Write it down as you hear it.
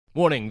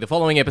Warning, the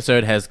following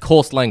episode has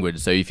coarse language,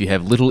 so if you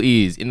have little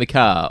ears in the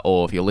car,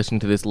 or if you're listening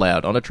to this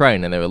loud on a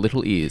train and there are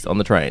little ears on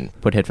the train,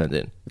 put headphones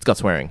in. It's got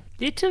swearing.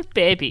 Little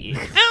baby.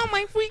 Ow,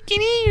 my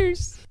freaking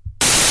ears!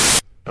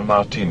 A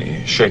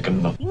martini,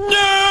 shaken not.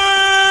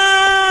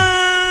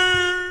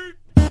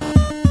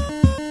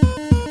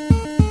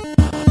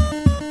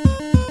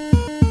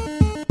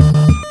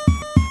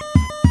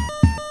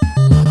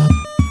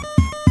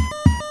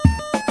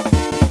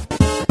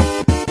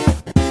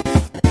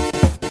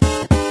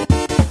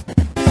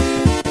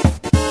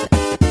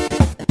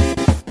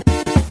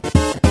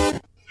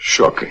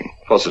 Shocking.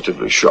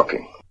 Positively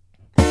shocking.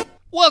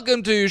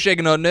 Welcome to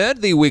Shaken Not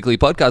Nerd, the weekly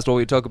podcast where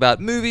we talk about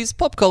movies,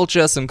 pop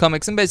culture, some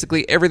comics, and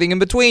basically everything in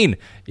between.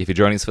 If you're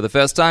joining us for the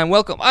first time,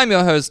 welcome. I'm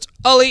your host,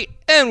 Ollie,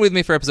 and with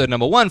me for episode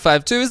number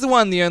 152 is the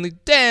one, the only,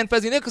 Dan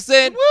Fuzzy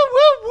Nicholson. Woo,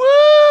 woo, woo!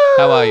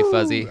 How are you,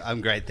 Fuzzy?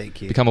 I'm great,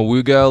 thank you. Become a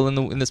woo girl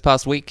in this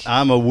past week?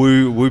 I'm a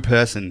woo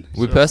person.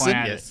 Woo person?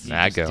 Yes. You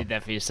Nah, just go. did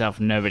that for yourself.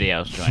 Nobody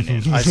else joined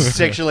in. I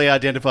sexually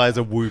identify as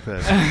a woo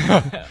person.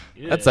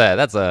 That's a,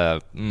 That's I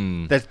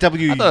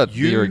W thought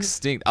U. you're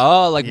extinct.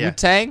 Oh, like Yeah.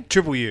 Wu-Tang?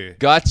 Triple U.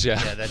 Gotcha.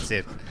 Yeah, that's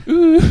it.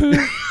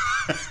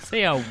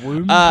 See a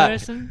womb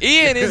person?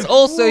 Ian is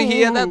also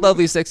here. That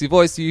lovely, sexy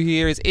voice you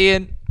hear is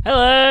Ian.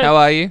 Hello. How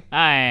are you?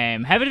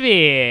 I'm happy to be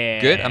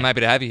here. Good. I'm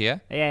happy to have you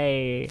here.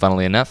 Yay.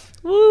 Funnily enough,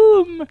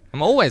 Womb.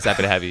 I'm always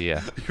happy to have you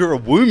here. You're a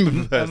womb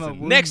I'm a person.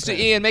 womb Next to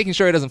person. Ian, making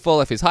sure he doesn't fall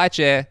off his high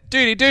chair,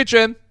 Duty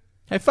Dutram.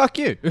 Hey, fuck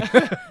you.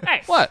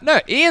 Hey. What? No,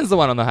 Ian's the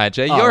one on the high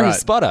chair. Oh, You're his right.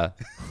 spotter.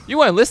 You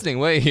weren't listening,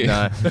 were you?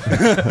 No.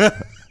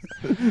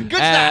 Good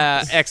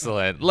stuff.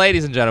 Excellent.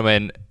 Ladies and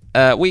gentlemen,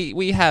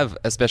 we have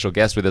a special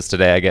guest with us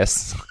today, I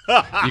guess.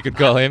 You could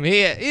call him.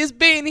 He's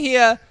been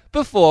here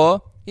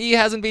before. He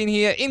hasn't been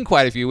here in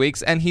quite a few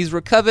weeks, and he's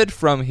recovered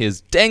from his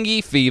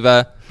dengue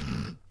fever.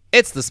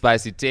 It's the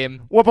Spicy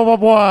Tim. Wah, wah, wah,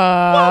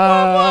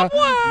 wah.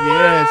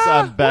 Yes,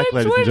 I'm back,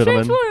 ladies and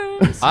gentlemen. I'm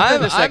That's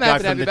that happy guy to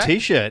have from you the back.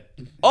 T-shirt.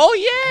 Oh,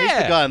 yeah.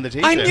 He's the guy on the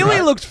T-shirt, I knew he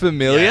right? looked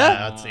familiar.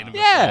 Yeah, I'd seen him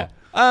Yeah.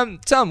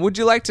 Tom, would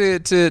you like to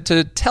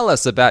tell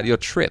us about your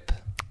trip?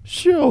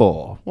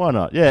 Sure, why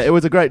not? Yeah, it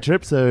was a great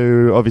trip.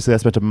 So obviously, I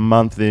spent a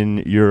month in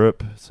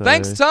Europe. So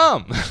Thanks,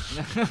 Tom.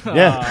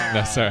 Yeah,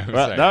 No, sorry.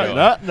 Right,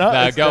 no,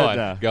 it's go good on.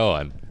 now. Go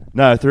on.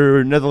 no,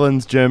 through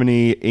Netherlands,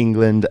 Germany,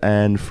 England,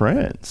 and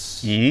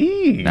France.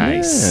 Mm.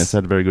 Nice. Yes,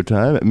 had a very good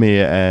time. Me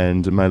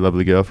and my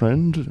lovely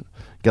girlfriend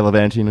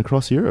gallivanting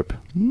across Europe.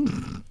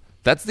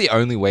 That's the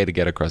only way to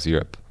get across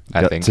Europe,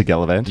 I think. To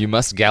gallivant. You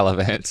must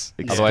gallivant.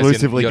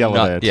 Exclusively you're not,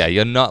 gallivant. yeah,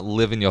 you're not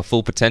living your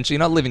full potential. You're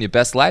not living your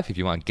best life if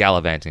you want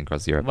gallivanting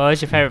across Europe. What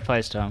was your favorite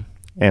place, Tom?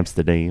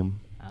 Amsterdam.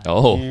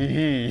 Oh,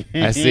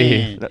 I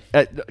see.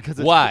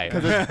 Why?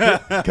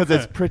 Because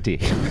it's pretty.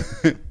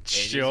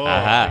 Sure.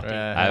 Aha.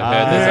 I've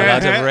heard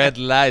there's a lot of red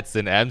lights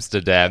in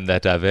Amsterdam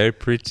that are very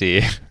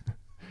pretty.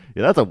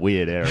 Yeah, that's a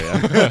weird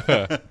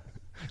area.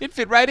 It'd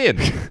fit right in.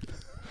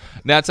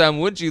 Now, Tom,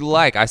 would you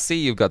like... I see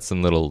you've got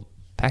some little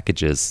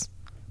packages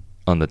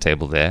on the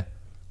table there.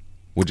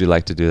 Would you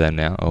like to do that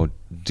now, or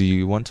do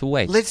you want to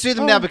wait? Let's do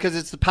them now because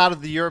it's the part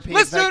of the European.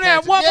 Let's do it now.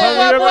 vacation. Wah,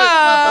 wah, Yeah. wah,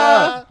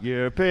 wah.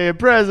 European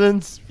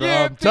presents from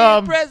European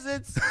Tom.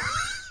 presents.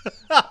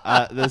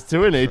 There's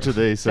two in each of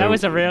these, so That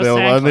was a real there'll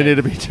sound only clip.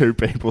 need to be two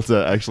people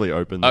to actually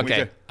open them.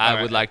 Okay, I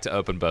Alright. would like to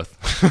open both.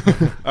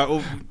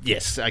 Well,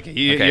 yes. Okay.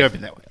 You Okay.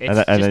 open that one. It's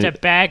And just then- a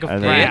bag of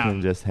And then you brown.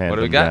 can just hand What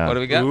do we them got? down. What do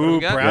we got? What do Ooh, we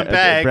got? brown Yeah,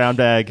 bag. brown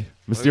bag.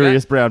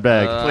 Mysterious brown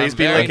bag. Please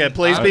be very- liquor.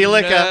 Please I'm be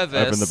liquor.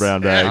 nervous. Open the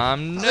brown bag.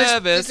 I'm There's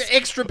nervous. an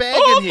extra bag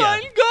Oh in here.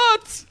 my god!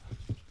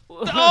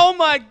 Oh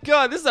my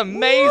god! This is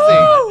amazing.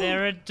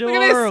 They're Look at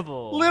this.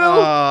 adorable.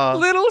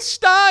 Little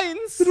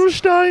steins. Little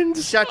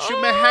steins. Shut you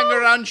may hang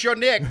around your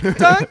neck. Dankeschön, Do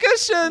you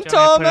want me to put it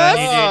on Thomas.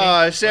 you,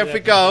 Oh, so if we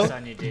go,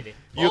 Son, you did it.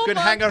 you Oh can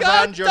my hang God,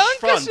 around your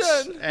front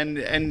Dankeschön.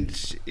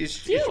 and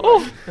is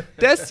Oh,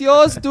 that's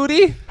yours,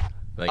 duty.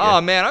 Thank you. Oh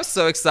man, I'm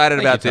so excited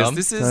Thank about you, this. Tom.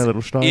 This Tiny is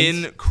little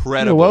steins.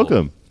 incredible. You're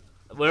welcome.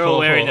 We're all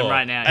wearing them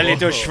right now. a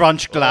little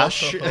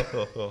Schwanzglas.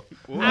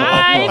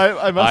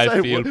 I must I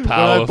say, feel when I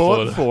powerful.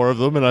 bought 4 of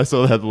them and I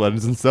saw they had the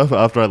lenses and stuff,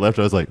 after I left,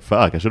 I was like,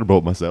 fuck, I should have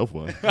bought myself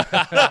one.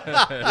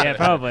 Yeah,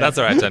 probably. That's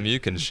all right, Tom. You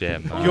can share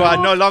mine. You are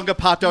no longer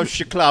part of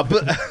the club.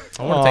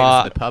 I want to take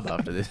this to the pub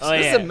after this. Oh,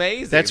 This yeah. is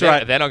amazing. That's They're-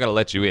 right. They're not going to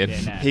let you in.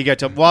 Yeah, no. Here you go,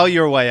 Tom. While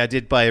you're away, I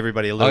did buy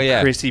everybody a little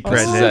yeah. Chrissy Oh,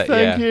 present. this is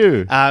Thank yeah.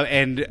 you.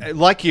 And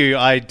like you,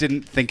 I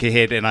didn't think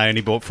ahead and I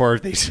only bought 4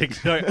 of these things.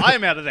 So I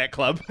am out of that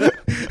club.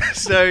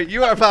 So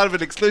you are part of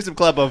an exclusive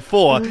club of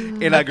 4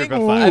 in our group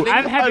of 5.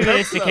 I'm happy for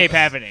this to keep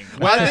happening.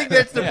 Well, I think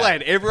that's the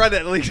plan. Everyone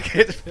at least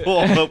gets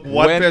 4, but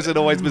one When- person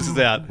always misses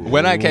out.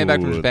 When I came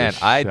back from Ooh, Japan,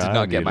 the I did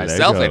not get shiny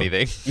myself Lego.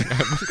 anything.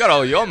 I've got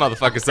all your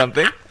motherfuckers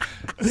something.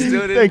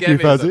 Still didn't Thank get you,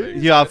 me Fuzzy.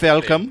 something. You are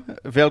welcome.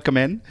 Welcome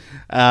in.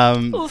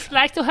 Would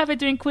like to have a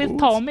drink with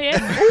Tom, yeah?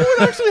 Oh,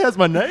 it actually has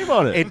my name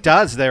on it. It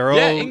does. They're all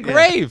Yeah,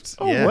 engraved.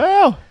 Oh, yeah.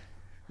 wow.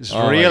 It's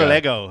Oh my real God.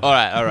 Lego.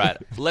 All right.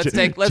 Let's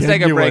take a break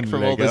Genuine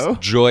from all Lego. this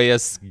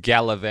joyous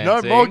gallivanting.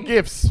 No more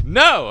gifts.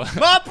 No.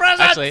 More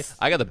presents. Actually,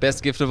 I got the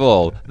best gift of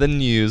all: the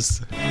news.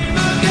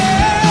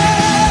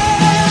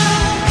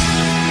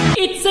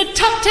 It's a the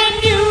top 10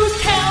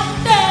 news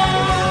countdown.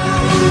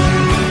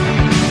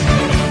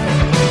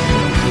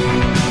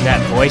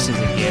 That voice is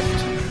a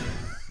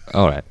gift.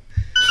 All right.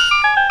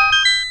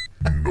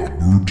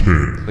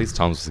 At least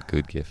Tom's was a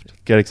good gift.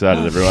 Get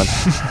excited, everyone.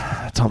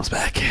 Tom's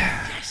back.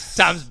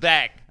 Tom's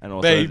back. And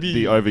also,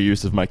 the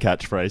overuse of my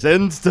catchphrase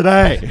ends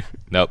today.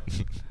 Nope.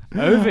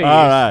 Overuse.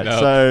 All right, Nope.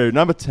 so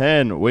number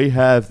 10, we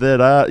have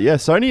that,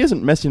 Sony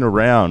isn't messing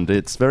around.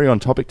 It's very on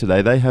topic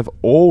today. They have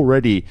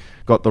already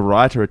got the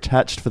writer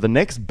attached for the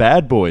next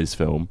Bad Boys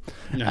film.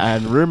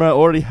 And rumor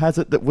already has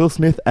it that Will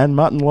Smith and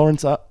Martin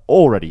Lawrence are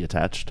already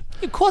attached.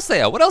 Of course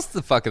they are. What else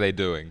the fuck are they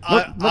doing?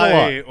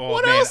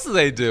 What else are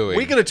they doing?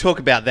 We're going to talk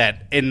about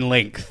that in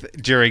length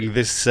during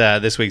this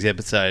week's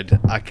episode.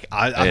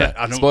 I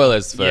don't,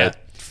 Spoilers for Yeah.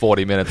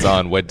 40 minutes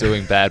on. We're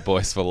doing Bad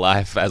Boys for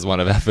Life as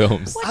one of our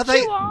films. Are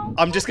they?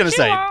 I'm just going to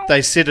say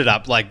they set it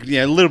up like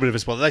a little bit of a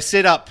spoiler. They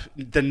set up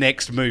the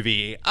next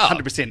movie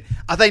 100%.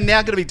 Are they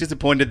now going to be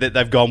disappointed that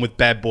they've gone with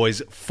Bad Boys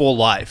for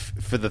Life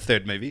for the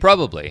third movie?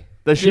 Probably.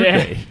 They should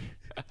Yeah. be.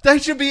 They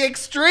should be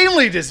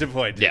extremely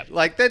disappointed. Yeah.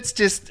 Like that's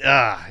just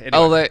anyway.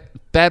 Although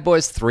Bad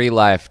Boys 3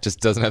 Life just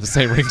doesn't have the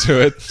same ring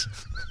to it.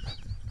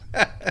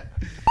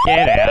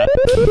 Get out.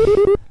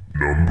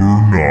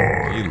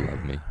 You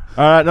love me.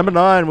 All right, number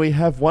 9, we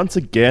have once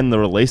again the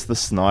Release the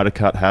Snyder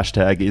Cut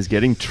hashtag is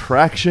getting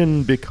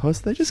traction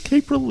because they just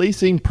keep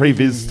releasing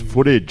previs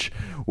footage.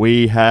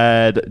 We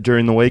had,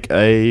 during the week,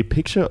 a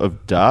picture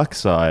of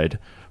Darkseid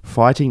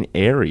fighting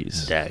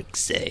Ares.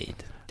 Darkseid.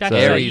 Dr.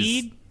 Ares.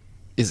 Saeed?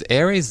 Is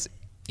Ares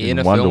in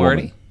a Wonder film Woman.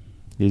 already?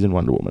 He's in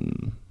Wonder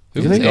Woman.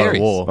 Who's Isn't he? Ares?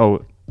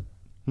 Oh,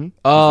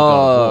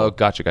 Oh,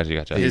 gotcha.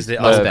 He's the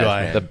Oh, old that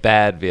guy. The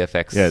bad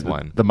VFX yeah,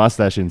 one. the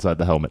mustache inside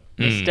the helmet.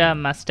 Mr.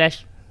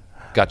 Mustache.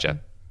 Gotcha.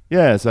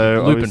 Yeah,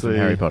 so Lupin obviously from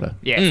Harry Potter.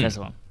 Yes, that's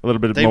the one. a little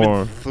bit David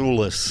more.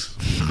 Thewlis.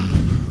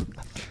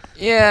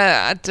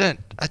 Yeah,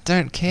 I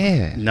don't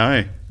care.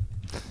 No.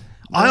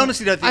 I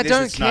honestly don't think I there's a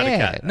don't Snyder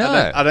care. Cut.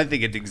 No. I don't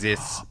think it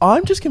exists.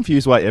 I'm just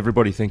confused why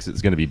everybody thinks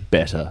it's going to be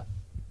better.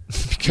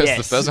 Because the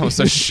Yes. first one was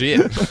so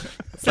shit.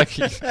 It's like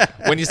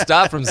when you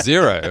start from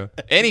zero,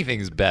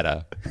 anything's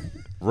better.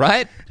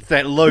 Right? It's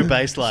that low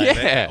baseline Yeah.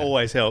 that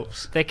always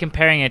helps. They're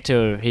comparing it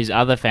to his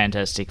other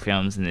fantastic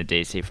films in the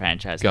DC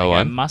franchise. Go They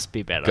on. It must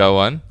be better. Go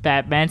on.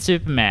 Batman,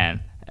 Superman.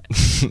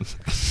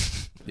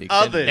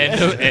 Others.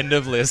 End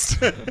of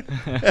list.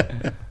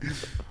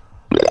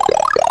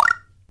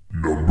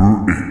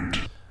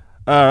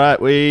 All right,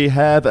 we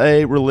have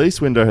a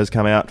release window has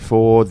come out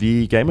for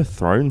the Game of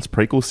Thrones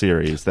prequel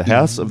series. The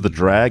House of the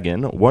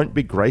Dragon won't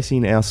be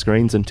gracing our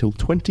screens until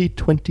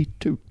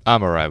 2022.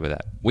 I'm alright with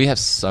that. We have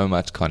so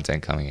much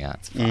content coming out.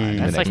 It's fine. in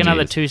the That's like next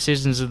another years. 2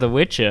 seasons of The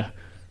Witcher.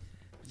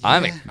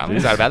 I'm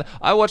excited about it.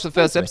 I watched the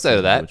first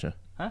episode of that.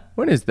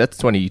 When is that's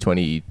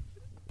 2022,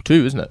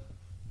 isn't it?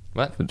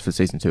 What? For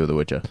season 2 of The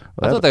Witcher.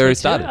 I thought they already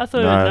started. I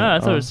thought, No. I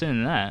thought it was sooner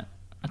than that.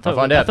 I thought,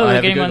 find I out. thought I we were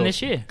have a getting one Google.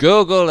 this year.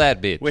 Google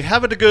that bitch. We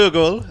have it to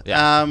Google.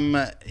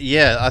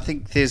 Yeah. I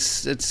think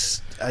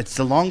it's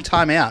a long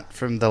time out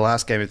from the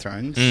last Game of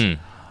Thrones.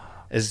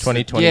 Is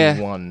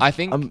 2021. I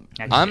think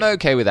I'm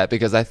okay with that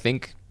because I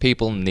think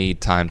people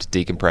need time to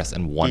decompress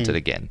and want it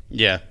again.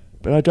 Yeah.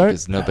 But I don't.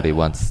 Because nobody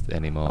wants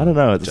anymore. I don't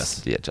know,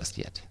 it's- Just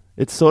yet.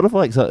 It's sort of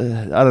like I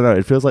don't know.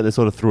 It feels like they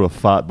sort of threw a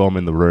fart bomb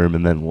in the room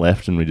and then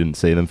left, and we didn't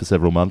see them for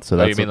several months. So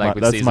Oh, you that's mean like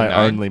with that's season my 9?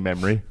 only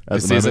memory. At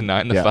With the season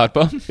moment. 9, the Yeah. fart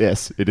bomb?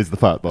 Yes, it is the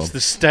fart bomb. It's the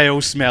stale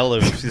smell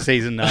of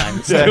season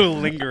 9 still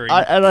lingering.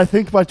 And I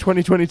think by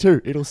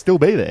 2022 it'll still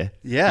be there.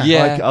 yeah.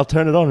 Yeah. Like I'll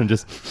turn it on and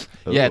just.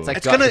 Yeah, it's like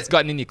It's gonna- it's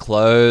gotten in your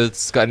clothes,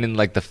 it's gotten in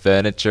like the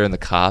furniture and the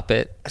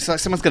carpet. It's like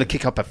someone's going to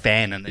kick up a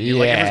fan and you're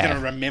like, Yeah. everyone's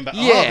going to remember.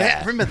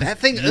 Yeah. Oh, remember that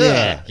thing?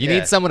 Ugh. You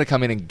need someone to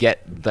come in and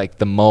get like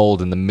the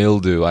mold and the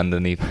mildew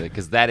underneath it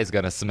because that is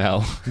going to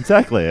smell.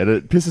 Exactly, and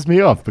it pisses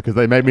me off because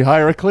they made me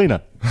hire a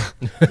cleaner.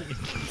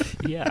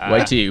 Yeah.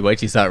 Wait till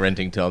you start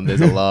renting, Tom.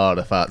 There's a lot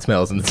of fart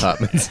smells in the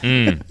apartments.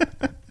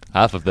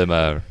 Half of them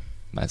are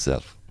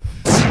myself.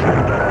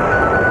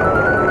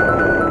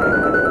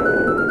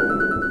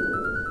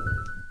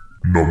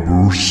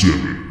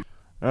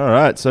 All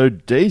right, so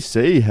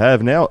DC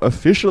have now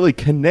officially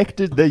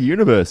connected their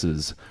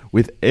universes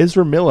with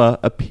Ezra Miller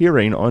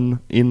appearing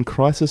in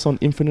Crisis on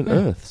Infinite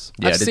Earths.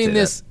 Yeah, I I've did seen see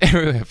this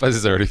everywhere. Fuzz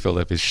is already filled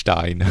up his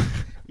Stein.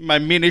 My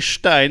mini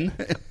Stein.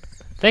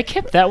 They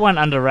kept that one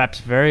under wraps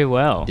very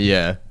well.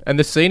 Yeah, and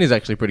the scene is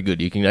actually pretty good.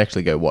 You can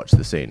actually go watch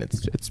the scene.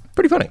 It's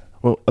pretty funny.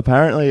 Well,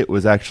 apparently it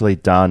was actually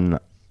done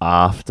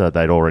after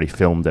they'd already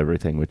filmed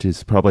everything, which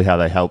is probably how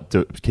they helped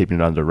keeping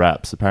it under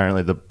wraps.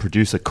 Apparently the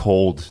producer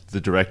called the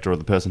director or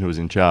the person who was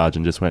in charge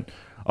and just went,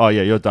 "Oh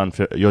yeah, you're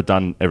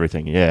done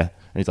everything, yeah." And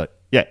he's like,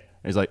 "Yeah." And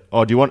he's like,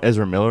 "Oh, do you want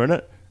Ezra Miller in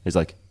it?" He's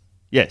like,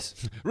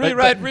 "Yes."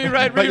 Rewrite.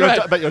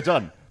 But you're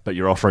done. But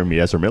you're offering me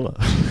Ezra Miller.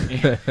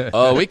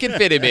 Oh, we can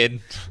fit him in.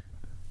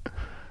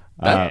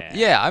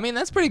 Yeah, I mean,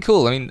 that's pretty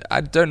cool. I mean, I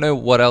don't know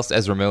what else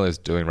Ezra Miller is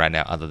doing right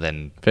now other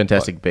than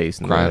Fantastic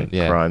Beasts and crime- the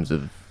yeah. crimes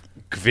of...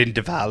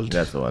 Grindelwald.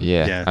 That's the one.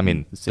 Yeah, Yeah. I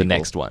mean, the sequel.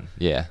 next one.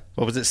 Yeah.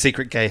 What was it?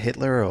 Secret Gay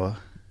Hitler or?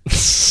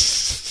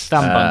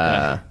 Thumb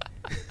bunker.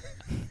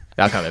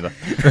 I can't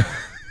remember.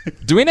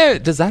 Do we know?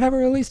 Does that have a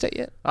release date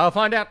yet? I'll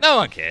find out. No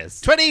one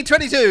cares.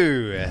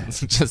 2022.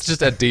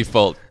 just a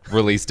default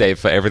release date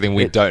for everything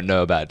we don't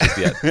know about just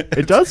yet.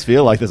 It does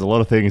feel like there's a lot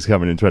of things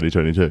coming in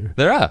 2022.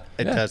 There are.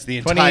 It does the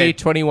entire.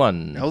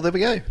 2021. Oh, there we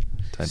go.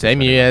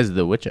 Same year as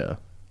The Witcher.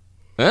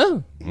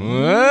 Oh.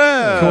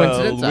 Wow.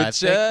 Coincidence, I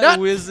Witcher, think not.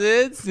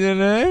 wizards, you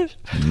know?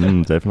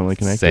 Definitely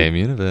connected. Same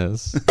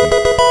universe.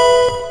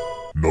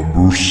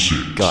 Number 6.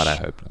 God, I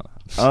hope not.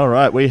 All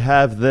right, we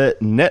have that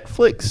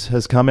Netflix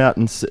has come out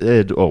and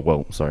said,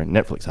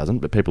 Netflix hasn't,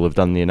 but people have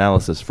done the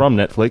analysis from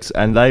Netflix,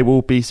 and they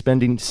will be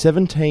spending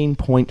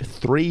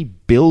 $17.3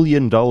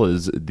 billion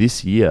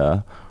this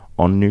year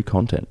on new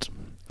content.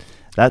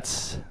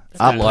 That's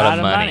a lot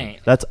of money.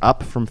 That's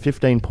up from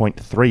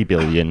 $15.3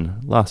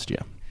 billion last year.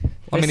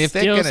 I mean, They're if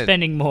they're still gonna,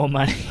 spending more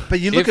money.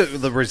 But you look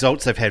at the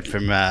results they've had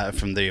from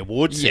the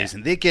awards Yeah.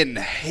 season. They're getting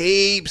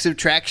heaps of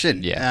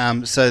traction.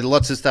 Yeah. So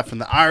lots of stuff from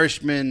The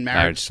Irishman, Marriage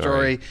Marriage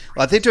Story. Story.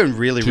 Like they're doing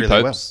really, Two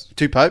really Popes. well.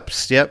 Two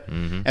Popes. Yep.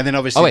 And then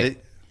obviously oh wait,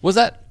 was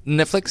that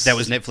Netflix? that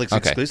was Netflix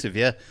Okay. exclusive.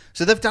 Yeah.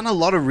 So they've done a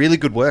lot of really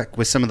good work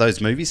with some of those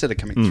movies that are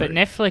coming through. But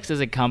Netflix as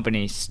a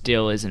company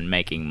still isn't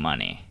making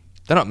money.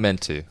 They're not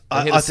meant to. They're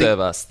I here to think- serve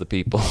us, the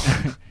people.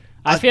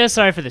 I feel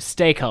sorry for the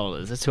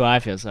stakeholders. That's who I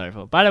feel sorry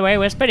for. By the way,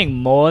 we're spending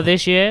more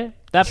this year.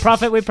 That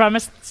profit we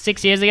promised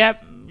 6 years ago.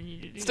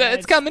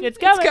 It's coming. It's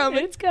It's coming.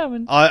 coming. It's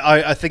coming.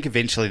 I think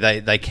eventually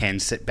they can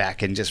sit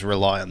back and just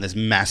rely on this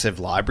massive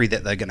library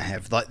that they're going to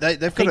have. Like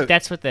they've I got think to.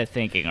 that's what they're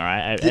thinking, all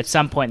right? At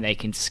some point, they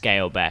can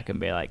scale back and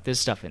be like, there's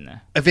stuff in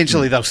there.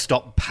 Eventually, they'll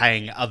stop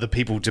paying other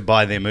people to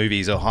buy their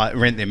movies or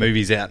rent their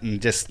movies out,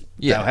 and just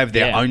Yeah. they'll have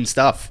their Yeah. own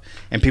stuff,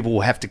 and people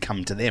will have to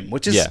come to them,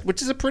 which is Yeah.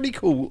 a pretty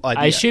cool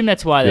idea. I assume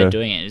that's why they're Yeah.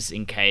 doing it, is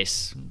in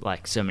case,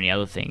 like so many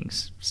other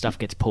things, stuff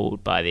gets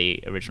pulled by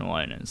the original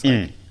owners.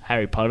 Like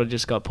Harry Potter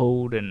just got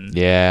pulled, and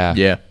yeah.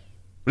 Yeah.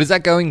 But is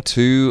that going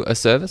to a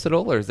service at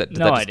all, or is that did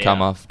No that just idea.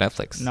 come off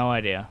Netflix? no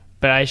idea.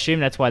 But I assume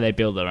that's why they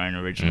build their own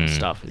original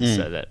stuff, is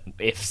so that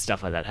if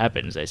stuff like that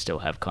happens, they still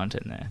have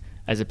content there,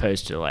 as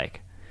opposed to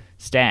like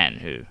Stan,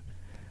 who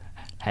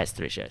has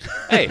 3 shows.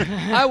 Hey,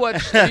 I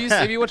watched.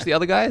 Have you watched The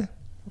Other Guy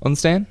on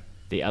Stan?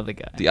 The other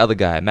guy. The Other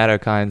Guy, Matt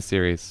O'Kine's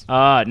series.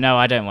 Oh no,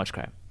 I don't watch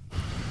crap.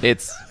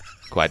 It's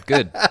quite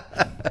good.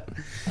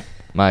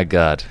 My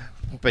God.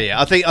 But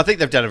yeah, I think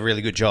they've done a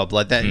really good job.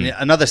 Like that,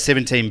 another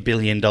 $17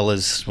 billion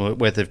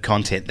worth of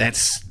content.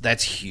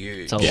 That's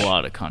huge. It's a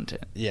lot of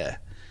content. Yeah,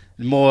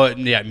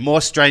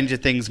 more Stranger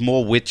Things,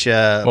 more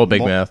Witcher, Or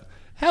Big Mouth.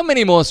 How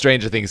many more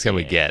Stranger Things can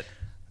we get?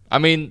 I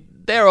mean,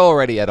 they're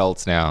already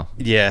adults now.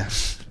 Yeah,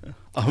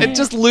 It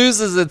just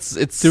loses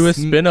its. Do a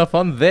spin off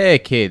on their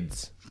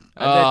kids.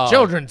 And Oh, their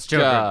children's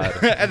children.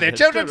 God. and their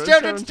children's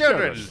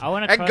children, I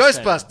want and to cross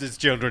Ghostbusters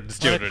children's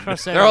I wanna children.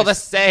 cross They're all over the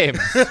same.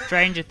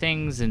 Stranger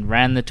Things and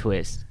Ran the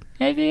Twist.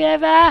 Have you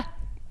ever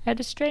had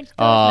a strange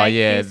thought Oh, like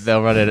yeah. this?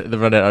 They'll run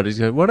it out. Just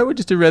go, why don't we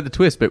just do Red the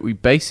Twist, but we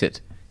base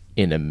it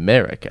in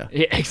America.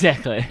 Yeah,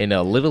 exactly. In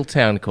a little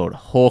town called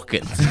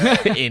Hawkins,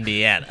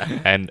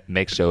 Indiana. And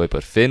make sure we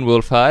put Finn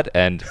Wolfhard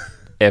and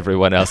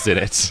everyone else in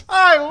it.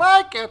 I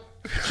like it.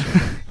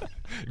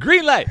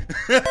 Green light.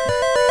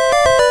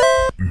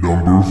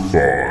 Number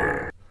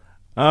 5.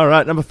 All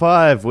right, number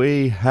 5,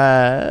 we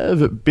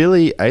have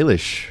Billie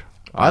Eilish.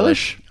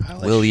 Eilish?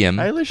 William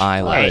Eilish?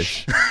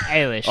 Eilish.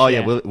 Eilish. Oh,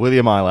 yeah,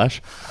 William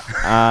Eyelash.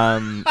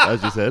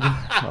 As you said,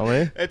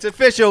 Ollie. It's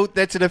official.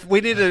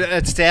 We need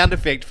a sound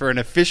effect for an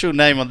official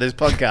name on this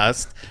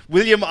podcast.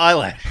 William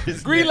Eyelash.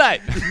 Green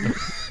light.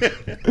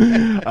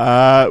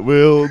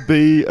 Will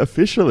be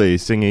officially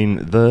singing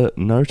the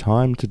No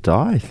Time to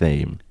Die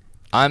theme.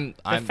 I'm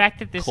The fact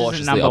that this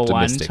cautiously isn't number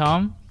optimistic. 1,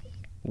 Tom,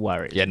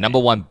 worries. Yeah, number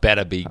 1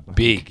 better be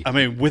big. I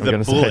mean, with I'm a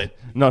gonna say, bullet.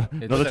 not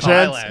an a chance.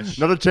 eyelash.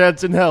 Not a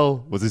chance in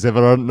hell. Was this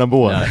ever on number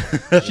 1?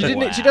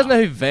 She doesn't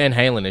know who Van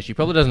Halen is. She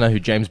probably doesn't know who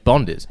James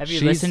Bond is. Have you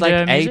She's listened like to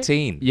her music?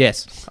 18.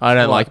 Yes, I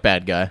don't like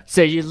Bad Guy.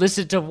 So you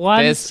listened to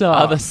one There's song.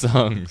 other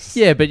songs.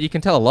 Yeah, but you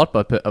can tell a lot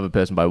of a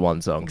person by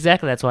one song.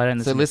 Exactly, that's why I don't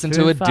So listen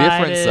listen to a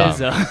different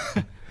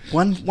song.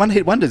 One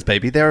hit wonders,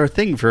 baby. They're a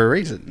thing for a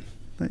reason.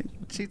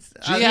 She's,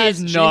 She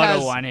is not a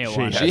one-hit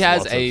wonder. She has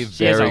lots a of-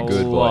 She has very a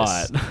good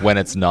lot. voice when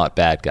it's not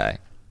Bad Guy.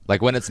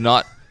 Like when it's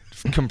not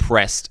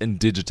compressed and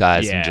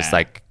digitized and just Yeah.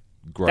 like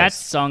gross. That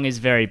song is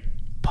very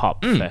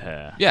pop for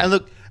her. yeah. And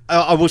look,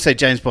 I will say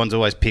James Bond's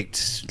always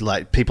picked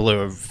like people who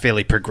are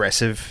fairly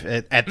progressive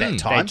at that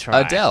time.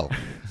 try. Adele.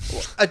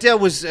 Adele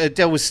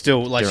was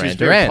still like she was Duran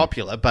very Duran.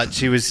 popular, but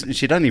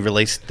she'd only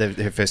released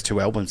her first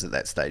 2 albums at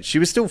that stage. She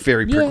was still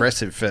very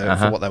progressive for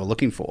what they were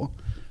looking for.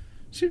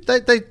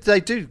 They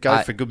do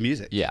go for good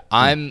music. Yeah,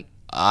 I'm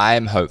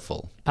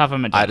hopeful. Apart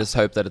from Madonna. I just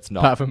hope that it's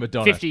not. Apart from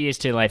Madonna. 50 years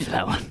too late for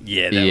that one.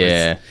 Yeah,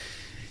 Yeah.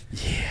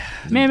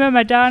 Remember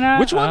Madonna?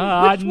 Which one?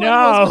 Oh, which no.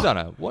 one was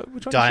Madonna?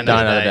 Which one? Die Die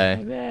Another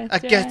Another Day. Day. I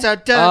guess I Oh,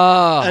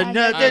 done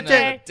another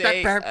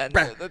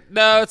day.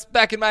 No, it's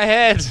back in my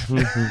head.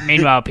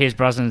 Meanwhile, Pierce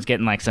Brosnan's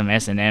getting like some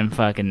S&M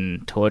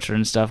fucking torture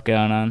and stuff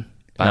going on.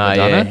 By Oh,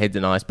 Madonna? yeah, heads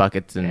in ice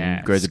buckets and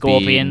Yeah. grows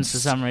Scorpions a for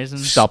beard, some reason.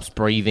 stops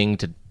breathing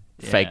to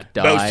fake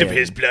dye. Most of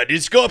his blood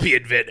is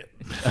scorpion venom.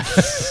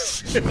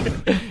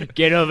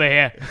 Get over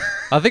here.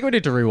 I think we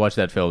need to rewatch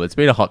that film. It's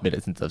been a hot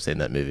minute since I've seen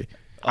that movie.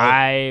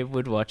 I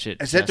would watch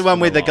it. Is that just the one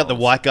for where they got the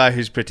lols. white guy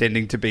who's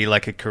pretending to be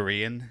like a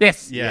Korean?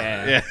 Yes.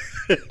 Yeah.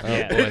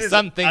 Yeah. Boy,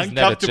 some things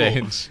never Uncomfortable.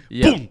 change.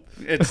 Yeah. Boom.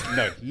 It's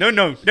no.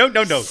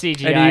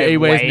 CGI And he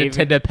wears wave.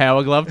 Nintendo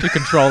Power Glove to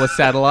control a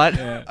satellite.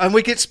 And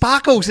we get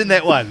sparkles in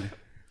that one.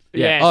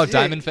 Yes. Oh,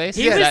 Diamond Face.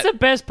 He was the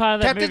best part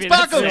of that Captain movie.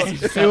 That's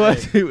Sparkles. it.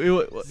 Who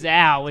was-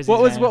 Zhao was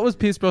What his name. was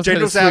Pierce Brosnan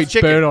General had a Tso's sweet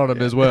chicken. burn on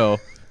him as well?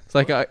 It's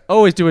like I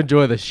always do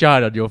enjoy the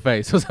shine on your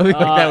face or something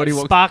like that when he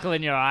walks. sparkle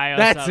in your eye or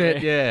That's something.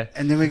 it. Yeah.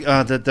 And then we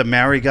the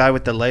Maori guy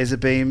with the laser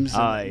beams.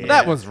 Oh, yeah.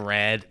 That was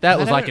rad. That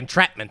was like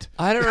entrapment.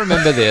 I don't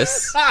remember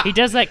this. He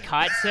does that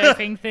kite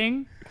surfing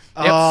thing.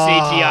 Oh.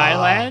 CGI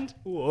land.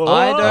 I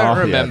don't yeah,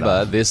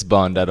 remember this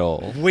Bond at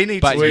all. We need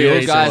but to- you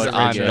need to guys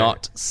watch are it.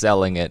 not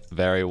selling it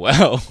very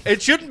well.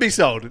 It shouldn't be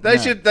sold. They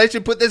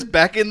should put this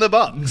back in the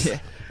box.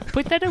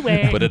 Put that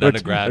away. Put it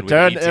underground.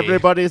 Return with E.T.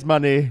 everybody's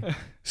money.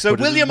 So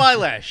William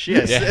Eyelash,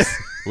 yes. Yes.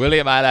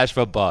 William Eyelash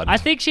for Bond. I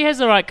think she has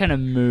the right kind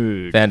of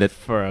mood Found it.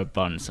 for a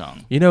Bond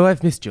song. You know,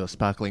 I've missed your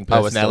sparkling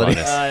Oh, we're still on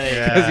personality.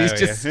 this. Because he's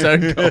just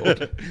stone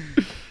cold.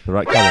 The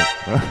right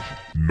comment.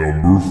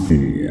 Number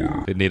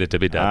 4. It needed to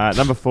be done.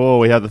 Number 4,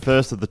 we have the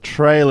first of the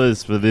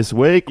trailers for this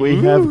week. We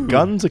have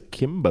Guns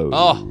Akimbo.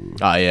 Oh,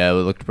 Oh yeah, it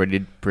looked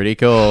pretty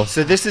cool.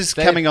 So this is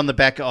coming on the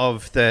back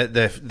of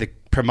the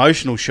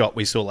promotional shot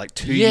we saw like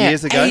 2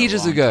 years ago.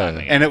 ages ago.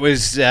 And it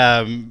was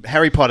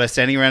Harry Potter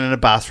standing around in a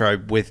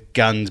bathrobe with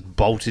guns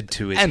bolted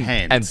to his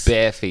hands. And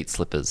bare feet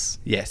slippers.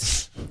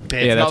 Yes.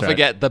 Yeah, that's Not right.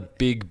 forget the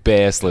big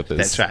bear slippers.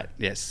 That's right.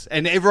 Yes.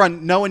 And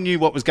no one knew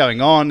what was going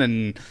on,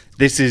 and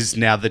this is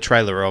now the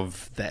trailer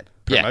of that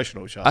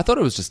promotional shot. I thought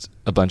it was just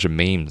a bunch of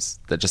memes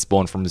that just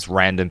spawned from this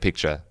random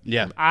picture.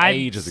 Yeah. I'm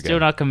Ages ago. still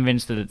not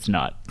convinced that it's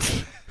not.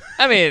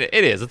 I mean,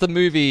 it is. It's a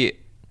movie.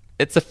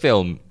 It's a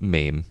film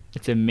meme.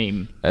 It's a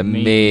meme. A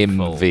meme Memeful.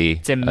 movie.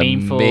 It's a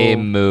memeful.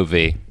 meme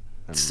movie.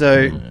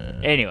 So,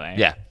 Anyway.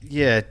 Yeah.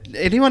 yeah.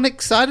 Anyone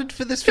excited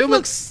for this film? It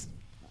looks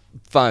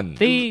fun.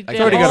 It's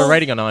already got a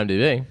rating on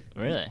IMDb.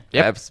 Really?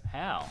 Yep.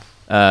 How?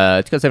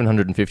 It's got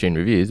 715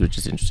 reviews, which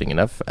is interesting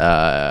enough.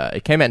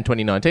 It came out in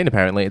 2019,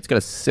 apparently. It's got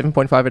a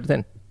 7.5 out of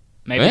 10.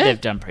 Maybe Eh? they've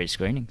done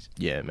pre-screenings.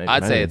 Yeah, maybe.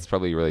 I'd say it's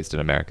probably released in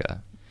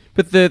America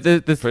But the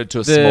to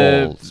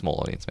a small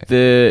audience. Maybe.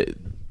 The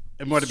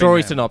It might have been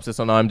story them. synopsis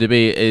on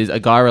IMDb is a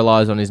guy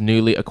relies on his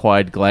newly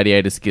acquired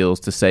gladiator skills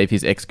to save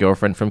his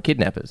ex-girlfriend from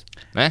kidnappers.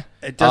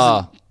 It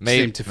doesn't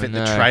maybe- seem to fit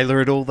no. the trailer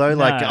at all, though.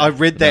 Like No. I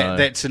read that No.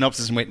 that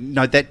synopsis and went,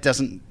 no, that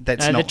doesn't.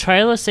 That's No, not. the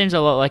trailer seems a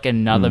lot like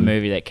another Hmm.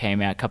 movie that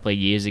came out a couple of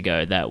years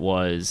ago that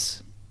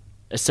was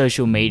a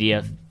social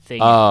media thing.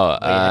 Oh,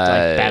 where you had to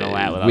like battle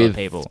out with other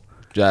people.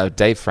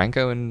 Dave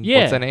Franco and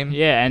Yeah, what's her name?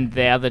 Yeah, and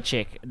the other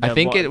chick. I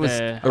think it was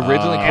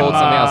originally Emma- called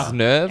something else,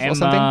 Nerve or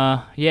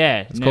something.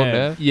 Yeah, It's called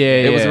Nerve. Yeah,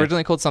 it was yeah.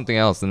 originally called something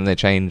else, and then they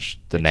changed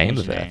the name changed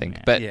of the it. I name, think,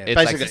 yeah. but Yeah. it's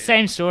Basically- like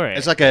Same story.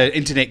 It's like an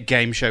internet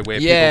game show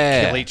where Yeah.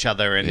 people kill each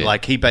other, and Yeah.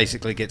 like he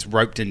basically gets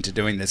roped into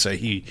doing this. So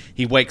he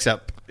wakes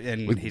up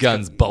and with he's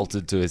guns got-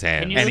 bolted to his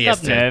hand. Can you And look he has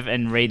up to- Nerve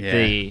and read Yeah.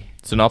 the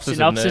Synopsis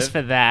synopsis of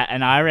for that?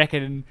 And I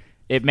reckon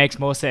it makes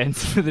more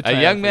sense for the A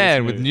trailer young for this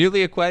man with movie.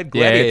 newly acquired Yeah,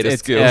 gladiator it's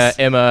skills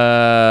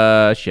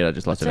Emma... Shit, I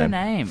just lost What's her her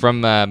name. name?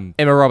 from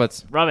Emma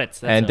Roberts. Roberts.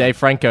 That's And her. Dave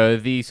Franco,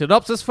 the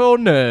synopsis for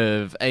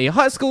Nerve. A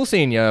high school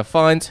senior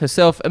finds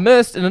herself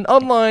immersed in an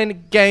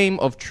online game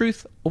of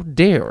truth or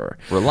dare,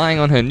 relying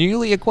on her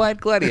newly acquired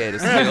gladiator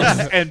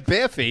skills. and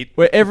bare feet.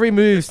 where every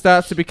move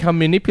starts to become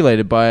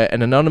manipulated by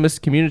an anonymous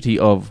community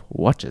of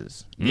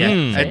watchers. Yeah,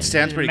 it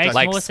sounds pretty Makes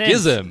close. more like sense.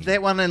 Schism.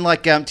 That one and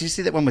like, do you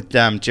see that one with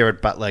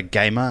Jared Butler,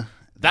 Gamer?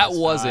 That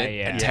wasn't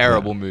yeah. a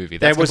terrible movie.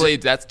 That That's was-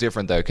 that's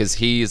different though, because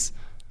he's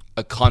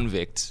a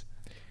convict.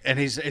 And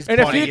his In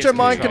a body is future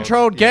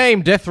mind-controlled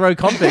game, death row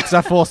convicts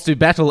are forced to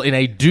battle in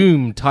a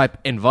Doom-type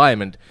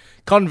environment.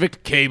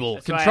 Convict Cable, why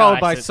I controlled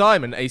liked by it.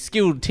 Simon, a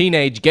skilled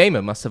teenage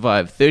gamer, must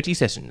survive 30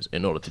 sessions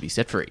in order to be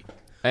set free.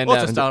 And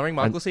Also um, starring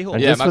Michael C. Hall.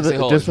 and yeah, just for Michael the- C.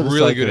 Hall just is for the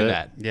really sake good of in it.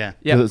 that. Yeah.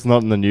 Yeah. Because it's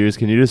not in the news.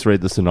 Can you just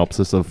read the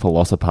synopsis of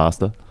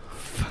Velocipasta?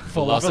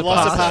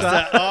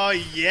 Velocipasta. Oh,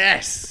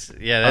 yes.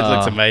 Yeah, that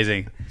looks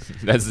amazing.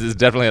 This is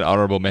definitely an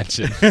honorable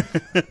mention.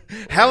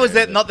 How is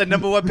that not the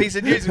number one piece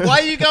of news? Why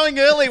are you going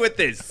early with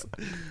this?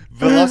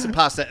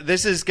 Velocipasta.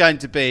 This is going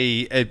to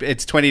be,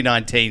 it's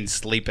 2019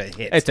 sleeper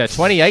hit. It's a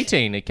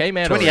 2018. It came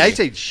out already.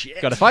 2018,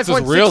 shit. Got a This is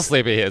 5.6 real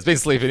sleeper here. It's been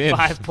sleeping in.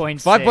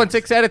 5.6.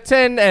 5.6 out of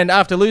 10, and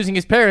after losing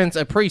his parents,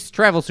 a priest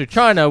travels to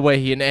China where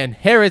he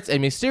inherits a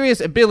mysterious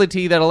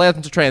ability that allows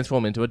him to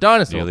transform into a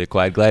dinosaur. Newly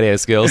acquired gladiator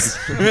skills.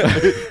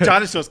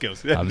 Dinosaur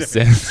skills. I'm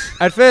sent.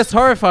 At first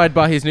horrified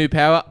by his new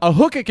power, a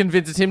hooker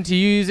convinces him to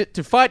use it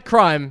to fight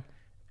crime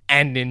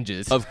and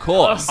ninjas. Of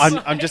course.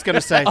 I'm just going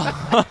to say,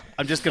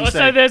 I'm just going to Also,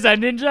 say there's a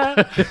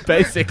ninja.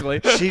 Basically.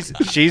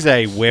 she's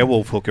a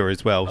werewolf hooker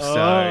as well. So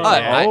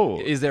yeah.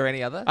 Is there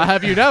any other? I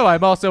have you know,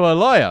 I'm also a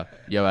lawyer.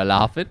 You're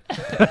laughing.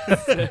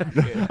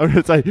 I'm going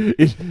to say,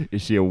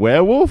 is she a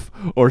werewolf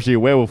or is she a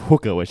werewolf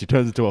hooker where she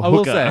turns into a I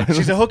will hooker? say-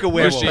 she's a hooker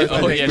werewolf. She's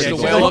I think. the She's a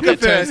werewolf hooker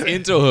that turns first.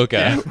 into a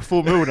hooker.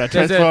 Full moon, I There's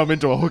transform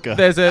into a hooker.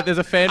 There's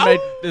a fan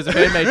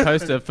made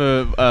poster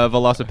for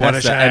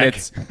Velocipasta,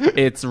 and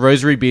it's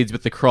rosary beads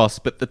with the cross,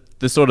 but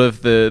the sort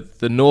of the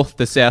north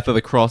to south of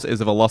the cross is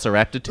a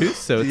Velociraptor tooth,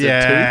 so it's a tooth.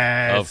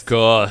 Yes. Of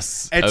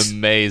course. It's-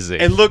 Amazing.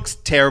 It looks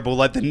terrible.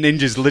 Like the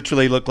ninjas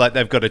literally look like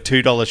they've got a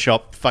 $2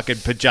 shop fucking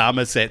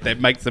pajama set that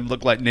makes them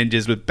look like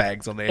ninjas with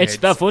bags on their It's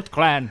heads. the Foot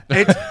Clan.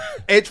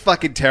 It's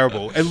fucking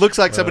terrible. It looks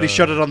like somebody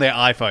shot it on their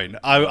iPhone.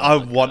 I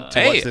want to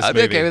watch Hey, this I'd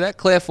movie. be okay with that.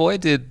 Claire Foy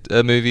did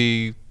a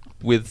movie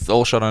with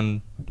all shot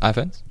on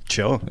iPhones.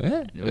 Sure.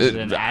 Yeah. Was it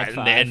an ad for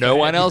And no iPhone?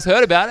 one else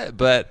heard about it,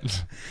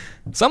 but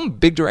some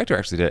big director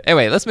actually did.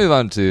 Anyway, let's move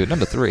on to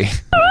number 3.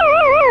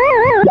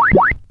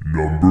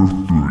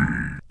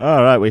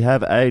 All right, we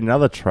have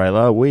another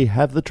trailer. We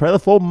have the trailer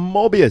for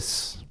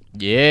Morbius.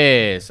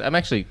 Yes, I'm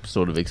actually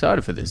sort of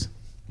excited for this.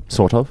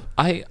 Sort of.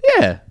 I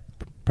Yeah.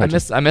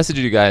 messaged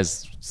you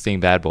guys seeing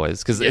Bad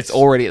Boys because it's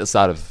already at the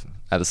start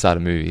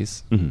of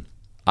movies. Mm-hmm.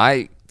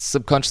 I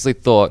subconsciously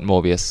thought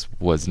Morbius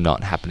was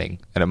not happening,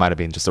 and it might have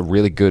been just a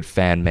really good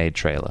fan-made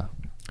trailer.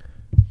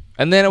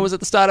 And then it was at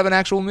the start of an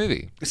actual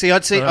movie. See, I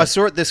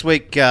saw it this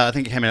week. I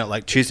think it came out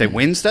like Tuesday,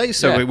 Wednesday.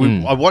 So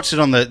Yeah. I watched it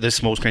on the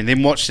small screen,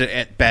 then watched it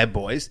at Bad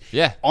Boys.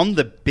 Yeah. On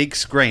the big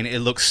screen, it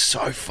looks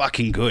so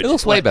fucking good. It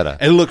looks way better.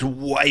 It looks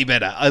way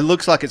better. It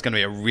looks like it's going to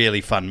be a really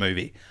fun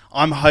movie.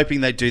 I'm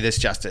hoping they do this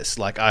justice.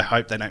 Like, I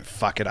hope they don't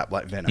fuck it up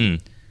like Venom.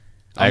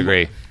 I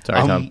agree.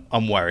 Sorry, Tom.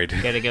 I'm worried.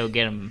 Gotta go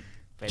get him.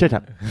 Shut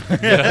up.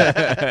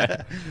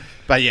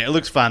 But yeah, it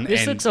looks fun. This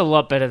and looks a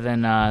lot better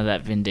than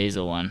that Vin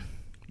Diesel one.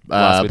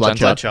 Last Witch Bloodshot.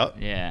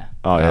 Bloodshot. Yeah.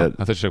 Oh, yeah.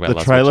 I thought you were talking about the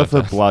Last trailer Witch for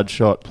Hunter.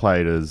 Bloodshot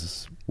played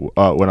as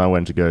when I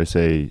went to go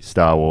see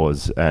Star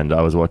Wars, and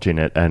I was watching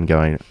it and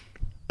going,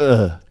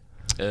 ugh.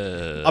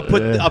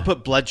 I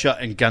put Bloodshot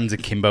and Guns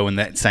Akimbo in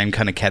that same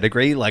kind of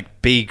category,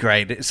 like B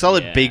grade,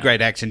 solid Yeah. B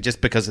grade action,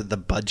 just because of the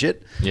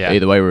budget. Yeah.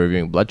 Either way, we're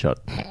reviewing Bloodshot.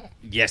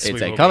 Yes, It's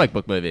we a will comic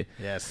book movie.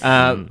 Yes.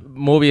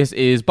 Morbius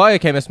is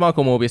biochemist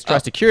Michael Morbius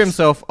tries to cure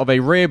himself of a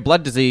rare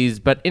blood disease,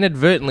 but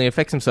inadvertently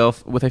affects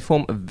himself with a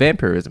form of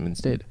vampirism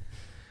instead.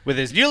 With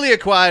his newly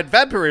acquired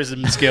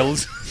vampirism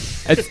skills.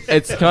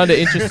 It's kind of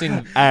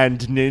interesting. And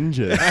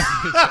ninjas.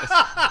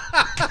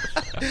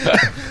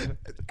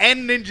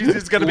 And ninjas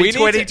is going to We be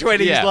need to-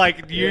 2020's yeah.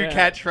 like new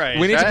catchphrase.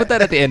 We need to right? put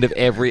that at the end of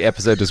every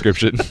episode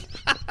description.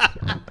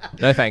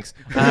 No thanks.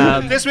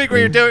 This week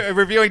we're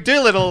reviewing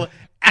Doolittle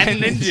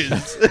and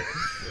ninjas.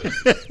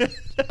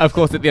 Of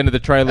course, at the end of the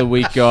trailer,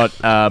 we got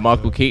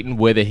Michael Keaton,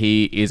 whether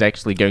he is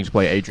actually going to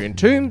play Adrian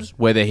Toomes,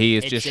 whether he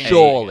is just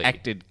Surely. a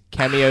acted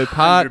cameo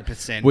part.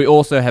 100%. We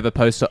also have a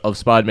poster of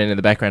Spider-Man in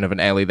the background of an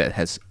alley that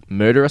has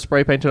murderer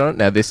spray painted on it.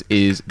 Now, this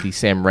is the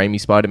Sam Raimi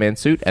Spider-Man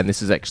suit, and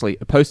this is actually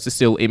a poster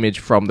still image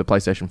from the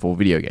PlayStation 4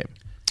 video game.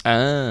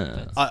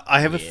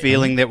 I have a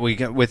feeling that we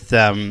get with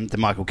the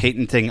Michael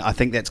Keaton thing. I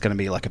think that's going to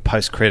be like a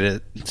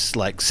post-credits,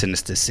 like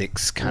Sinister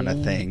Six kind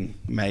of thing,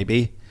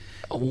 maybe.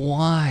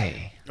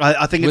 Why?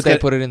 I think Would it's they gonna,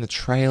 put it in the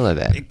trailer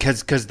then?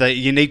 because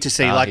you need to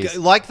see he's-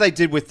 like they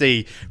did with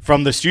the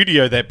from the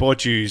studio that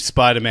bought you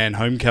Spider-Man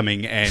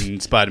Homecoming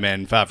and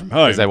Spider-Man Far From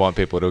Home. Because they want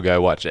people to go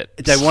watch it.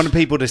 They wanted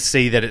people to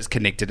see that it's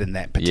connected in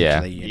that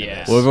particular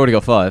universe. Well, we've already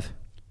got 5.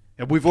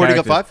 We've already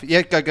got characters. 5.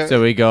 Yeah, go.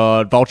 So we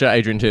got Vulture,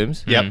 Adrian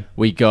Toomes. Yep.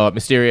 We got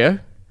Mysterio.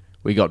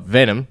 We got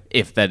Venom,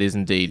 if that is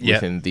indeed Yep.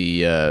 within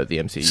the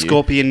MCU.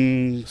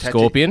 Scorpion. tattoo.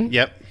 Scorpion.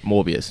 Yep.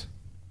 Morbius.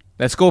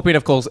 Now, Scorpion,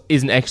 of course,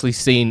 isn't actually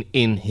seen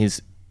in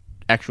his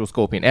actual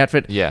Scorpion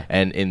outfit. Yeah.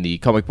 And in the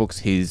comic books,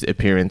 his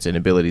appearance and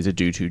abilities are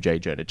due to J.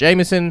 Jonah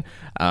Jameson.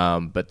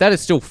 But that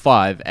is still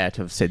 5 out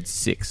of said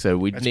 6. So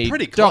we That's need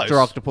pretty close. Dr.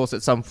 Octopus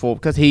at some form,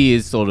 because he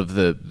is sort of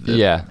the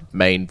Yeah.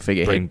 main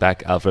figurehead. Bring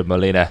back Alfred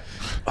Molina.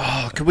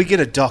 Oh, could we get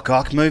a Doc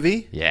Ock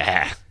movie?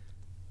 Yeah.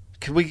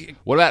 Could we?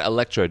 What about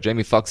Electro?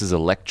 Jamie Foxx's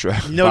Electro.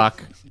 No.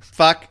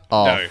 Fuck.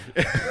 off.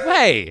 No.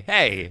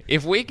 Hey,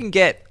 if we can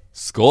get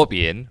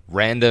Scorpion,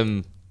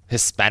 random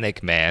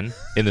Hispanic man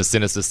in the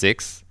Sinister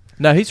Six,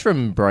 No, he's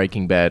from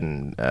Breaking Bad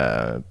and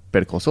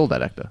Better Call Saul,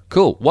 that actor.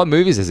 cool. What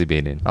movies has he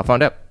been in? I'll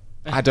find out.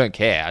 I don't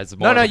care. It's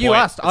more No, of no, a you point.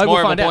 asked. It's I will more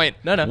of a find out. point.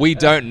 No. We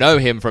don't know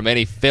him from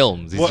any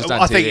films. He's Well, just on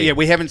I TV. think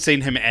we haven't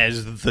seen him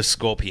as the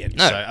Scorpion.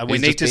 No, so we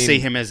he's need just to see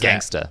been him as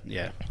gangster. That.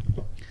 Yeah.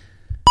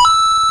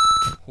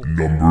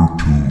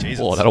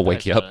 Oh, that'll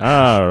wake you up.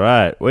 All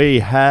right, we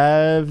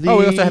have the. Oh,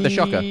 we also had the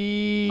Shocker.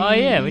 Oh,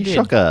 yeah, we did.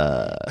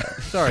 Shocker.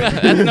 Sorry.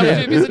 That's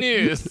number 2 piece of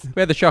news. We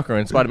had the Shocker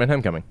in Spider-Man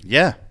Homecoming.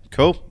 Yeah.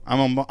 Cool.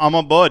 I'm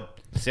on board.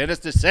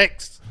 Sinister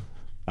Six.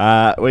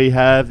 We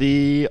have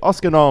the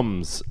Oscar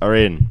noms are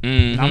in.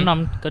 Nom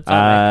nom. Good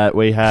time.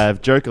 We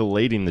have Joker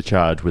leading the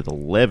charge with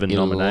 11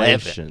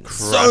 nominations.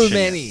 So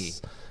many.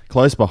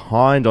 Close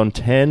behind on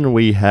 10,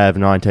 we have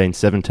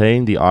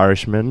 1917, The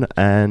Irishman,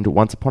 and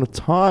Once Upon a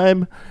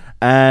Time.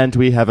 And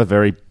we have a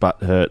very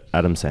butthurt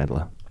Adam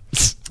Sandler.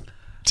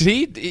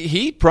 Did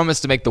he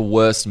promised to make the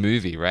worst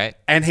movie, right?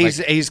 And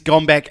he's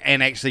gone back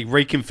and actually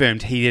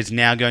reconfirmed he is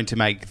now going to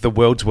make the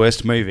world's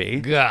worst movie.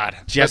 God,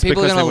 Just but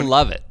people are because they going to would-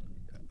 love it.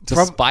 To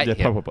spite Yeah,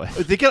 him. probably.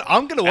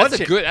 I'm going to watch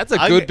it. That's a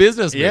good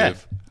business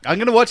move. I'm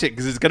going to watch it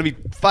because it's going to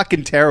be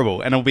fucking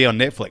terrible, and it'll be on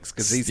Netflix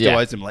because he still Yeah.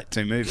 owes him like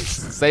 2 movies.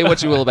 Say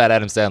what you will about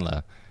Adam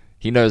Sandler.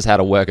 He knows how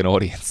to work an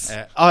audience.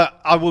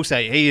 I will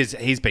say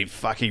he's been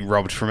fucking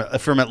robbed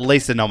from at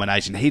least a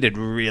nomination. He did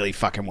really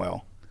fucking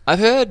well. I've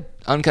heard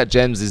Uncut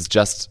Gems is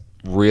just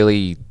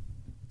really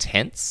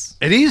tense,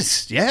 It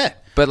is, yeah.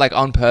 but like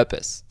on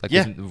purpose. Like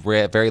Yeah.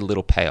 there's very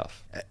little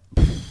payoff.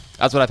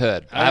 That's what I've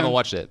heard. I haven't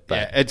watched it, but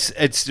Yeah,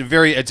 it's a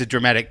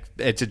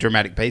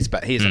dramatic piece,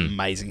 but he is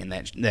amazing in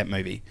that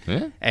movie.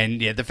 Yeah? And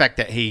yeah, the fact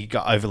that he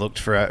got overlooked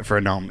for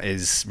a nom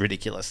is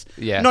ridiculous.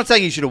 Yeah. Not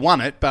saying he should have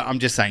won it, but I'm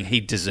just saying he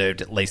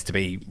deserved at least to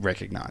be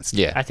recognised.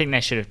 yeah. I think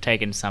they should have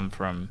taken some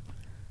from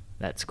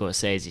that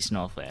Scorsese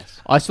Snorfest.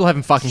 I still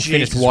haven't fucking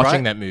finished Jesus, watching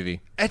right? that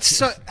movie. It's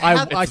so.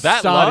 I that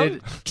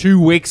started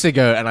 2 weeks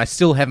ago and I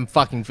still haven't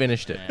fucking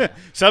finished it.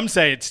 some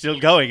say it's still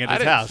going at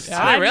his house.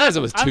 I didn't realize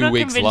it was I'm 2 not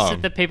weeks convinced long.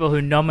 that the people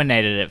who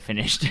nominated it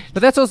finished it.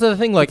 But that's also the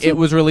thing, like, it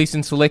was released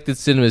in selected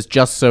cinemas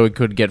just so it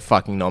could get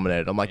fucking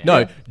nominated. I'm like,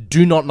 no,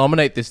 do not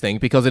nominate this thing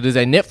because it is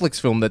a Netflix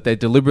film that they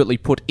deliberately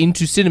put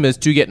into cinemas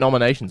to get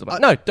nominations. I'm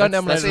like, no, don't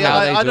nominate that's it. how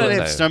they I do don't it,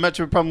 have though. so much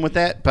of a problem with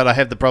that, but I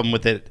have the problem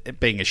with it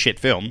being a shit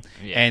film,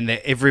 and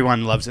that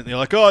everyone loves it. They're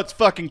like, "Oh, it's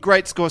fucking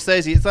great,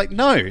 Scorsese." It's like,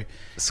 no,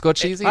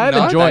 Scorsese? I'm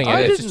No, enjoying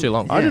that it. good. It's just too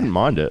long. I didn't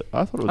mind it.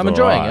 I thought it was I'm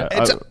enjoying alright.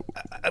 it.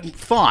 it's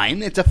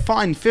fine. It's a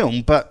fine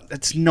film, but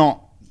it's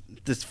not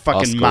this fucking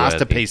Oscar-worthy.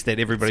 masterpiece that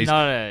everybody's. It's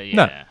not a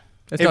No.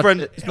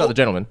 It's not The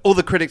Gentleman. All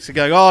the critics are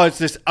going, "Oh, it's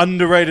this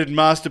underrated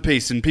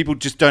masterpiece," and people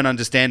just don't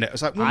understand it.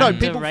 It's like, well, no,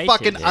 people Underrated,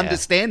 fucking yeah.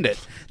 understand it.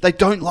 They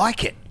don't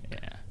like it.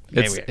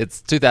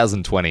 It's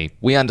 2020.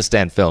 We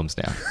understand films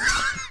now.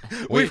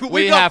 We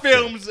have got to.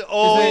 films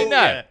all. Is there-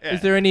 yeah, yeah.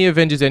 Is there any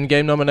Avengers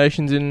Endgame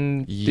nominations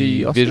in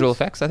the Oscars? Visual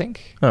effects, I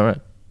think. All right.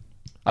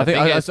 I think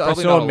I it's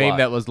probably saw not a a meme lot.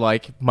 that was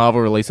like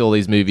Marvel release all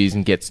these movies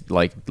and gets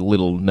like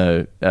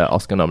no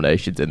Oscar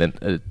nominations, and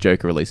then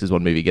Joker releases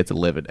one movie, gets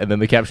 11, and then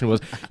the caption was,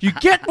 "You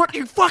get what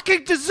you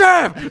fucking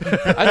deserve."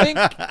 I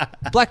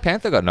think Black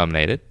Panther got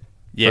nominated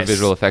Yes. for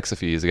visual effects a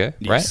few years ago,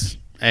 right? Yes.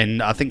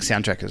 And I think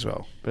soundtrack as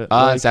well.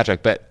 Soundtrack,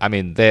 but I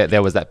mean,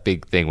 there was that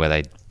big thing where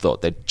they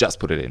thought they'd just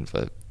put it in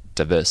for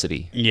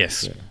diversity.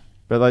 Yes.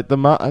 But like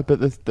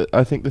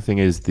I think the thing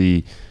is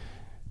the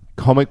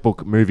comic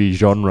book movie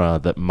genre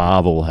that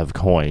Marvel have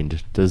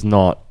coined does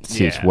not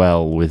sit Yeah.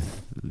 well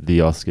with the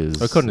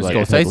Oscars. According to Like,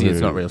 Scorsese,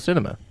 it's not real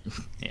cinema.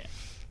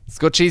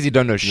 Scorsese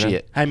don't know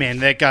shit. Hey man,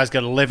 that guy's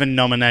got 11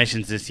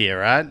 nominations this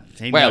year, right?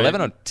 Wait, 11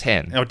 or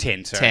 10? Oh,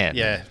 10, sorry. 10.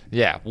 Yeah.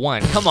 Yeah,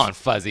 1. Come on,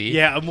 Fuzzy.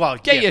 Yeah, well,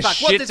 Get yeah, your fuck,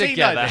 what shit does he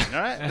know together.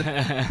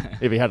 then, right?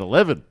 If he had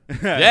 11,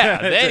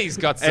 Yeah, then he's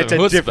got some It's a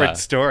chutzpah. different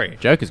story.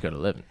 Joker's got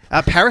 11.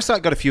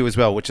 Parasite got a few as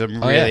well, which I'm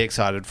really yeah.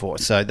 excited for.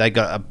 So they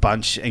got a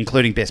bunch,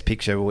 including Best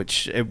Picture,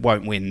 which it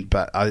won't win,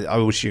 but I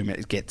will assume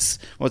it gets,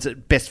 what's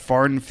it, Best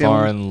Foreign Film?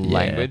 Foreign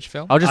language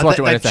film? I'll just watch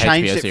it when They've it's a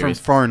changed HBO it from series.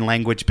 foreign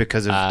language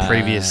because of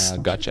previous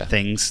gotcha.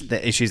 things,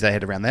 the issues they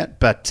had around that.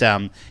 But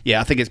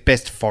yeah, I think it's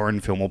Best Foreign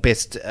Film or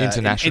Best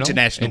International?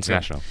 International.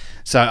 International. Film.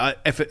 So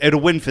if it'll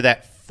win for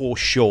that for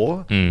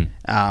sure.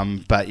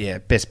 But yeah,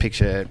 Best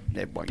Picture.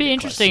 It won't Be get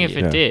interesting close.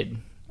 if it did.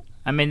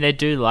 I mean, they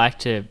do like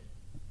to,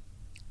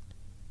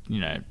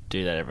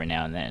 do that every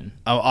now and then.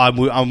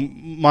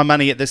 My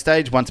money at this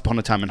stage, Once Upon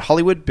a Time in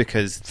Hollywood,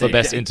 because For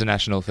best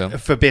international film.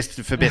 for best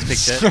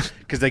picture,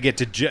 because they get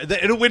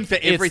to it'll win for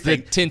everything.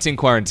 It's the Tintin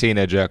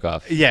Quarantino jerk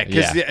off. Yeah,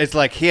 because it's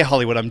like, here,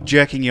 Hollywood, I'm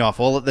jerking you off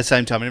all at the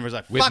same time, and everyone's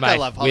like, with fuck, my, I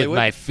love Hollywood. With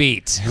my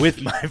feet.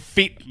 With my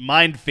feet,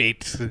 mind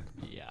feet.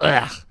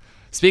 Ugh.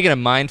 Speaking of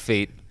mind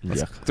feet,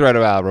 let's Yuck. throw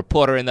to our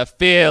reporter in the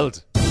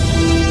field.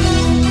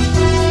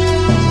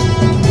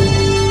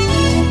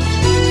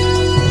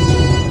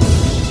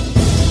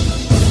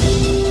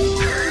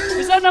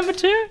 Is that number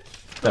 2?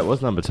 that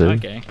was number 2.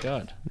 Okay,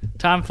 God.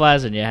 Time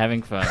flies and you're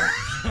having fun.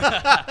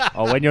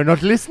 Oh, when you're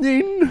not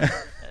listening.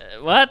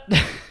 What?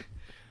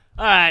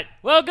 Alright,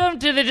 welcome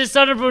to the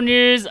Dishonorable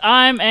News.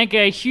 I'm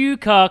anchor Hugh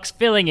Cox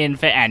filling in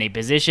for Annie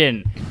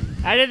Position.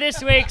 Out of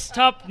this week's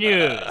top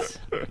news.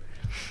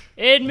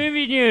 In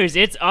movie news,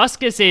 it's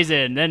Oscar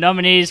season. The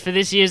nominees for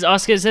this year's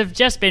Oscars have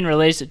just been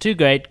released to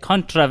great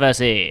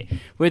controversy,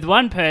 with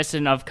one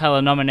person of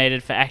colour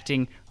nominated for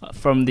acting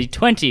from the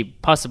 20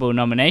 possible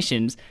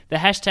nominations. The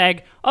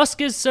hashtag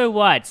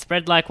 #OscarsSoWhite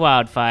spread like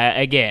wildfire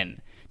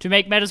again. To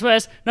make matters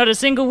worse, not a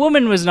single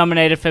woman was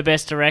nominated for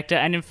Best Director,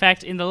 and in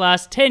fact, in the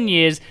last 10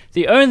 years,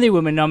 the only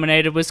woman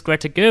nominated was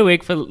Greta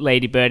Gerwig for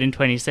Lady Bird in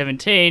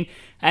 2017,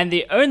 and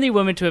the only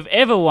woman to have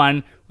ever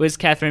won was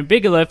Catherine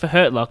Bigelow for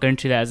Hurt Locker in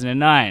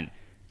 2009.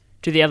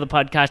 To the other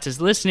podcasters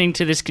listening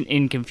to this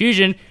in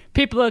confusion,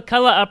 people of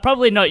colour are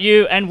probably not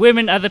you, and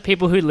women are the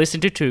people who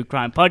listen to true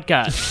crime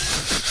podcasts.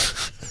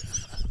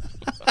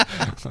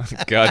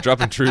 God,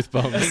 dropping truth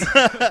bombs.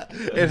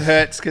 It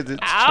hurts because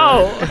it's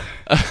Ow!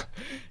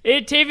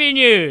 In TV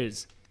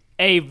news,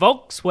 a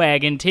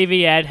Volkswagen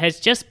TV ad has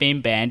just been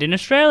banned in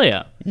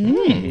Australia.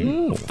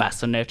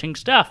 Fascinating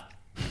stuff.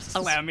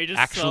 Allow me to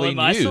actually swallow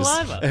my news.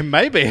 saliva. And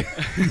maybe.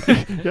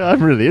 Yeah,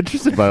 I'm really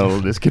interested by all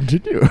of this.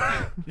 Continue.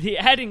 The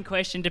ad in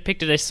question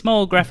depicted a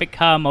small graphic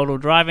car model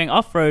driving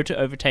off-road to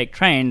overtake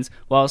trains,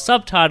 while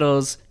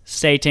subtitles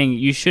stating,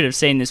 "You should have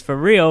seen this for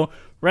real,"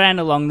 ran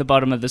along the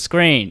bottom of the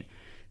screen.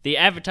 The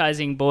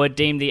advertising board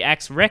deemed the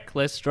act's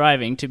reckless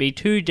driving to be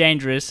too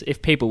dangerous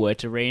if people were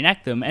to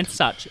reenact them, and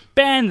such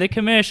banned the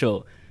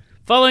commercial.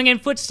 Following in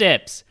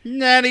footsteps,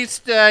 Nanny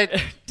state.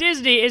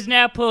 Disney is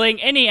now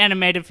pulling any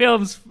animated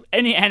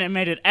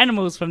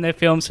animals from their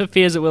films for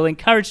fears it will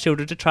encourage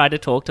children to try to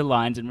talk to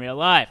lions in real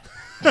life.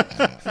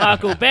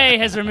 Michael Bay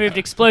has removed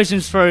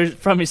explosions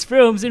from his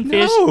films in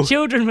fears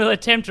children will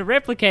attempt to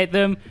replicate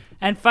them.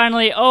 And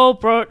finally, all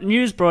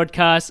news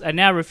broadcasts are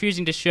now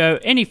refusing to show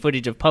any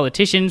footage of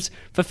politicians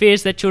for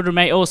fears that children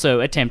may also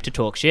attempt to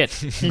talk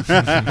shit.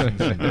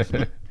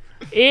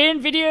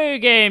 In video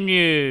game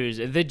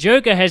news, the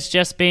Joker has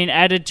just been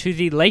added to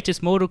the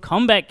latest Mortal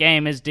Kombat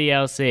game as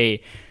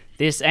DLC.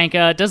 This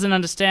anchor doesn't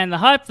understand the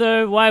hype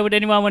though. Why would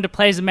anyone want to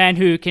play as a man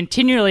who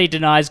continually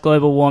denies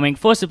global warming,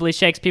 forcibly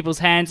shakes people's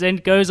hands,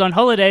 and goes on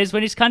holidays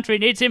when his country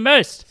needs him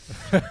most?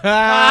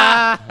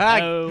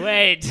 Oh,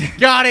 wait.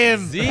 Got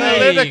him.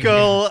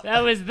 Political.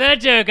 That was the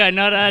Joker,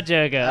 not our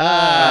Joker.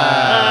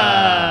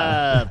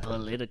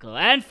 Political.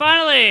 And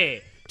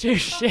finally, to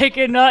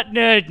Shaken Not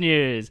Nerd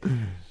news.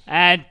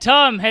 And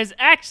Tom has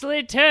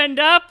actually turned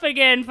up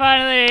again,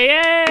 finally.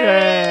 Yay!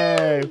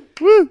 Yay!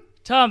 Woo!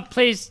 Tom,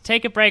 please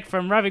take a break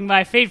from rubbing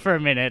my feet for a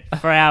minute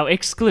for our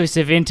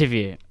exclusive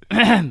interview.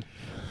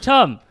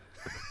 Tom,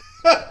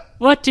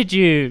 what did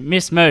you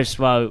miss most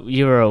while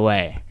you were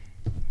away?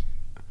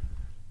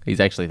 He's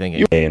actually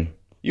thinking. Ian,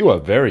 you are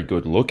very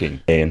good looking,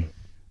 Ian.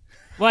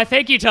 Why,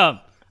 thank you, Tom.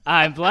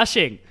 I'm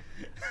blushing.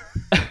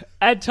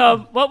 And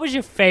Tom, what was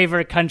your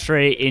favorite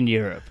country in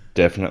Europe?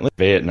 Definitely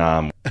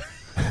Vietnam.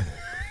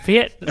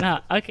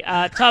 Vietnam.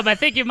 Okay, Tom, I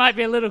think you might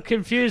be a little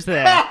confused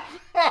there.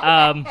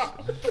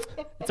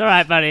 It's all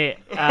right, buddy.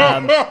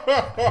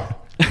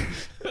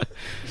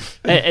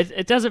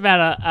 It doesn't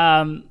matter.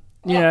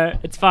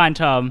 It's fine,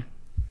 Tom.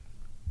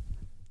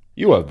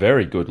 You are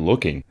very good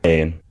looking,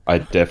 Ian. I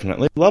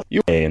definitely love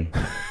you, Ian.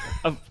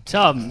 Oh,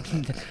 Tom.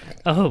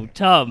 Oh,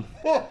 Tom.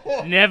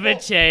 Never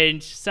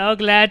change. So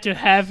glad to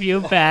have you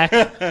back.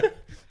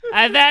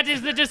 And that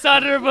is the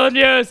dishonorable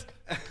news.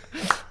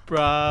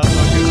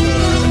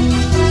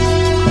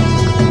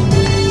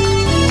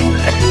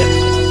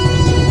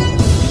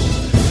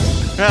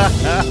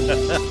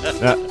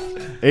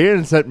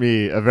 Ian sent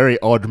me a very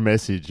odd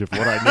message of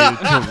what I needed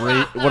to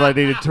read. What I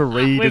needed to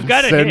read We've and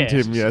got it send here.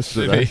 him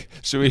yesterday.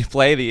 Should we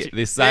play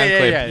this sound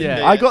clip?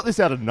 Yeah. I got this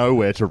out of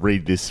nowhere to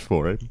read this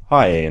for him.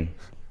 Hi, Ian.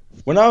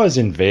 When I was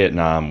in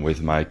Vietnam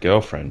with my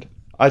girlfriend,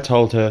 I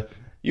told her,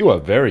 "You are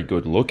very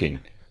good looking,"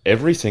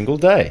 every single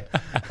day.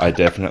 I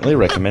definitely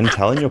recommend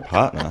telling your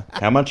partner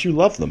how much you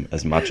love them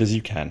as much as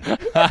you can.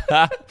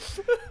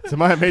 So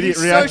my immediate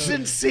So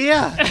reaction,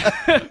 sincere.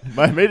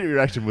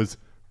 was,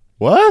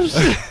 "What?"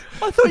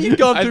 I thought you'd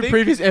gone through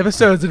previous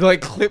episodes and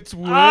like clipped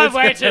words. I'm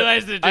way too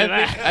lazy to do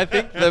that. I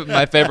think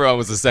my favorite one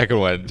was the second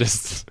one.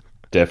 Just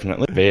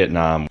Definitely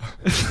Vietnam.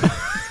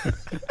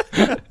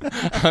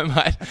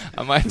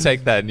 I might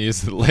take that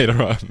news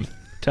later on.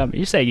 Tom,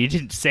 you say you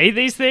didn't say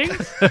these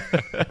things?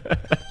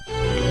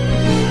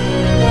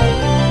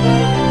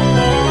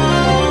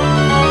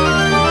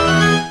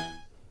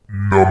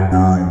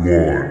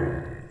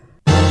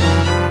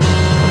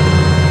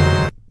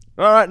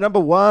 All right, number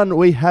one,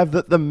 we have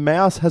that the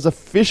mouse has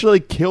officially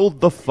killed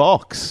the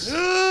fox.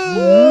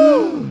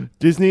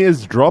 Disney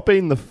is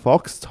dropping the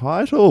Fox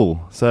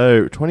title.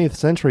 So 20th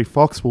Century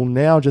Fox will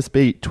now just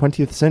be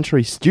 20th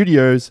Century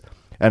Studios,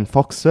 and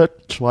Fox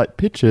Searchlight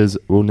Pictures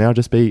will now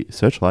just be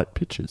Searchlight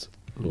Pictures.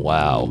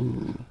 Wow.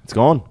 It's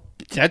gone.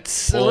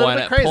 That's a little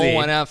bit crazy. Pour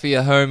one out for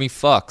your homie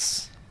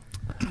Fox.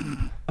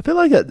 I feel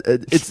like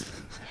it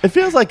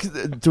feels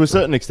like, to a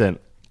certain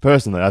extent,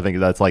 personally, I think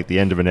that's like the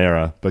end of an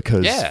era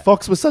because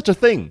Fox was such a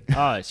thing.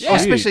 Oh, it's Oh,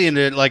 especially in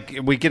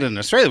we get it in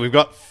Australia, we've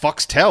got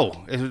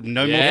Foxtel.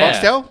 No more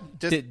Foxtel?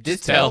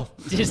 Just tell.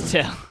 Just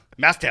tell.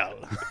 Mousetel.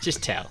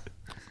 Just tell.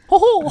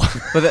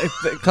 But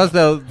because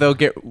they'll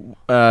get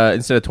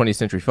instead of 20th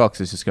Century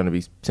Fox, it's just going to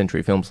be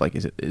Century Films. Like,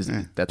 is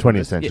that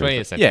 20th Century.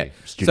 20th century. Yeah.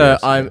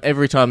 Studios. So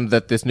every time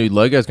that this new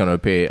logo is going to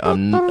appear,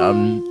 I'm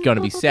going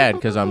to be sad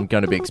because I'm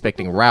going to be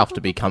expecting Ralph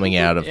to be coming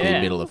out of the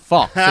middle of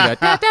Fox. To go,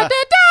 da, da, da,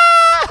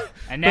 da!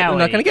 And But now we're what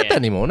not do going to you get that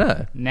anymore.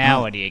 No.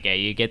 Now what do you get?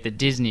 You get the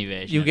Disney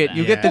version. You of get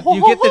that.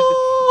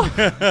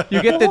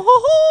 you get the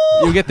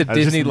And it's just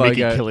Disney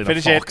Mickey logo. killing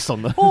Finish a it. fox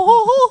on the.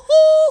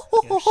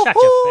 Shut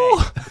your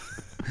face.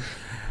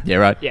 Yeah,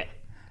 right. Yeah.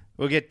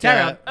 We'll get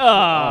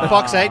Oh.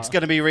 Fox 8's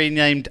going to be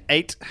renamed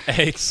 8.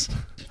 8.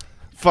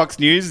 Fox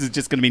News is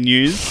just going to be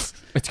news.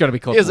 It's going to be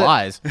called Is it?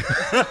 Lies.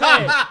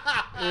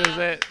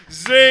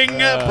 Zing!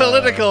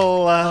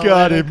 Political.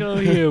 Got him.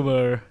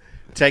 Humor.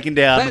 Taking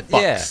down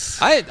Yeah, Fox.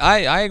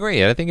 I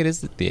agree. I think it is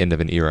the end of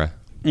an era.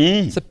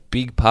 It's a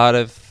big part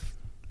of.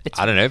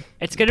 I don't know.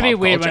 It's going to be pop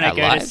weird when culture, I our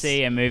go to lives.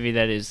 see a movie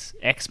that is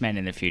X-Men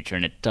in the future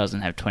and it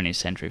doesn't have 20th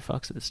Century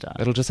Fox at the start.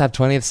 It'll just have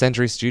 20th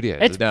Century Studios.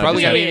 It's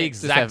probably going to be the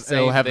just exact same.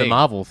 It'll have the thing.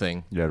 Marvel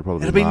thing. Yeah, it'll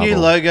probably It'll be new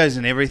Marvel. logos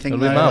and everything.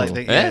 It'll be though, Marvel.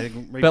 like Yeah.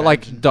 But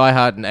like Die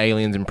Hard and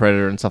Aliens and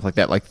Predator and stuff like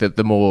that, like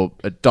the more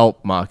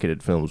adult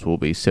marketed films will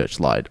be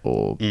Searchlight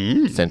or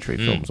Century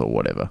films or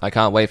whatever. I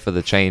can't wait for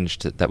the change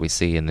that we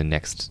see in the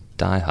next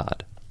Die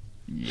Hard.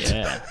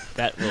 Yeah,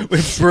 that will.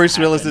 With Bruce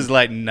Willis is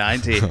like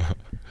 90.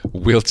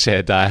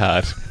 Wheelchair Die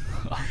Hard.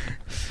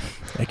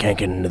 I can't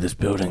get into this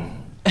building.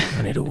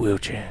 I need a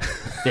wheelchair.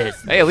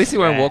 Hey, at least he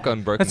won't walk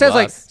on broken That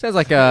glass. sounds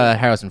like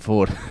Harrison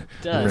Ford.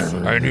 Does.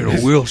 I need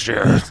a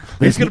wheelchair.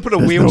 He's going to put a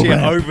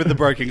wheelchair over the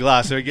broken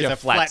glass so he gets a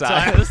flat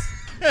tire.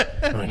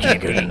 I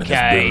can't get into this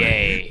building.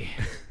 Okay.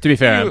 To be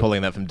fair, I'm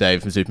pulling that from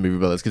Dave from Super Movie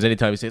Brothers because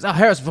anytime he says, "Oh,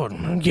 Harrison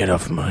Ford, get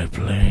off my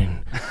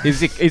plane,"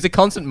 he's a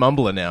constant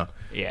mumbler now.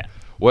 Yeah.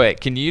 Wait,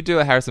 can you do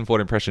a Harrison Ford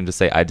impression to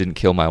say I didn't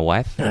kill my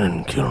wife? I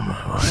didn't kill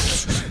my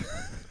wife.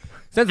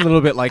 Sounds a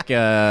little bit like. He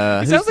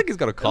sounds like he's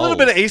got a A cold. little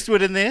bit of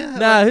Eastwood in there.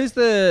 Nah, who's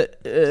the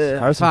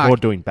Harrison fuck.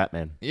 Ford doing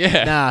Batman.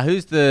 Yeah. Nah,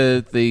 who's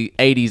the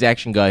 80s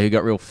action guy who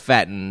got real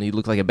fat and he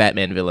looked like a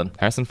Batman villain?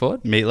 Harrison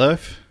Ford?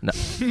 Meatloaf.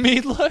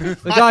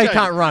 Meatloaf? The guy who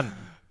can't run.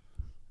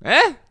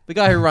 Eh? The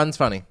guy who runs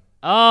funny.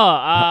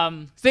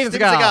 Oh, Steven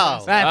Steven Seagal.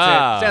 Seagal. That's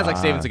Ah. it. Sounds like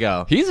Steven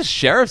Seagal. He's a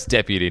sheriff's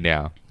deputy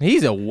now.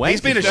 He's a wank.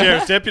 He's been a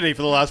sheriff's deputy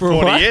for the last 40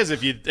 what? years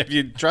if you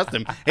trust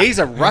him. He's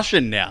a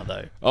Russian now,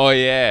 though. Oh,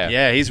 yeah.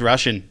 Yeah, he's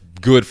Russian.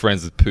 Good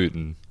friends with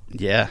Putin.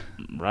 Yeah.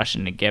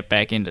 rushing to get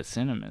back into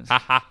cinemas.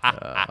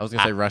 I was going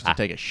to say rush to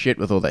take a shit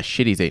with all that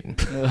shit he's eaten.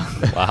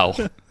 Wow.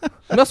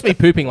 He must be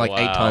pooping like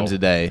 8 Wow. times a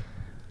day.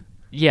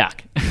 Yuck.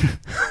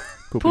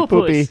 Poopy,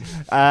 poopy.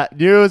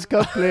 News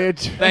complete.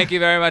 Thank you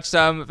very much,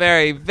 Tom.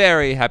 Very,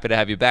 very happy to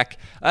have you back.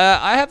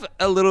 I have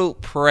a little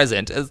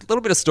present, a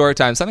little bit of story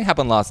time. Something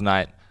happened last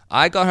night.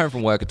 I got home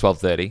from work at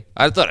 12:30.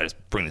 I thought I'd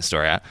just bring this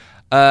story out.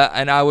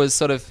 And I was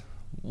sort of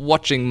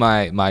watching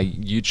my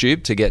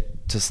YouTube to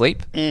get to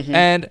sleep.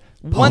 And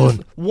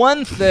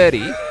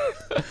 1:30...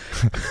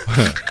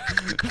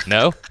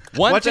 No.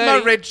 Watching my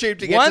red tube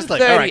to get to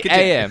sleep. All right, 1:30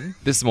 continue. a.m.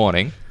 this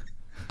morning,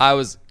 I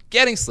was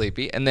getting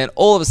sleepy, and then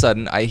all of a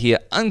sudden, I hear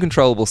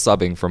uncontrollable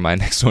sobbing from my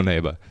next door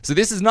neighbor. So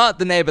this is not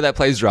the neighbor that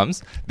plays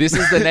drums. This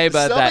is the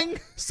neighbor Sobbing?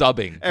 that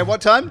sobbing. At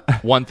what time?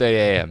 1:30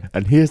 a.m.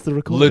 And here's the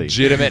recording.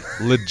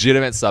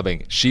 Legitimate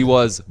sobbing. She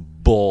was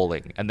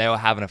bawling, and they were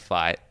having a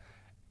fight.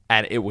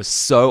 And it was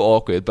so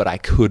awkward, but I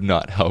could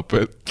not help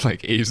but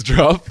like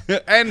eavesdrop.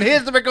 And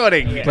here's the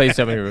recording. Please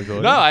tell me to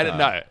record. No, I didn't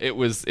know. It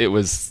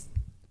was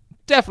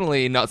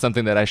definitely not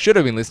something that I should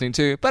have been listening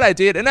to, but I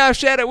did, and now I've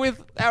shared it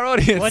with our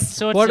audience. What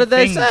sorts What of did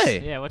they things? say?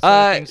 Yeah, what sort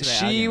of things were they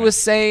She arguing was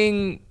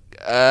saying,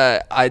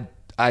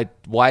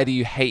 why do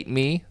you hate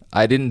me?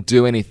 I didn't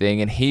do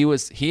anything, and he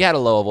had a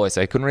lower voice,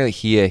 so I couldn't really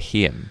hear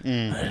him.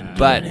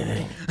 But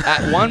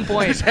at one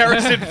point,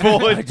 Harrison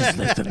Ford. Just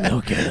left the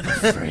milk out of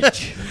the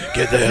fridge.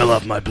 Get the hell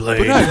off my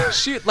plane. no,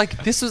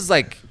 this was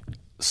like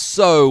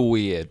so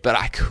weird, but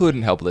I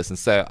couldn't help but listen.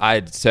 So I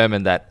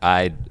determined that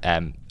I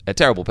am a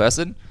terrible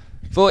person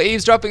for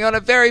eavesdropping on a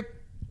very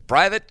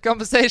private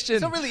conversation.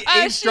 It's not really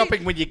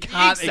eavesdropping when you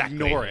can't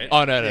ignore it.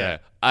 Oh, no.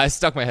 I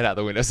stuck my head out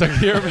the window so I could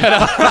hear it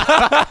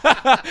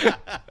better.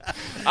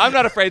 I'm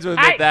not afraid to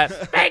admit that.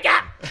 Speak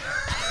up!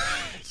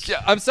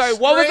 Yeah, I'm sorry,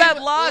 what was that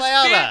Scream last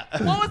louder.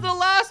 bit? What was the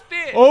last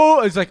bit? Oh,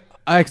 it's like,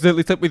 I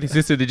accidentally slept with your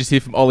sister. Did you see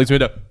it from Ollie's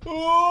window?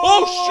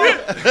 Oh,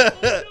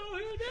 shit!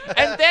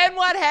 And then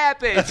what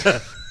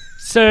happened?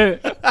 So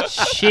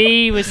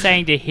she was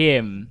saying to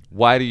him,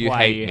 Why do you Why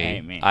hate you me?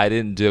 hate me? I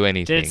didn't do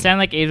anything. did it sound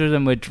like either of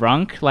them were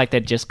drunk, like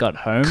they'd just got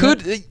home?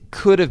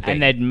 Could have been.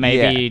 And they'd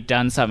maybe Yeah.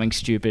 done something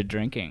stupid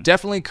drinking.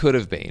 Definitely could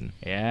have been.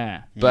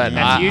 Yeah. But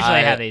That's usually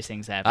I- how these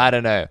things happen. I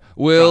don't know.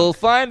 We'll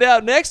find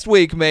out next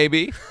week,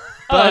 maybe.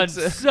 On But,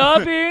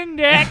 subbing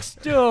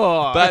next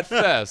door. but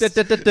first, We-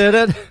 Sobbing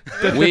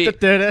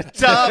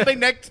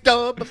next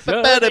door.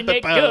 Subbing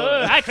next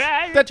door. I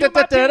cried to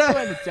my people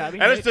and it's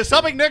subbing And it's the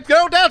sobbing next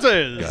door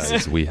dancers.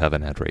 guys, we have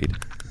an ad read.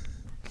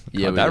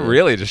 Yeah, God, that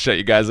really just shut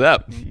you guys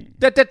up. Ian,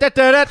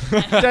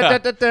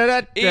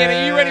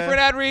 are you ready for an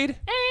ad read?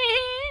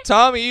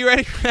 Tom, are you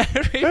ready for an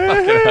ad read?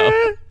 Fucking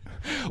hell.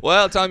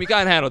 Well, Tom, you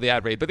can't handle the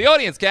ad read, but the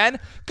audience can.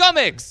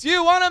 Comics!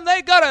 You want them,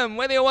 they got them.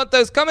 Whether you want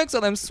those comics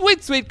or them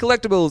sweet, sweet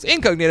collectibles,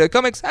 Incognito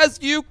Comics has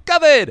you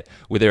covered.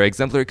 With their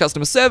exemplary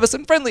customer service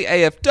and friendly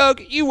AF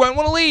dog, you won't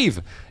want to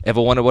leave. Ever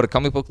wonder what a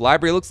comic book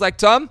library looks like,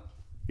 Tom?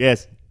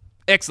 Yes.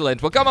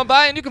 Excellent. Well, come on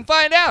by and you can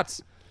find out.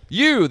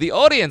 You, the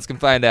audience, can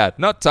find out.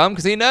 Not Tom,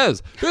 because he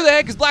knows. Who the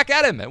heck is Black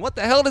Adam, and what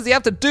the hell does he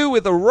have to do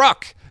with The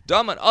Rock?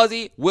 Dom and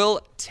Ozzy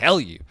will tell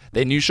you.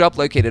 Their new shop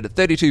located at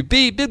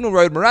 32B Bignell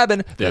Road,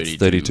 Moorabbin. That's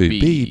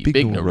 32B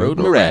Bignell Road,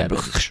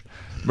 Moorabbin.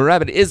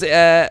 Moorabbin is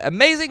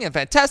amazing and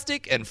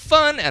fantastic and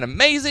fun and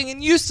amazing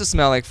and used to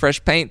smell like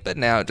fresh paint, but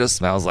now it just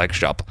smells like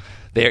shop.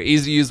 Their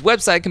easy-to-use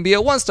website can be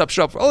a one-stop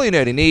shop for all your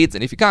nerdy needs,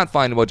 and if you can't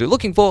find what you're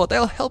looking for,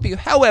 they'll help you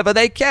however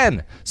they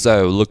can.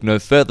 So look no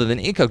further than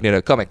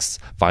Incognito Comics.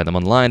 Find them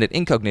online at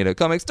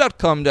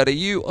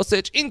incognitocomics.com.au or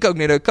search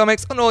Incognito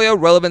Comics on all your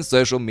relevant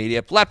social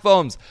media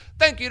platforms.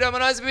 Thank you,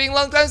 Domino's, for being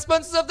long-time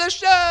sponsors of the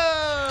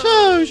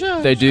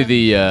show! They do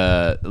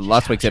the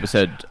last week's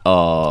episode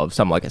of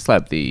Some Like a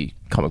Slab, the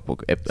comic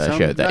book show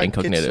that Like a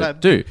Incognito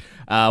Slab. do.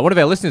 One of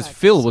our listeners,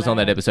 Phil, was on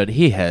that episode.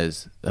 He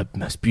has the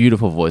most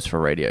beautiful voice for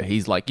radio.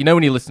 He's like, you know,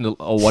 when you listen to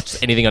or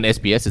watch anything on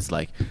SBS, it's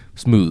like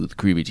smooth,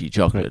 creamy tea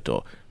chocolate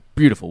or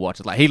beautiful watch.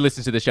 It's like he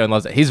listens to the show and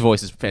loves it. His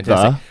voice is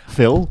fantastic. The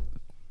Phil?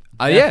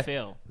 Yeah,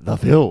 Phil. The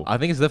Phil. I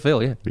think it's the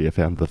Phil. Yeah, We have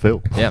found the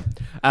Phil. yeah.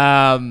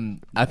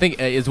 I think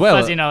as well.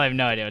 Fuzzy and I have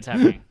no idea what's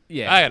happening.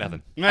 Yeah, I got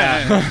nothing.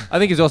 I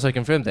think he's also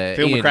confirmed that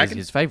Phil Ian is McCracken?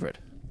 his favorite.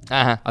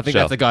 Uh-huh. I think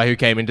that's the guy who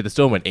came into the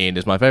store when Ian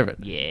is my favorite.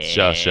 Yeah.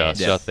 Sure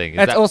thing. Is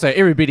That's that- also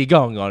Irry Bitty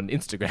Gong on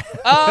Instagram.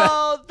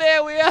 Oh,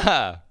 there we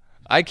are.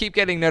 I keep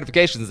getting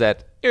notifications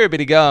that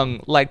Irribitty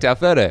Gong liked our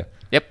photo.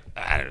 Yep.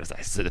 I don't know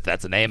if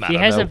that's a name. I If he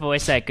don't has know. a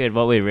voice that good,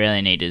 what we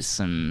really need is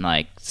some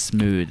like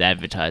smooth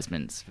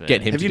advertisements. For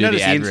Get him Have to you do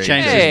noticed the ad Ian's read.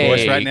 changed Hey, his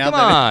voice right now? come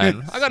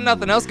on. I got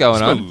nothing else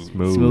going on.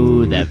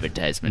 smooth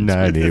advertisements.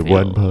 with Phil.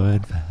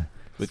 91.5.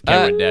 With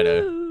Cameron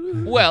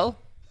Dano. Well,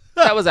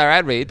 that was our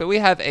ad read, but we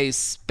have a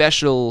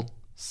special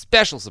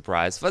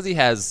surprise. Fuzzy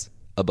has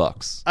a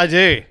box. I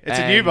do. It's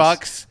a new And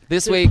box.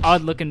 This week,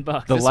 Odd looking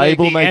box. The This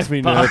label week, makes F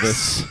me box.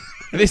 nervous.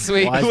 this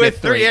week, Why is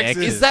With there 3 three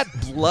X's. is that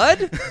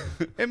blood?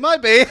 It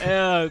might be.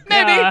 Oh god.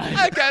 Maybe.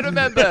 I can't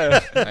remember.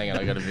 Hang on,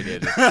 I got a video.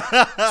 of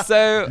this.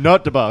 So,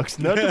 Not the box.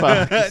 Not the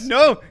box.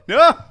 No.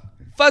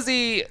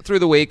 Fuzzy, through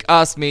the week,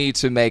 asked me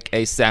to make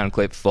a sound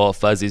clip for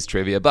Fuzzy's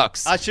Trivia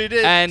Box. I sure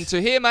did. And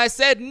to him, I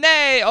said,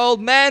 nay,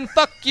 old man,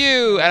 fuck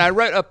you. And I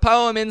wrote a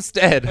poem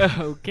instead.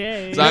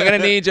 Okay. So I'm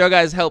going to need your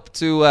guys' help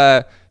to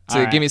right.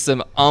 give me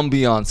some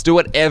ambiance. Do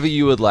whatever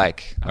you would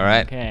like, all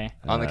right? Okay.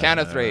 On the count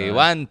of 3.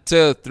 1,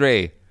 2,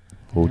 3.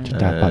 Well,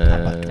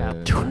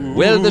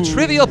 the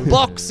trivia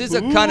box is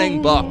a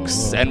cunning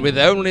box, and with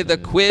only the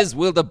quiz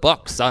will the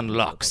box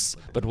unlocks.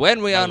 But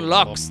when we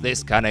unlocks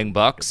this cunning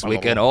box, we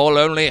can all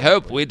only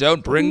hope we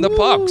don't bring the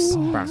pox.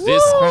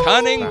 This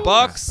cunning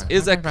box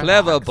is a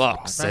clever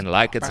box, and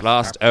like its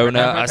last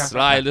owner, a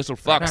sly little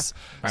fox.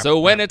 So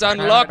when it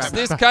unlocks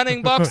this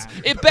cunning box,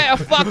 it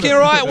better fucking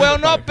right well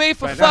not be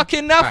for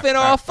fucking nothing, or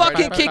I'll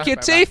fucking kick your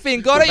teeth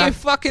in. Got it, you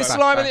fucking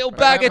slimy little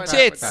bag of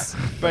tits.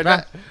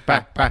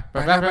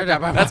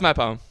 That's my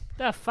poem.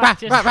 The fuck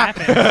just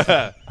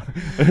happened?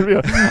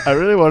 I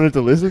really wanted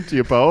to listen to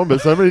your poem, but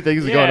so many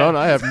things are going Yeah. on.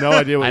 I have no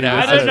idea what I know.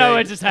 you I don't know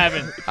what just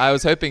happened. I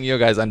was hoping your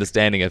guys'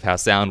 understanding of how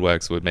sound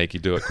works would make you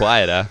do it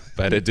quieter,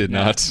 but it did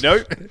not.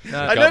 Nope.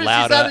 I noticed you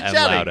louder started and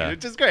shouting, louder.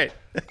 which is great.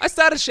 I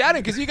started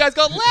shouting because you guys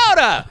got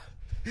louder.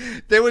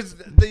 There was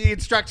the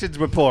instructions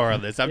were poor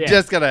on this. I'm Yeah.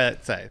 just gonna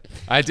say.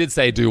 I did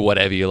say do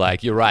whatever you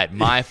like. You're right.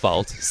 My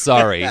fault.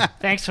 Sorry.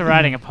 Thanks for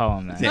writing a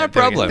poem, man. No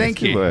problem.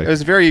 Thank you. work. It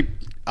was very.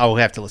 I'll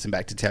have to listen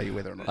back to tell you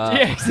whether or not.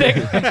 Yeah,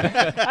 exactly.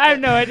 I have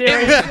no idea.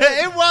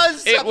 it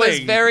was. It was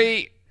something.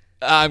 very.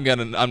 I'm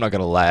not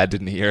gonna lie. I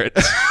didn't hear it.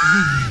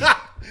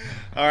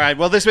 All right.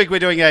 Well, this week we're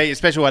doing a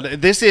special one.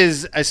 This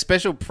is a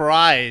special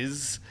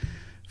prize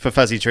for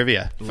Fuzzy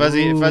Trivia.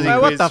 Fuzzy Wait, what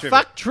quiz the trivia.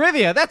 fuck?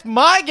 Trivia? That's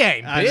my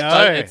game, I bitch.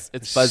 know.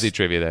 It's fuzzy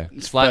trivia though.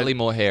 Slightly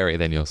more hairy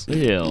than yours.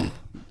 Ew.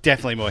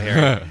 Definitely more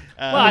hairy. Well,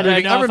 I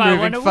don't know I'm if I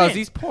want removing to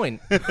Fuzzy's win.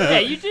 point. Yeah,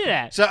 you do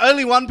that. So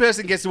only one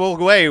person gets to walk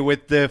away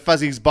with the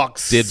Fuzzy's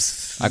box.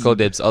 Dibs. I call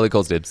dibs. Ollie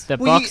calls dibs. The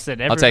box that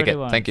I'll everybody take it.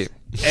 wants. Thank you.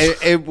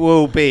 It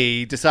will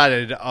be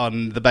decided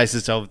on the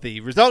basis of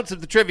the results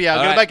of the trivia. I'm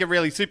All going right. to make it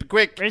really super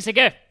quick. Ready to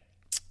go.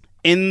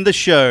 In the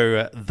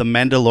show The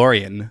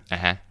Mandalorian,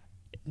 Uh-huh.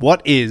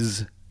 what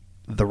is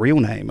the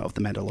real name of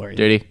the Mandalorian?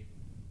 Duty.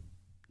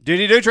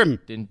 Duty Dutrim.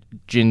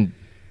 Din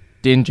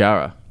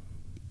Djarin.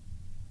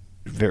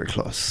 Very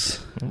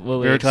close.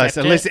 Will we Very close.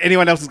 accept Unless it?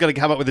 anyone else is going to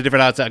come up with a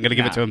different answer, I'm going to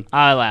give it to him.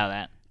 I'll allow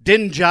that.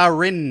 Din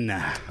Djarin.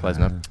 Close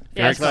enough.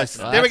 Yeah, Very it's close.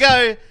 close. There we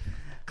go.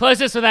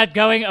 Closest without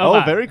going over.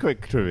 Oh, very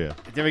quick trivia.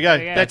 There we go.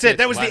 go. That's it.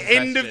 That was One the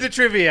end of question. the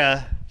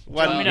trivia.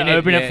 want me One. to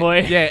open it for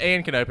you? Yeah,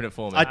 Ian can open it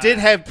for me. I did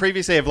have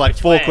previously have like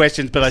 4 way?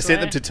 questions, but I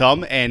sent them way? to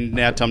Tom, and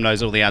now Tom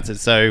knows all the answers.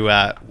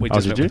 So we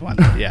just did went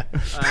you? with one. Yeah.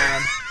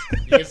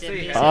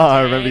 Oh,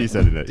 I remember you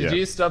said it. Did Yeah.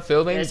 you stop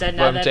filming There's from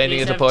another changing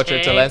piece into of portrait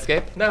to tape.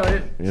 landscape? No, I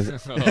didn't.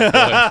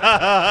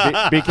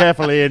 Yes. Be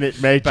careful, Ian.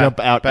 It may jump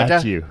out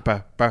at you.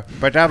 Maybe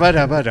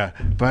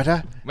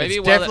it's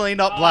while definitely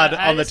not blood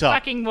on the There's top.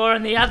 fucking more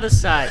on the other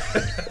side.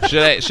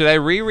 Should I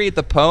reread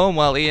the poem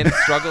while Ian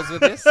struggles with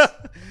this?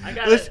 I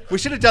got Let's- it. we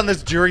should have done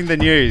this during the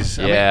news.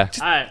 I mean, Yeah.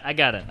 All right, I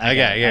got it. I okay,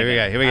 got it. here we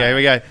go. Here we go. Here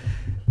we go.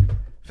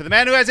 For the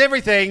man who has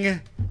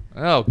everything,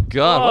 Oh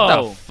God! What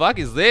Whoa. the fuck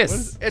is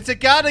this? it's a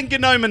garden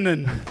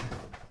genomenon.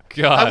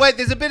 God. Oh, wait,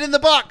 there's a bit in the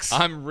box.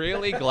 I'm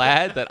really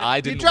glad that I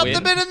You didn't dropped win.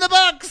 the bit in the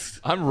box.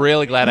 I'm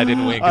really glad I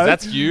didn't win because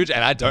that's huge,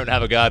 and I don't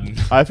have a garden.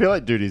 I feel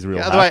like Duty's real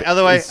Other way, happy.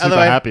 other way, He's super other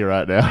way. happy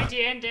right now.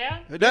 Pointy end down.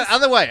 No,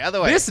 other way.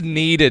 This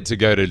needed to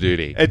go to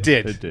Duty. It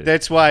did. It did.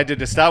 That's why I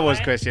did a Star Wars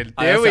question.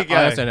 There we go.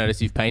 I also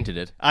noticed you've painted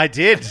it. I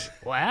did.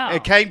 Wow.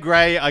 It came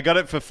grey. I got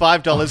it for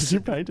did you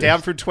paint $5, it?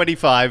 down from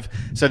 25.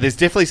 So there's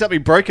definitely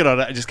something broken on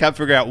it. I just can't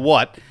figure out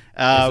what.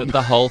 Is it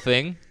the whole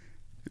thing?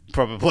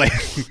 Probably.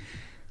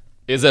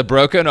 Is it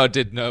broken or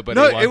did nobody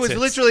No, want it was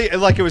literally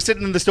like it was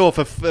sitting in the store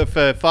for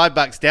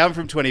 $5, down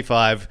from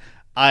 25.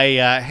 I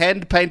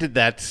hand painted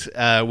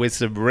that with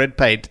some red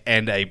paint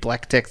and a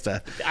black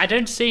texture. I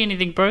don't see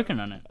anything broken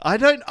on it.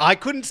 I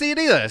couldn't see it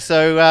either.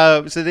 So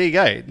there you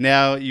go.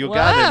 Now your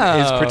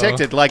garden is Wow.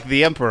 protected like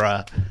the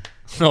Emperor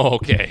Oh,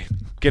 okay.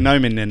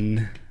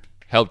 Gnominin.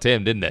 Helped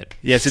him, didn't it?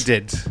 Yes, it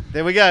did.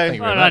 There we go.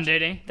 you Well very done, much.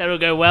 Duty. That'll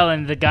go well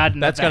in the garden.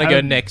 That's going going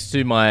to go next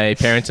to my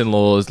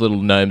parents-in-law's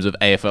little gnomes of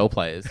AFL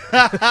players.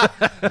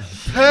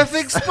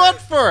 Perfect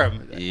spot for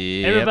him.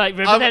 Yeah. Everybody,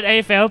 remember that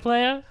AFL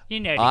player? You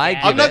know. the I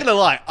guy. I'm not going to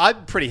lie.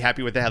 I'm pretty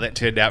happy with how that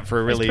turned out for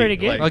a really... pretty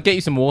good. I'll get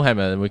you some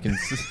Warhammer and we can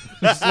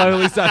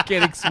slowly start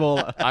getting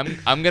smaller.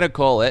 I'm gonna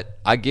call it.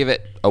 I give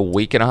it a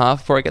week and a half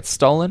before it gets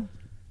stolen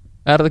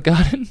out of the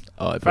garden.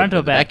 Oh, Front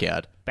or back?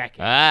 Backyard. Back.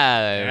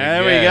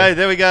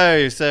 There we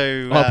go.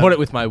 So... I'll put it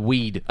with my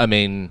weed. I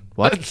mean,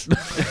 what?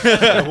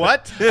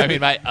 what? I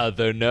mean, my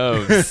other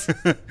nose.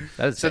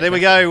 So there we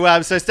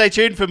go. So stay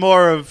tuned for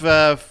more of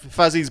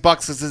Fuzzy's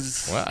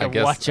boxes. Well, I Go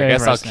guess watch I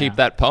guess over I'll us keep now.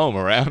 that poem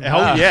around.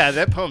 Oh, yeah.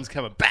 That poem's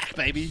coming back,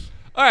 baby.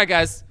 All right,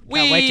 guys.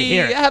 Can't wait to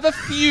hear it. have a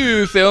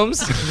few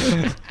films.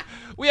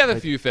 We have a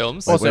few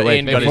films. Also, Wait,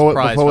 Ian got his before-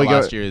 prize before for we go-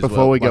 last year as before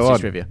well. we go Last year's on.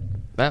 trivia.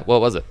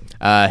 What was it?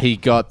 He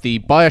got the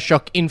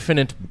Bioshock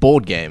Infinite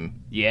board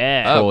game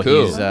Yeah. Oh, for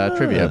cool. his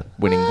trivia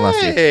winning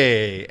last year.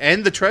 Hey,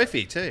 and the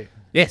trophy, too.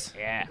 Yes.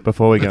 Yeah.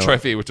 Before we The go,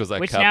 trophy, which was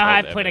like Which cup now I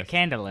of put a M&S.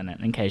 candle in it,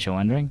 in case you're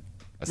wondering.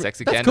 A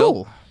sexy That's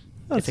candle.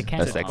 cool. It's a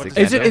candle. sexy What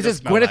Is it? Candle Is it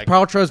smell Gwyneth like?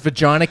 Paltrow's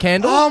vagina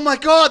candle? Oh, my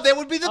God. That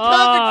would be the perfect...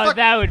 Oh, fuck-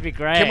 that would be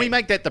great. Can we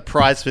make that the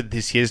prize for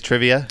this year's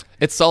trivia?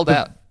 It's sold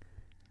out.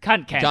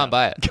 Cunt candle? Can't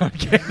buy it.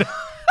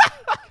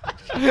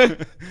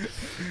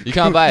 You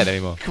can't buy it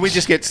anymore. Can we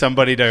just get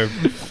somebody to...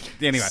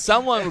 Anyway.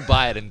 Someone would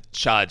buy it and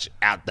charge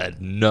out the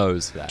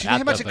nose for that. Do you know out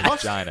how much the it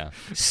costs? vagina.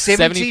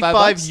 75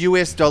 bucks?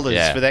 US dollars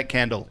Yeah. for that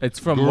candle. It's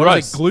from Gross. what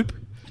is it? Gloop.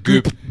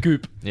 Goop.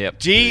 Goop. Yep.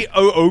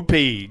 Goop.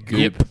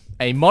 Goop.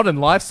 A modern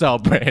lifestyle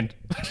brand.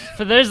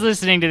 For those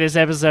listening to this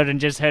episode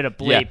and just heard a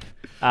bleep,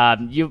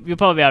 you'll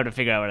probably be able to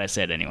figure out what I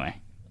said anyway.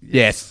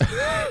 Yes.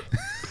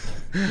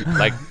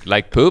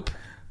 Like poop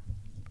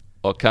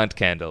or cunt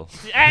candle.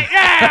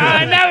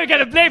 Now we're going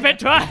to bleep it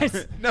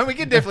twice. No, we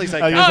can definitely say...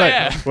 I was cunt. gonna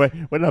yeah. say,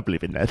 we're not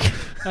believing that.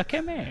 Okay,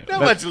 man.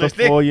 No one's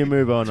listening. Before you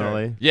move on,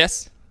 Ollie,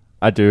 Yes.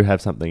 I do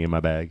have something in my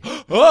bag.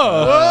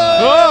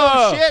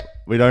 Oh, shit.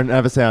 We don't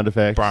have a sound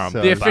effect. Bum.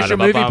 so- The official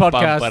movie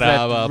podcast that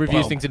Ba-da-ba-bum,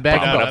 reviews things in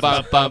bags.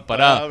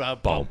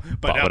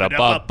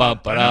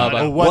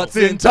 What's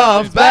in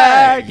Tom's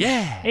bag?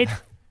 Yeah. It's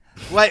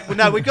Wait,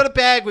 no, we've got a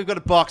bag, we've got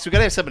a box, we've got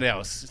to have something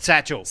else.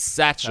 Satchel.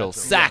 Satchel.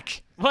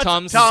 Sack. What's-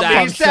 Tom's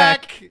Tommy's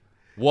sack. sack.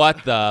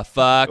 What the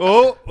fuck?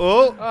 Oh.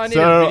 So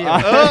I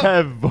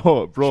have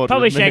brought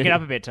probably with me- shake it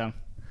up a bit, Tom.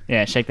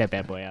 Yeah, shake that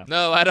bad boy up.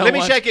 No, I don't Let me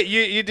want... shake it.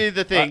 You do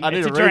the thing. I need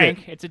It's to a read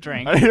drink. it. It's a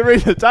drink. I need to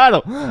read the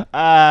title.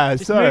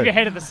 Just So move your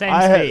head at the same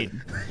I ha-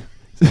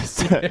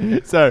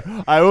 speed. so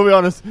I will be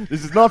honest.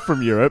 This is not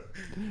from Europe.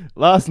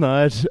 Last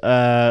night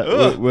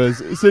was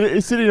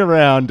sitting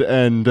around,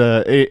 and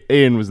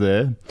Ian was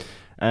there,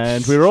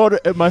 and we were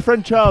my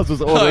friend Charles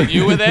was Oh, ordering.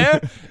 you were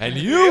there? And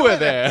you were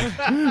there.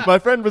 My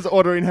friend was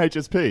ordering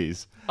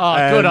HSPs. Oh,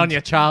 and good on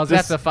you, Charles.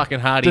 That's des- a fucking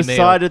hearty meal.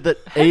 Decided that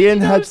Ian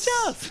had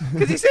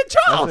Because he said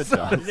Charles.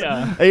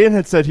 Yeah. Ian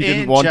had said he Ian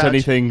didn't want Judge.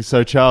 anything,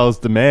 so Charles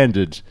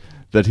demanded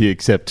that he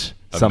accept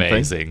something.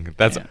 Amazing.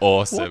 That's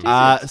awesome.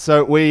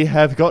 So we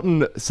have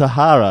gotten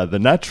Sahara, the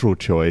natural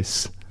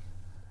choice,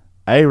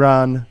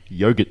 Ayran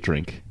yogurt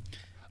drink.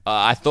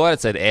 I thought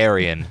it said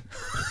Aryan.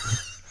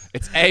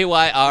 It's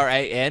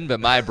Ayran, but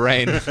my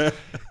brain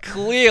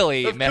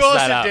clearly Of messed course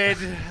that it up.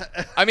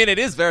 did. I mean, it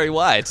is very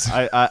white.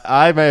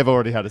 I may have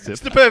already had a sip.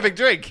 It's the perfect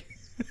drink.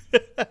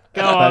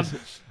 Go on.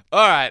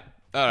 All right.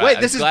 Wait,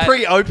 this is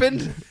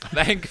pre-opened?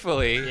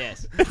 Thankfully.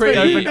 Yes.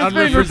 Pre-opened,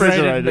 unrefrigerated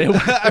refrigerated. milk.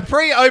 A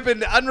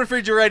pre-opened,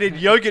 unrefrigerated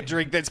yogurt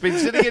drink that's been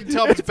sitting in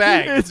Tom's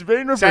bag. It's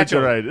been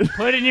refrigerated.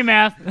 Put it in your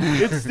mouth.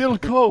 It's still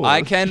cold.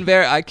 I can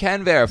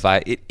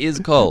verify it is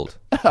cold.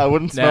 I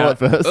wouldn't smell Now- it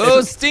first.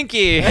 Oh,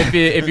 stinky.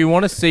 If you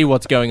want to see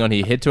what's going on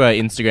here, head to our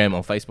Instagram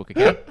or Facebook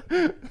account.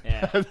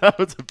 Yeah. That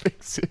was a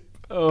big sip.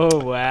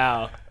 Oh,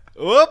 wow.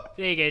 Whoop.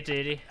 There you go,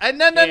 Judy. No. I've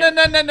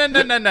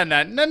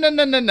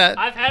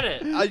had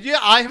it. Yeah,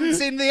 I haven't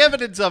seen the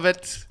evidence of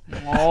it.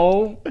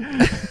 Oh.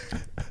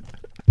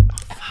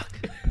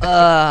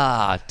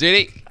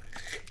 Duty.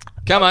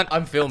 Come on.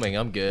 I'm filming.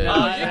 I'm good. There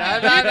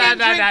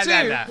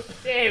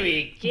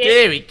we go.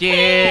 There we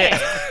go.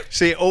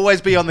 See,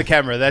 always be on the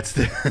camera. That's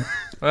the...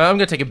 Well, I'm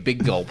going to take a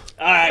big gulp.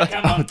 All right,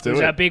 come on. do Who's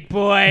it. our big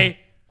boy?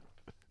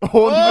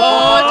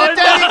 Oh, did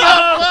Danny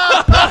go?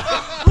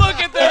 Look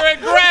at the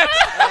regret!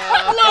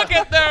 Look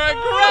at the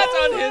regret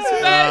on his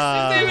face!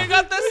 He's even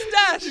got the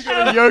stash!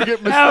 Yogurt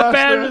How moustache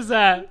bad there. was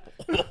that?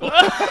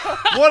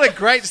 What a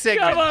great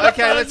segment. Come on,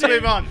 Okay, let's Fuzzy.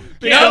 move on.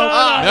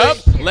 Nope,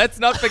 let's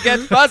not forget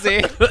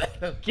Fuzzy.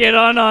 Get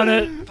on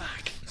it.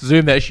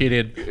 Zoom that shit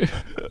in.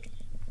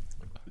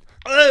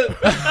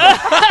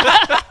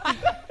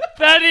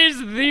 That is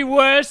the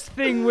worst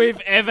thing we've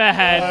ever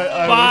had.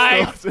 I By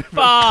was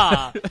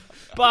far.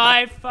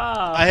 By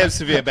far. I have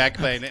severe back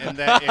pain, and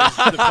that is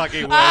the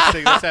fucking worst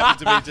thing that's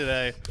happened to me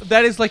today.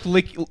 That is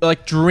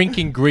like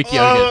drinking Greek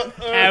yogurt.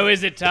 How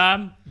is it,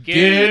 Tom?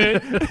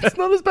 Good. It's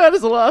not as bad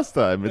as the last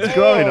time. It's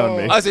growing on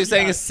me. Oh, so you're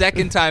saying a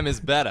second time is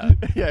better.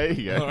 Yeah, there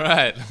you go. All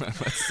right,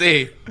 let's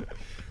see.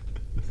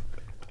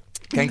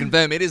 Can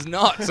confirm it is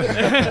not.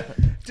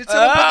 Did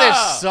someone put their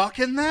sock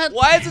in that?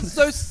 Why is it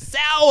so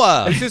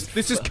sour?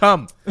 This is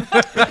cum.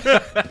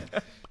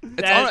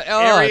 It's on,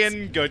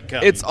 Aryan good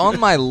cup. it's on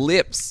my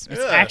lips.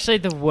 It's actually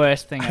the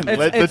worst thing I've ever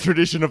Let the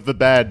tradition of the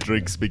bad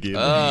drinks begin.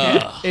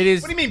 It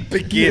is. What do you mean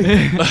begin?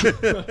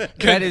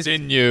 That is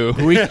Continue.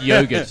 Greek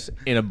yogurt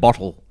in a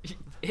bottle.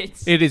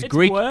 It's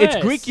Greek. worse. It's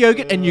Greek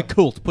yogurt and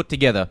Yakult put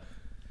together.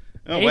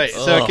 Oh wait,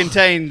 so it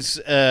contains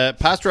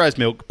pasteurized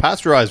milk,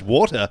 pasteurized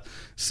water,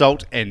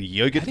 salt, and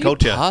yogurt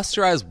culture.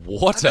 Pasteurize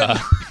water.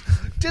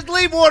 Just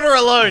leave water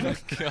alone.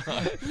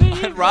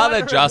 I'd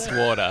rather just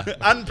water.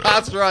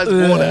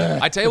 Unpasteurized water.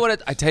 I tell you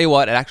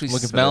what. It actually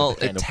Looking for smells.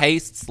 the It candle.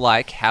 tastes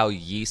like how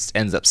yeast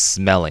ends up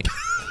smelling.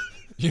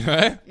 You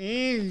know?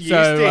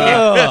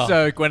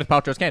 So Gwyneth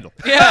Paltrow's candle.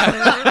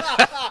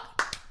 Yes.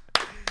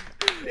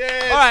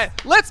 All right,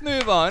 let's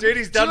move on.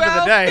 Duty's done to for the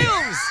our day.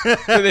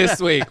 Films for this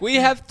week, we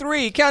have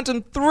count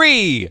them,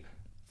 three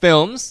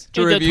films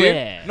to To the review.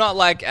 Twitter. Not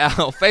like our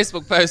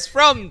Facebook post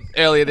from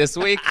earlier this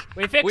week.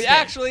 We fixed We it.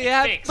 actually It's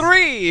have fixed.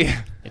 three.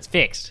 It's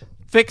fixed.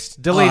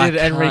 Fixed, deleted,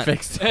 Oh, I and can't.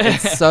 refixed.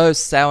 It's so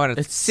sour and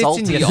it's It sits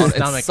in salty your on.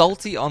 stomach. It's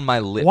salty on my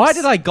lips. Why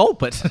did I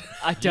gulp it?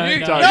 I don't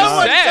know. don't No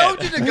one Sad.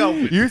 told you to go.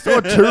 You saw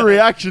 2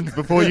 reactions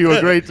before you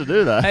agreed to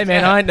do that. Hey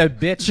man, I ain't no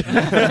bitch.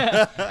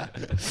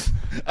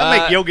 I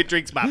make yogurt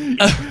drinks, mum.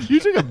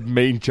 You took a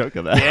mean chunk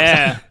of that.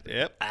 Yeah.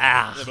 Yep.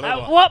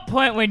 At what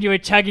point when you were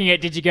chugging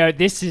it did you go,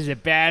 this is a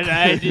bad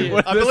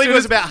idea? I believe it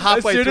was about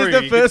halfway As soon through. as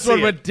the you could first see one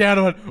it. went down,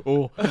 I went,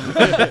 oh.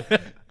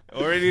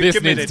 Already This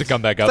committed. needs to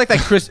come back up?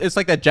 It's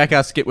like that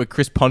Jackass skit where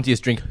Chris Pontius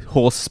drink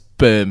horse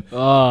sperm.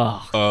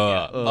 Oh.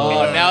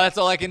 Oh, now that's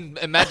all I can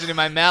imagine in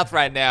my mouth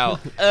right now.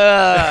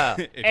 If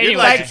you'd Anyway,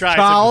 like to try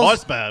Charles. some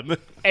horse sperm.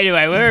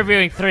 Anyway, we're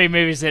reviewing 3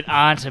 movies that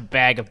aren't a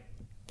bag of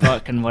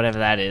fucking whatever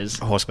that is.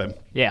 Horse sperm.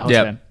 Yeah,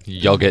 Yep. horse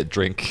Yogurt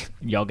drink.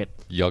 yogurt.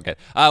 Yogurt.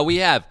 We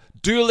have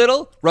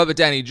Doolittle, Robert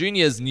Downey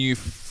Jr.'s new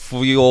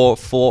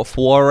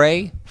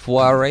foray.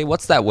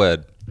 What's that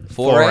word?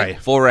 Foray.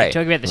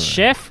 Talking about the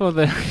chef or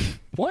the...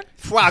 What?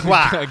 Foie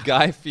gras.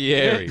 Guy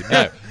Fieri.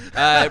 No.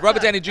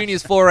 Robert Downey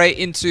Jr.'s foray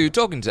into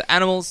talking to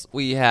animals.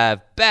 We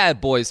have Bad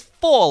Boys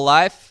for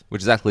Life,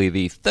 which is actually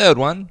the third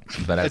one.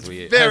 But as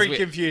very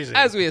confusing.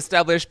 As we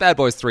established, Bad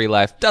Boys 3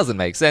 Life doesn't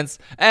make sense.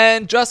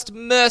 And Just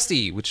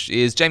Mercy, which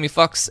is Jamie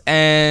Foxx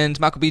and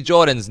Michael B.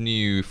 Jordan's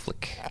new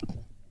flick.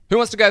 Who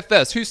wants to go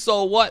first? Who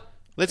saw what?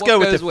 Let's What go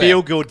with goes the where?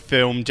 feel-good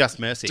film, Just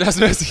Mercy. Just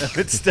Mercy.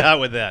 Let's start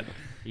with that.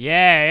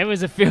 Yeah, it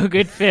was a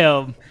feel-good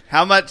film.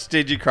 How much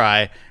did you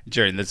cry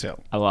during this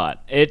film? A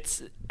lot.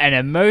 It's an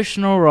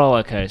emotional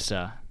roller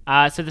coaster.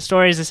 So the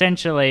story is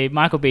essentially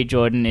Michael B.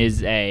 Jordan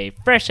is a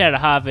fresh out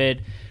of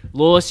Harvard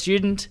law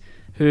student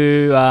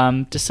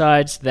who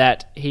decides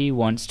that he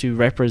wants to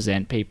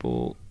represent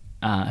people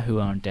who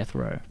are on death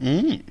row.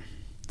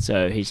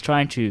 So he's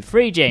trying to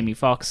free Jamie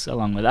Foxx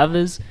along with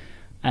others,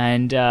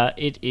 and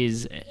it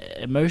is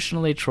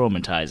emotionally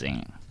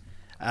traumatizing.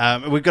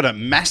 We've got a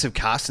massive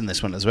cast in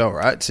this one as well,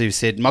 right? So you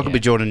said Michael Yeah. B.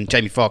 Jordan,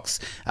 Jamie Foxx,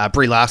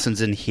 Brie Larson's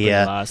in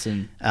here.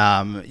 Larson.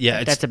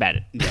 Yeah, That's about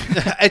it.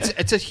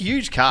 it's a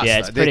huge cast. Yeah,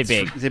 it's though. pretty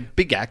big. They're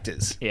big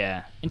actors.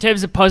 Yeah. In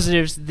terms of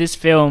positives, this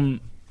film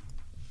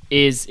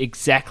is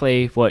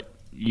exactly what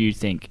you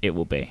think it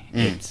will be.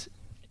 It's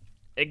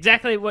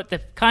exactly what the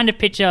kind of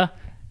picture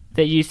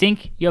that you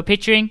think you're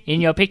picturing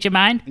in your picture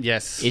mind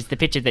Yes. is the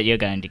picture that you're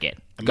going to get.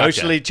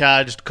 Emotionally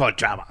charged cod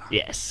drama.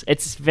 Yes.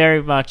 It's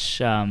very much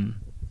what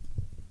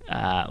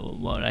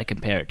would I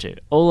compare it to?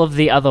 All of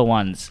the other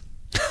ones.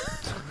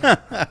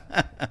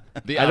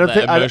 The I don't other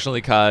think- I don't-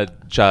 emotionally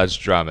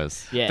charged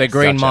dramas. Yes. The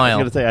Green I was Mile.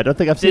 going to say, I don't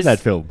think I've seen This- that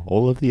film.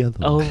 All of the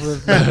other All ones.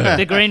 of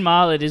the Green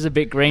Mile, it is a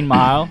bit Green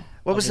Mile.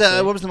 What was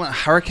obviously. the one?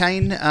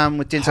 Hurricane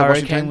with Denzel Hurricane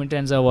Washington. with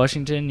Denzel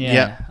Washington, yeah.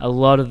 Yeah. A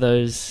lot of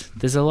those.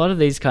 There's a lot of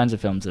these kinds of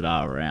films that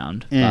are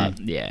around. But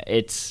yeah,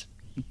 it's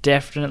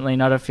definitely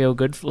not a feel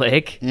good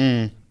flick,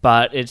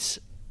 but it's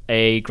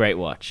a great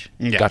watch.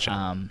 Yeah.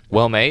 Gotcha.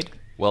 Well made,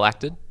 well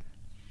acted.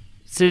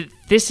 So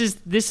this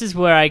is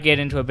where I get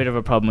into a bit of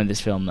a problem with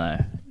this film, though.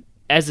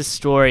 As a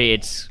story,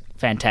 it's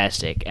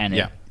fantastic and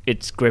Yeah.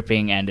 it's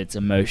gripping and it's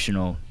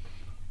emotional.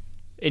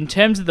 In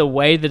terms of the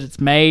way that it's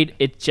made,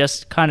 it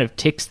just kind of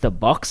ticks the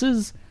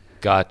boxes.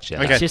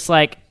 Gotcha. Okay. It's just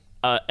like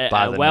a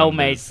the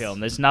well-made numbers. film.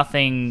 There's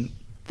nothing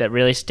that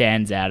really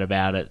stands out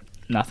about it.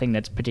 Nothing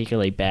that's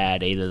particularly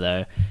bad either,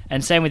 though.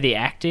 And same with the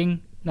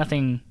acting.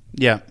 Nothing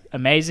Yeah.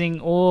 amazing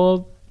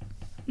or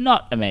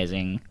not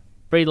amazing.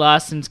 Brie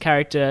Larson's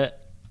character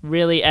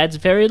really adds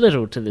very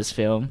little to this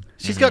film.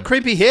 She's got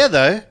creepy hair,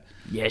 though.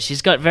 Yeah,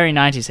 she's got very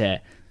 90s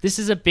hair. This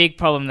is a big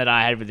problem that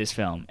I had with this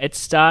film. It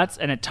starts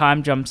and it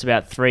time jumps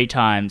about 3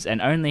 times,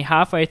 and only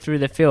halfway through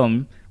the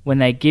film, when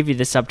they give you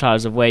the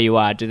subtitles of where you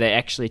are, do they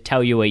actually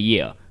tell you a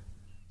year.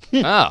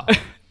 Oh.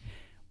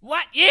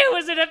 What year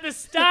was it at the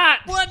start?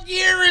 What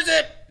year is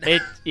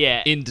it?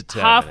 Yeah.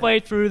 Indeterminate. Halfway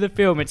through the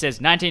film, it says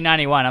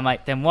 1991. I'm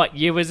like, then what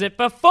year was it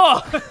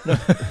before?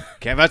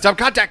 Give us some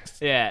context.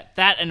 Yeah,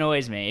 that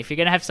annoys me. If you're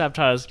going to have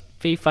subtitles,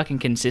 be fucking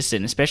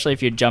consistent, especially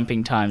if you're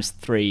jumping times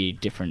 3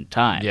 different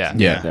times. Yeah.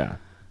 Yeah.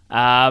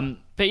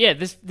 But yeah,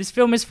 this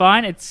film is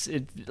fine.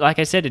 It like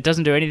I said, it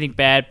doesn't do anything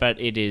bad, but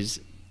it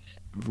is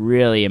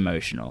really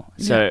emotional.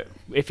 So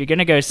if you're going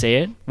to go see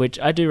it, which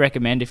I do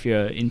recommend if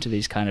you're into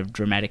these kind of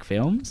dramatic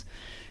films,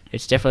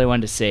 it's definitely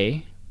one to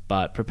see,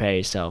 but prepare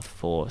yourself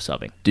for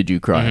sobbing. Did you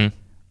cry?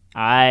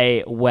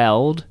 I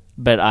welled,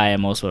 but I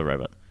am also a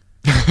robot.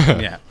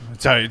 Yeah.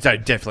 So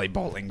definitely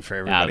bowling for I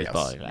everybody was else.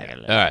 bawling like a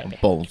little All right. baby.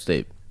 Balls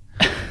deep.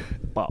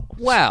 Ball.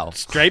 Wow.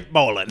 Straight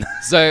bowling.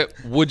 So,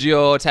 would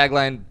your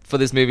tagline for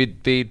this movie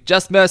be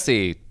just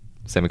mercy,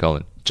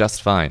 semicolon,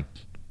 just fine?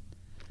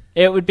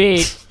 It would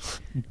be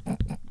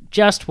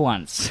just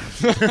once.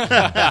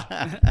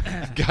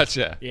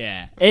 Gotcha.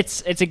 Yeah,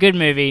 it's a good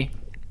movie.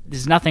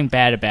 There's nothing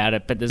bad about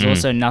it, but there's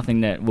also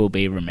nothing that will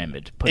be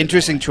remembered. Put it that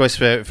Interesting way. choice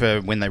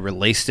for when they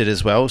released it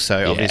as well.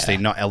 So obviously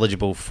not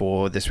eligible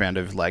for this round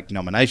of like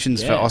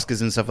nominations for Yeah.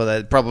 Oscars and stuff like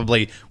that.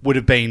 Probably would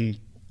have been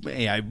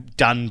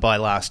done by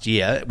last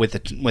year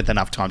with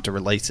enough time to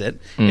release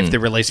it. If they're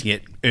releasing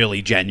it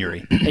early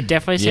January. It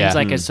definitely seems Yeah.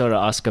 like a sort of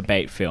Oscar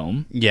bait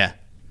film, Yeah.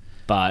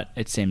 but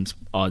it seems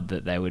odd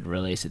that they would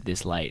release it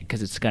this late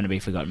because it's going to be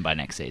forgotten by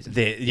next season.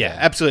 Yeah,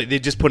 absolutely. They're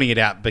just putting it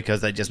out because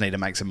they just need to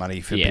make some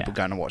money for Yeah. people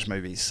going to watch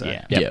movies. So.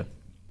 Yeah. Yeah.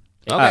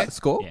 Okay.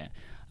 Score? Yeah.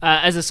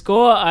 As a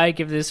score, I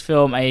give this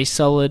film a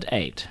solid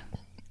 8.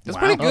 That's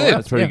Wow. pretty good.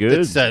 That's pretty good.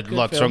 It's a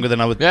lot stronger than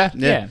I would. Yeah.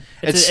 Yeah,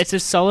 it's a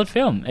solid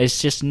film.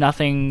 It's just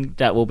nothing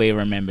that will be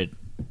remembered.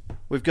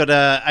 We've got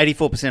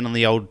 84% on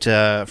the old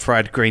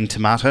fried green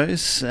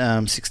tomatoes,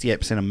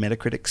 68% on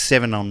Metacritic,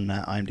 7 on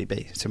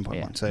IMDb, 7.1.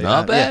 Yeah. So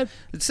Not bad.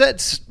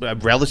 It's a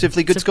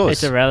relatively good score.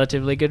 It's a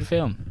relatively good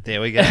film.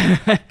 There we go.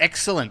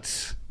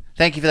 Excellent.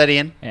 Thank you for that,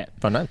 Ian. Yeah.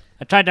 Fun night.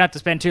 I tried not to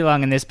spend too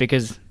long in this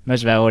because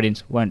most of our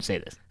audience won't see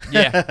this.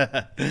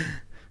 Yeah.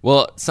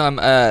 Well,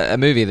 a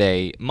movie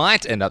they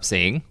might end up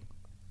seeing,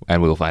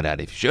 and we'll find out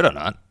if you should or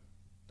not,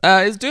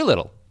 is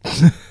Doolittle.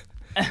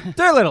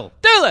 Doolittle.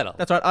 Doolittle.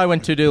 That's right. I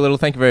went to Doolittle.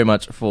 Thank you very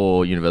much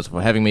for Universal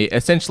for having me.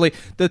 Essentially,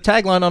 the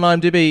tagline on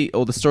IMDb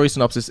or the story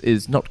synopsis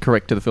is not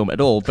correct to the film at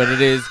all, but it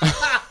is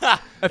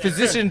a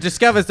physician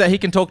discovers that he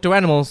can talk to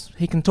animals.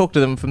 He can talk to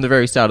them from the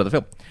very start of the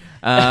film.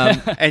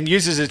 And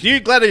uses his new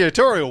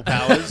gladiatorial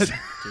powers.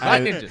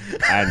 And-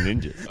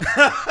 And ninjas.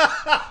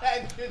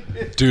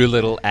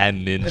 Doolittle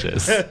and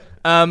ninjas.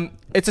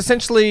 It's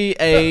essentially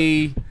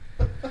a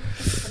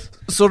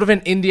sort of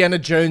an Indiana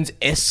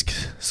Jones-esque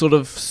sort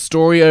of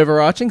story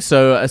overarching.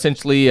 So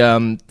essentially,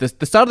 the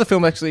start of the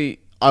film, actually,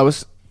 I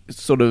was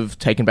sort of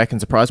taken back and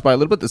surprised by a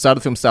little bit. The start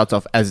of the film starts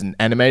off as an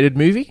animated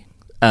movie.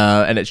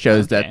 And it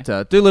shows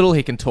that Doolittle,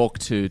 he can talk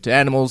to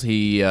animals.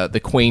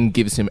 The Queen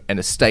gives him an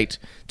estate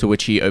to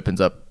which he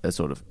opens up a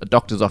sort of a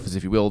doctor's office,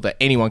 if you will, that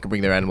anyone can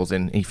bring their animals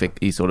in.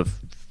 He sort of,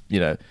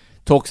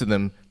 talks to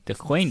them. The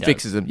Queen does.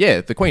 Fixes them.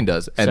 Yeah, the Queen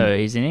does. And So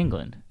he's in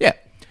England. yeah.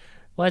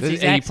 What's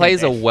his He accent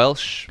plays a then?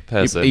 Welsh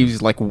person. He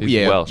was like,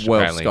 He's Welsh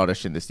apparently.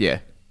 Scottish in this, yeah.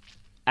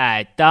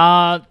 I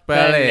don't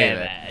believe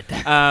Believe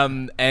it.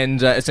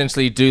 And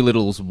essentially,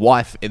 Doolittle's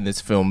wife in this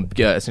film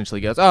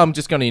essentially goes, "Oh, I'm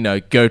just going to,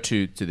 go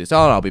to this.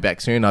 Oh, I'll be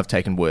back soon. I've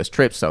taken worse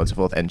trips, so on and so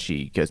forth." And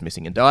she goes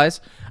missing and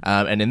dies.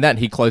 And in that,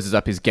 he closes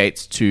up his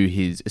gates to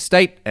his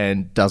estate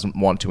and doesn't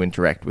want to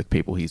interact with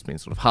people. He's been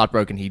sort of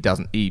heartbroken. He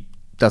doesn't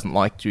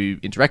like to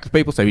interact with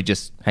people, so he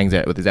just hangs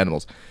out with his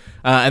animals.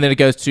 And then it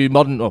goes to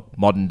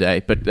modern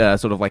day, but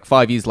sort of like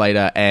 5 years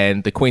later,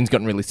 and the Queen's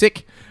gotten really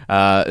sick.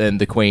 And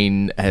the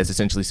Queen has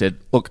essentially said,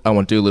 "Look, I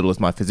want Doolittle as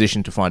my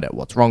physician to find out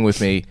what's wrong with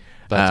me."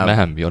 But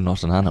ma'am, you're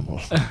not an animal.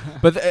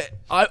 But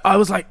I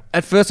was like,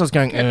 at first I was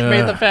going, "Get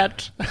me the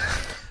vet."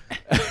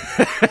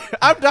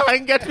 I'm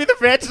dying. Get me the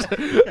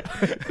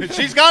vet.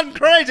 She's gone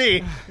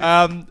crazy.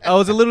 I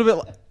was a little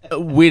bit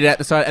weird at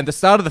the start. And the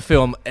start of the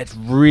film, it's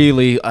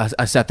really.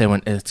 I sat there and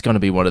went, "It's going to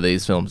be one of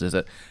these films, is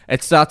it?"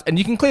 It starts, and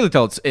you can clearly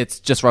tell it's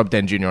just Robert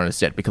Downey Jr. on a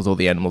set because all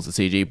the animals are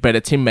CG. But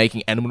it's him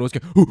making animal noise,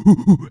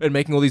 and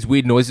making all these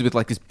weird noises with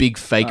like this big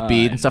fake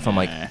beard and stuff. I'm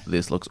like,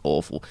 this looks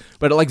awful.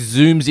 But it like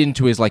zooms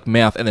into his like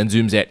mouth and then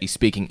zooms out. He's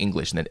speaking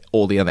English, and then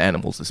all the other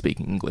animals are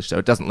speaking English, so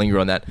it doesn't linger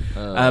on that.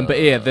 But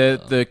yeah,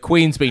 the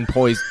Queen's been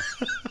poisoned.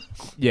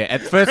 Yeah,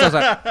 at first I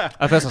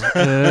was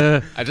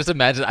like, I just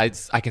imagine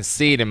I can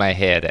see it in my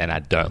head, and I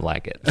don't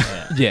like it.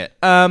 yeah.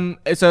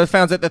 So it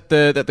found out that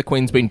the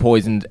queen's been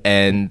poisoned,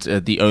 and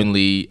the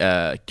only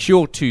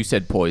cure to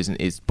said poison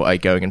is by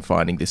going and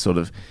finding this sort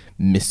of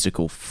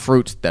mystical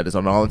fruit that is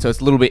on an island. So it's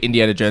a little bit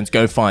Indiana Jones,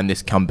 go find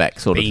this, come back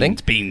sort of thing.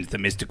 Beans, the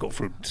mystical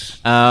fruit.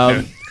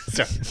 Sorry.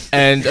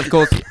 And of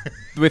course,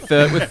 with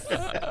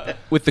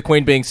the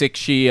queen being sick,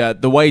 she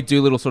the way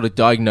Doolittle sort of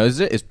diagnoses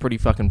it is pretty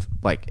fucking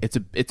like it's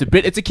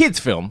a kid's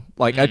film.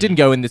 Like I didn't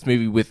go in this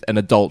movie with an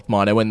adult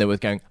mind. I went there with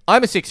going,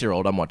 I'm a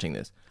 6-year-old. I'm watching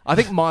this. I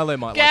think Milo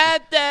might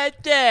like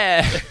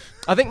this.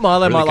 I think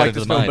Milo Really might got like into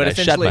this the film, mind. but I shat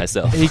essentially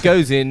myself. he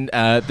goes in,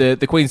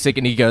 the queen's sick,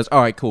 and he goes,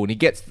 all right, cool, and he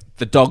gets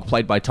the dog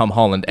played by Tom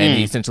Holland, and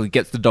he essentially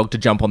gets the dog to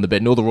jump on the bed,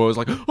 and all the royals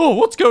like, oh,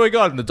 what's going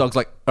on? And the dog's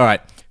like, all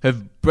right, her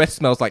breath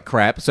smells like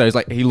crap, so he's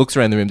like, he looks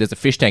around the room, there's a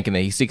fish tank in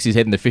there, he sticks his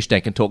head in the fish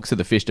tank and talks to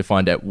the fish to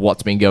find out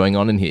what's been going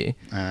on in here,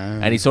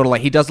 and he sort of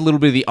like, he does a little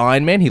bit of the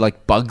Iron Man, he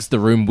like bugs the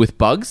room with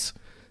bugs.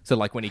 So,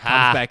 like, when he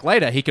comes back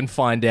later, he can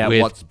find out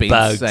With what's been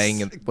bugs.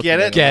 saying. And what's Get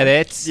been it? going on. Get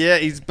it? Yeah,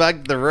 he's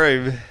bugged the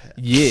room.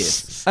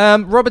 Yes.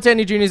 Robert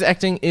Downey Jr.'s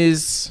acting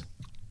is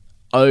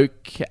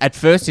okay. At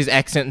first, his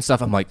accent and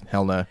stuff, I'm like,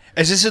 hell no.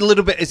 Is this a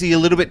little bit? Is he a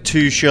little bit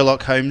too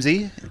Sherlock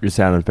Holmesy? You're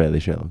sounding fairly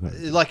Sherlock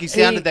Holmes. Like he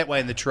sounded that way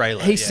in the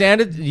trailer. He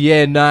sounded,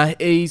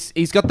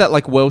 he's got that,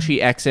 like,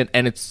 Welshie accent,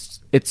 and it's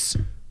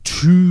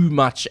too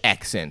much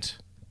accent.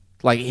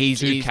 Like, he's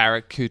Too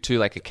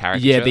like a character.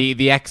 yeah,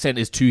 the accent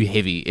is too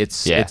heavy.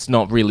 It's Yeah. it's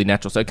not really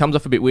natural, so it comes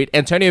off a bit weird.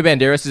 Antonio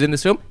Banderas is in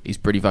this film. He's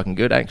pretty fucking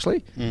good,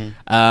 actually.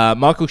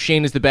 Michael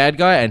Sheen is the bad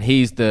guy, and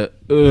he's the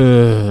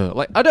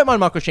like. I don't mind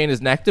Michael Sheen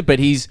as an actor, but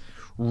he's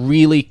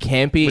really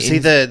campy. Was he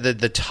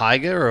the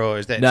tiger, or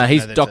is that? No,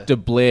 he's that's Dr.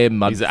 Blair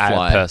Mudfly. He's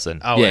a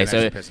person. Oh, yeah, wait, so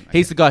he's a person.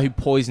 he's the guy who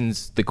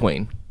poisons the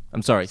queen.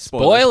 I'm sorry,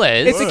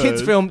 Spoilers. It's a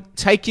kids' film.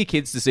 Take your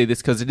kids to see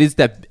this because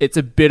it's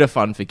a bit of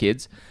fun for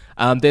kids.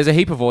 There's a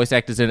heap of voice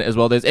actors in it as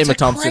well. There's Emma It's a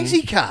Thompson.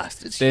 crazy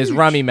cast. It's There's huge.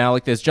 Rami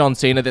Malek. There's John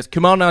Cena. There's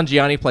Kumail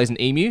Nanjiani plays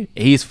an emu.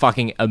 He's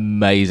fucking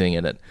amazing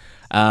in it.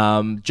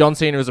 John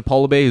Cena is a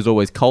polar bear who's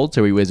always cold,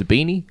 so he wears a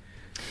beanie.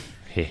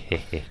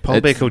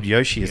 Polar bear it's- called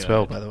Yoshi as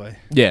well, by the way.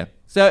 Yeah.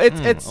 So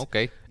it's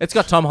okay. It's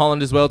got Tom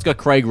Holland as well. It's got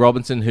Craig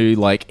Robinson, who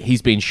like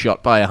he's been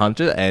shot by a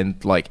hunter,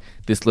 and like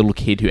this little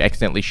kid who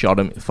accidentally shot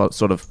him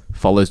sort of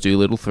follows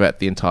Doolittle throughout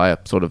the entire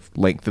sort of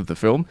length of the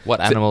film. What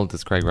animal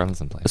does Craig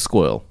Robinson play? A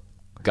squirrel.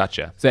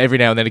 Gotcha. So every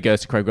now and then it goes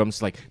to Craig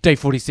Robinson like, day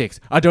 46,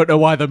 I don't know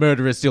why the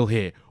murderer is still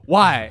here.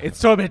 Why? It's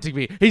tormenting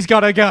me. He's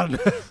got a gun.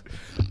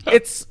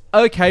 It's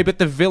okay, but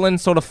the villain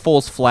sort of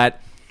falls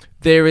flat.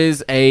 There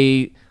is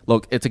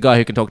look, it's a guy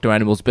who can talk to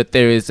animals, but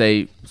there is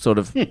a sort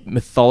of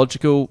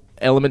mythological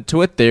element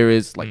to it. There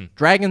is like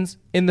dragons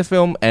in the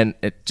film, and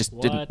it just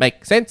didn't What?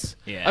 make sense.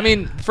 Yeah. I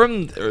mean,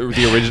 from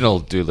the original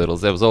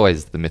Doolittles, there was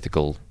always the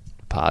mythical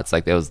parts.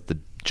 Like there was the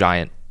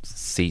giant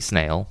sea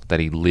snail that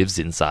he lives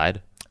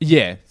inside.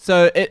 Yeah,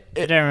 so I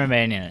don't remember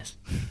any of this.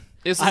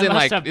 This is I in must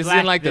like have this is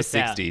in like the blacked this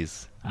out.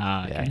 60s.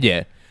 Ah, okay.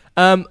 yeah.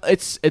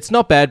 It's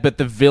not bad, but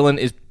the villain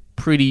is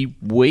pretty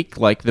weak.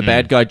 Like the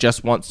bad guy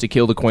just wants to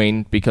kill the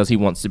queen because he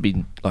wants to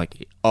be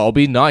like, I'll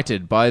be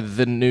knighted by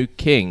the new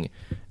king,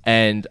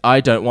 and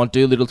I don't want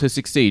Doolittle to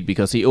succeed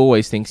because he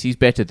always thinks he's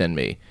better than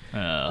me.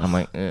 I'm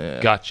like,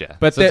 Gotcha.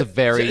 But so it's a that-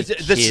 very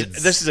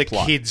This is a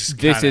plot. kid's.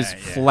 This kinda, is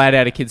yeah. flat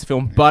out a kid's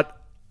film, but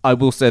I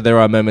will say there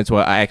are moments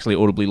where I actually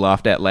audibly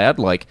laughed out loud.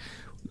 Like,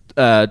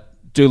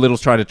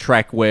 Doolittle's trying to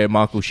track where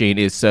Michael Sheen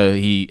is, so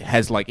he's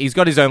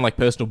got his own like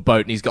personal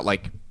boat, and he's got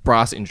like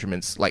brass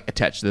instruments like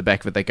attached to the back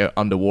of it that go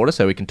underwater,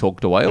 so he can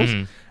talk to whales.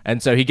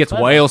 And so he gets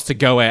whales to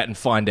go out and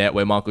find out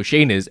where Michael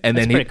Sheen is, and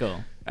That's then pretty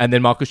cool. and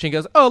then Michael Sheen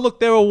goes, "Oh look,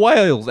 there are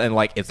whales," and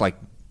like it's like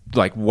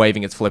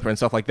waving its flipper and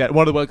stuff like that.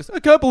 One of the whales goes, "I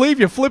can't believe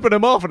you're flipping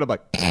him off," and I'm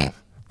like,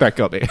 that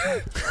got me.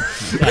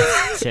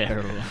 That's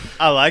terrible.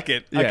 I like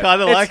it. I Yeah.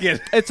 kind of It's- like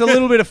it. It's a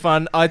little bit of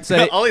fun, I'd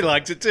say. Ollie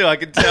likes it too. I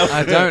can tell.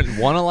 I don't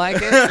want to like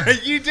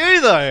it, You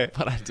do though.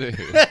 but I do.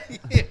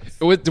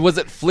 Was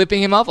it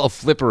flipping him off or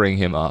flippering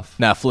him off?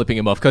 Nah, flipping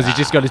him off because he's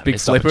just got his big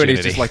missed flipper and he's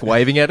just opportunity. like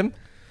waving at him.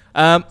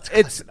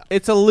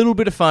 It's a little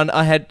bit of fun.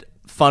 I had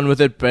fun with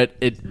it, but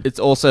it's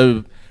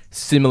also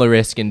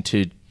similar-esque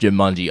into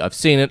Jumanji. I've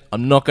seen it.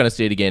 I'm not going to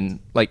see it again.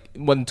 Like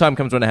when the time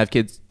comes when I have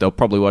kids, they'll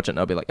probably watch it and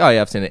I'll be like, oh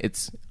yeah, I've seen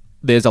it.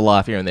 There's a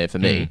laugh here and there for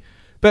me,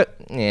 but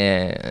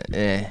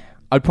yeah,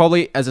 I'd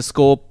probably as a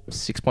score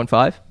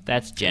 6.5.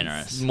 That's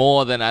generous.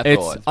 More than I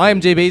It's thought.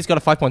 IMDb's got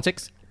a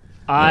 5.6.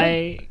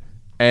 I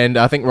And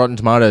I think Rotten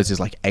Tomatoes is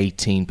like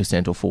 18%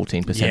 or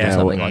 14% or Yeah,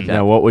 something like that.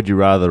 Now, what would you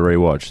rather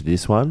rewatch,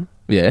 this one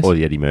Yes. or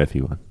the Eddie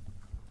Murphy one?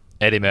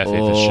 Eddie Murphy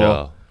Oh. for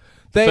sure.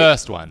 They-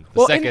 First one. The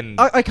Well, second.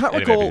 I can't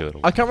Eddie Murphy recall.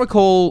 Doolittle. I can't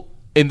recall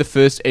in the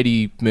first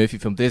Eddie Murphy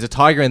film. There's a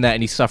tiger in that,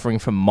 and he's suffering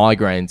from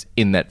migraines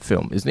in that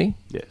film, isn't he?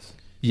 Yes.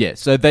 Yeah.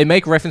 So they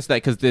make reference to that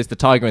because there's the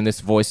tiger in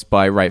this, voiced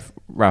by Ralph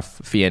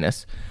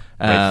Fiennes,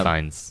 Ray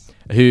Fiennes.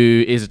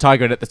 who is a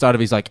tiger. And at the start of,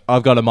 he's like,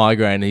 "I've got a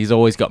migraine," and he's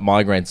always got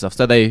migraine stuff.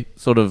 So they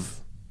sort of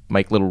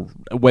make little,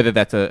 whether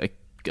that's a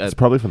It's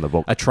probably from the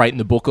book. a trait in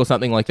the book or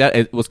something like that.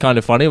 It was kind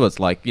of funny. It was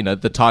like, you know,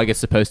 the tiger's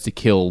supposed to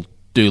kill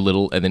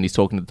Doolittle, and then he's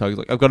talking to the tiger. He's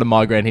like, I've got a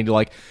migraine.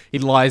 He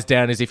lies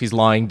down as if he's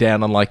lying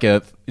down on like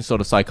a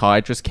sort of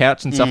psychiatrist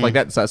couch and stuff like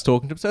that, and starts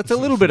talking to him. So it's a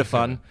little bit of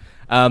fun.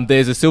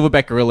 There's a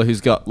silverback gorilla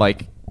who's got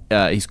like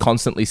he's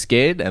constantly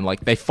scared, and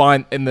like they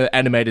find in the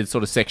animated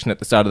sort of section at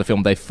the start of the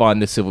film, they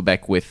find the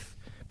silverback with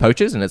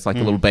poachers, and it's like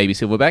a little baby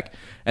silverback,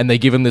 and they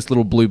give him this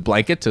little blue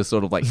blanket to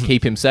sort of like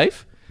keep him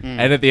safe.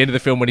 And at the end of the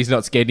film, when he's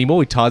not scared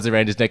anymore, he ties it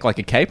around his neck like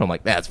a cape. I'm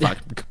like, that's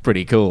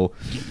pretty cool.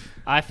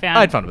 I found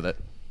I had fun with it.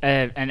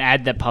 an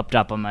ad that popped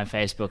up on my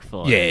Facebook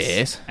for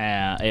Yes.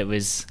 It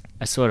was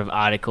a sort of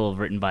article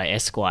written by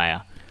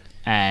Esquire.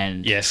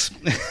 And Yes.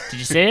 did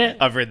you see it?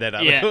 I've read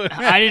that Yeah, article.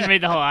 I didn't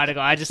read the whole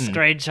article. I just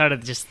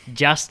screenshotted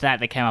just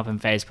that came up on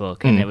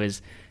Facebook, and it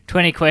was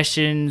 20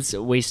 questions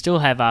we still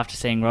have after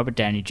seeing Robert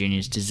Downey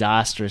Jr.'s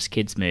disastrous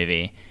kids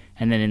movie.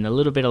 And then in the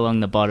little bit along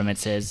the bottom, it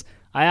says,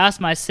 I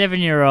asked my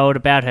 7-year-old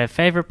about her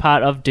favorite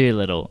part of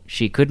Doolittle.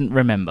 She couldn't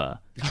remember.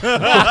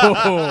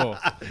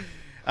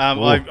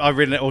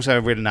 I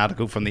also read an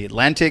article from The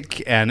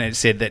Atlantic, and it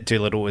said that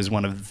Doolittle is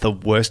one of the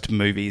worst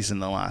movies in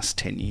the last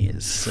 10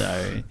 years.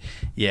 So,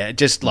 yeah,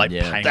 just like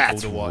painful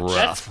to watch.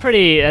 That's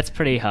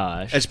pretty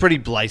harsh. It's pretty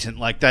blatant.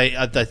 Like they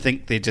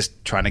think they're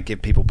just trying to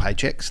give people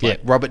paychecks. Like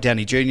Robert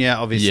Downey Jr.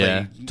 obviously.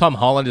 Yeah. Tom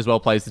Holland as well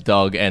plays the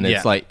dog, and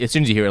it's like, as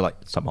soon as you hear it, like,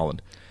 it's Tom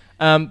Holland.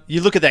 You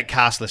look at that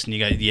cast list and you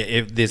go,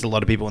 yeah, there's a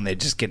lot of people in there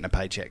just getting a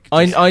paycheck.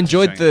 I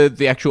enjoyed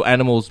the actual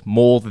animals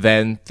more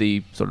than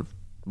the sort of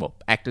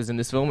actors in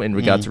this film in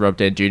regards to Rob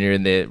Downey Jr.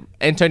 and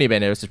Antonio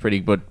Banderas is pretty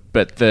good,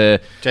 but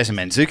Jason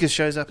Mantzoukas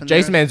shows up in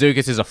Jason there.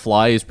 Mantzoukas is a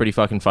fly who's pretty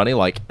fucking funny.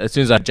 Like, as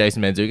soon as I have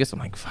Jason Mantzoukas, I'm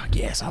like, fuck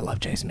yes, I love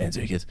Jason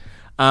Mantzoukas.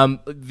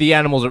 The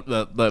animals are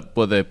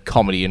the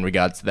comedy in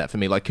regards to that for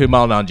me. Like,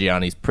 Kumail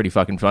Nanjiani's pretty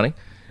fucking funny.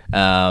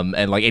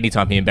 And like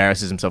anytime he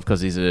embarrasses himself because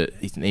he's an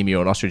emu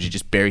or an ostrich, he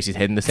just buries his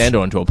head in the sand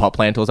or into a pot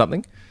plant or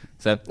something.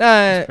 So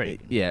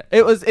yeah,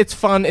 it's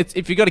fun.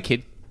 If you got a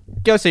kid,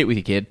 go see it with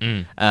your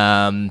kid.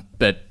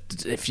 But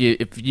if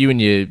you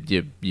and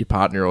your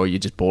partner, or you're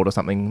just bored or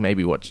something,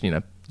 maybe watch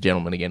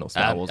Gentleman Again or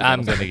Star Wars.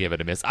 I'm going to give it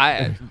a miss.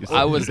 I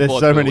was There's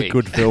bored so for a many week.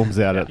 good films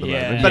out at the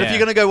Yeah. moment. But if you're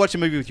going to go watch a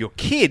movie with your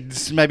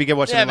kids, maybe go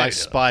watch something like maybe.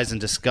 Spies in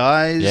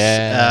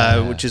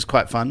Disguise, which is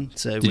quite fun.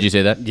 So Did you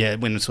see that? Yeah,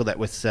 when I saw that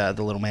with The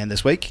Little Man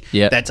this week.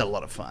 Yeah. That's a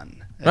lot of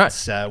fun. Right.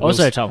 It's,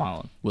 Also Tom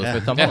Holland. Will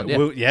Smith, Tom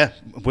Holland, yeah.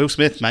 Will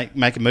Smith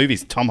making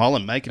movies. Tom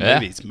Holland making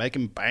movies.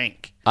 Making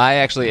bank. I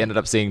actually ended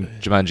up seeing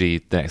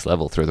Jumanji: The Next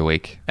Level through the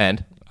week.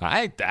 And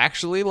I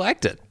actually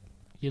liked it.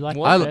 You like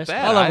Well, the first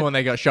bad. one? I love it when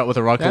they got shot with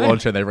a rocket Yeah.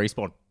 launcher and they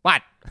respawn.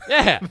 What?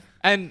 Yeah,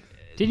 and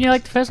Didn't you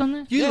like the first one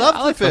then? You I loved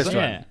like the first first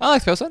one. Yeah. I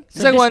like the first one. The So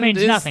second this one means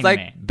is nothing to like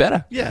me.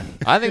 better. Yeah.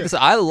 I think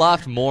I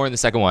laughed more in the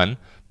second one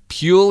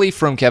purely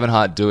from Kevin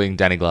Hart doing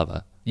Danny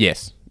Glover.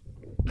 Yes.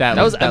 That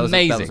was that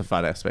amazing. that was a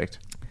fun aspect.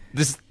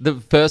 The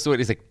first one,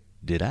 he's like,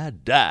 "Did I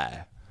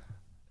die?"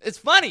 It's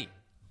funny.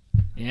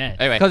 Yeah.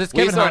 Anyway, 'Cause it's we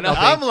Kevin saw Hart another-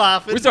 I'm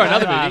laughing. We saw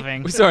another I'm movie.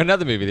 laughing. We saw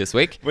another movie this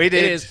week. We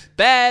did. It is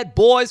Bad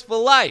Boys for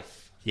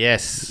Life.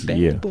 Yes.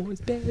 Yeah. Boys,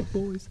 bad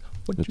boys.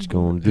 What's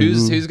going to do?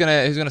 Who's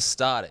gonna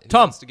start it? Who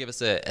Tom. wants to give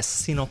us a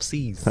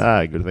synopsis?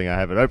 Good thing I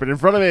have it open in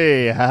front of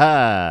me.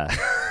 Ha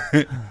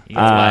That's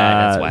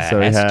why I So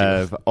we asked you.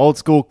 have old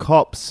school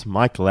cops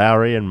Mike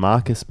Lowry and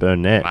Marcus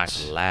Burnett. Mike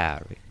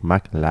Lowry.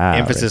 Mike Lowry.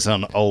 Emphasis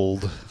on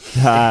old.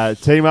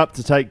 Team up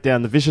to take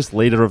down the vicious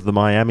leader of the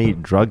Miami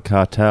drug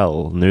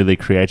cartel, newly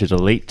created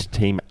elite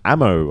team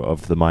Ammo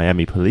of the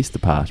Miami Police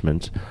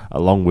Department,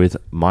 along with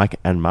Mike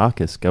and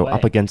Marcus, go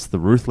up Wait. against the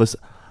ruthless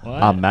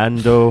What?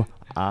 Armando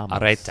Armas.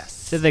 Aretas.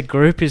 So the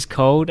group is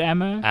called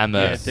Ammo?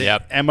 Ammo.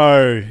 Yep.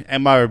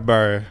 Ammo,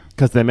 bro.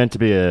 Because they're meant to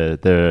be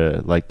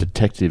they're like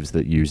detectives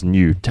that use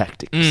new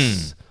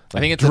tactics. I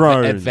think it's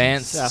drones.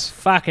 advanced. It's a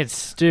fucking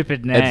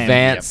stupid name.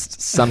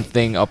 Advanced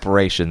something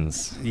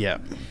operations. Yeah.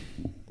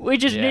 We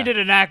just Yeah. needed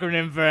an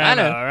acronym for I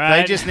Ammo, know.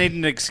 right? They just need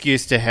an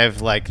excuse to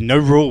have, like, no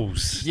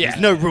rules. Yeah.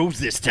 There's no rules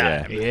this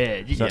time.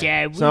 Yeah.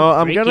 So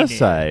I'm going to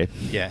say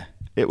Yeah.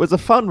 it was a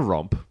fun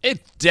romp.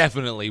 It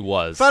definitely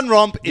was. Fun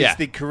romp is Yeah.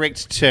 the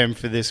correct term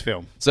for this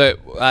film. So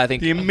I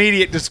think The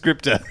immediate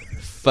descriptor.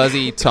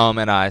 Fuzzy, Tom,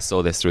 and I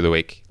saw this through the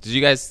week. Did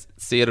you guys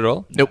see it at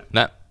all? Nope.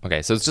 No.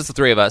 Okay, so it's just the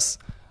three of us.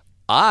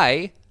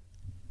 I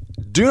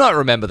do not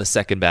remember the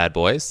second Bad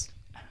Boys,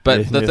 but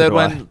Yeah, the neither third do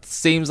I. one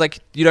seems like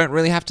you don't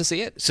really have to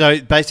see it.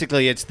 So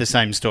basically, it's the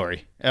same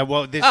story.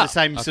 Well, there's Oh, the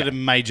same sort okay. of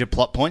major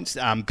plot points.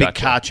 Big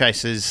Gotcha. car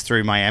chases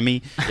through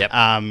Miami. Yep.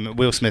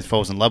 Will Smith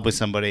falls in love with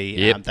somebody.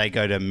 Yep. They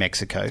go to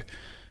Mexico.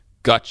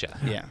 Gotcha.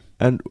 Yeah.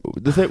 And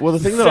the thing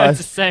that So I it's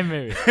the same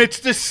movie. It's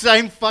the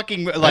same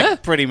fucking,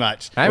 like, pretty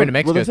much. I went to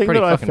Mexico. the It's thing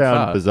pretty that I fucking found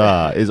far.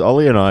 bizarre is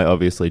Ollie and I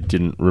obviously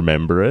didn't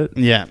remember it.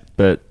 Yeah.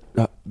 But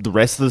the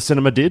rest of the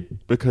cinema did,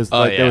 because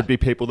like yeah. there would be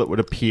people that would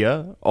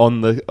appear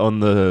on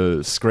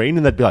the screen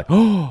and they'd be like,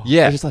 oh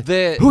Yeah. They're just like,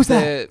 The- who's the-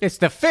 that? It's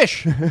the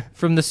fish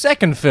from the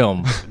second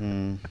film.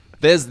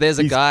 There's a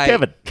He's guy.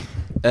 Kevin.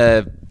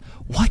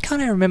 Why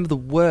can't I remember the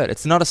word?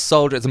 It's not a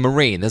soldier. It's a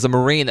marine. There's a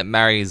marine that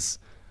marries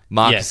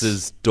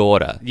Marcus's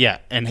daughter. Yeah,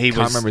 and he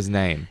Can't was. remember his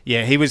name.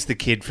 Yeah, he was the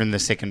kid from the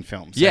second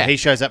film. So Yeah. he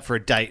shows up for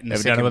a date in the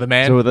Ever done second. it with a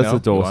man? So that's No? the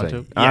door You want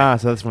thing. to? Yeah.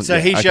 So that's one. So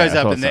yeah, he okay, shows I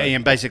up thought and, so.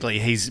 and basically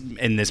he's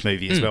in this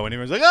movie as well, and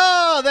everyone's like,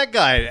 "Oh, that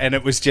guy!" And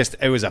it was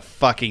a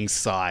fucking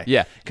sigh.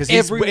 Yeah. because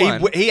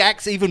Everyone- he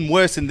acts even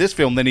worse in this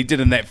film than he did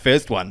in that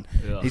first one.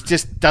 He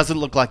just doesn't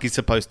look like he's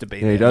supposed to be.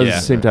 Yeah, he there.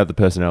 does seem to have the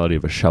personality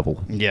of a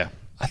shovel. Yeah.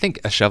 I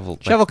think a shovel.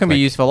 Shovel can be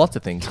used for lots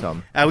of things,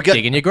 Tom. We got-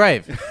 Dig in your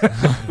grave.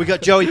 We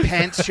got Joey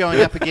Pants showing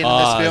up again in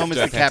this film as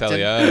Joe the captain.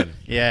 Pantaleone.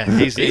 Yeah,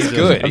 he's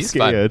good. I'm He's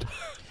fun. scared.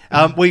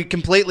 We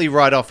completely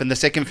write off in the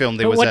second film.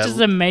 There But was what a, does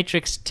the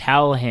Matrix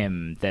tell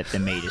him that the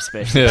meat is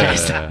supposed to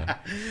taste?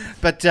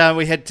 But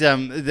we had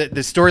the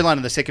storyline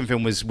of the second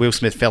film was Will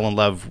Smith fell in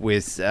love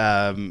with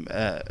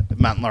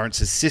Martin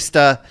Lawrence's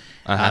sister.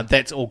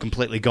 That's all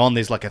completely gone.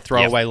 There's like a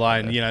throwaway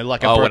line,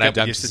 like Oh, broke when I up with dumped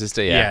your your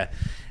sister, yeah.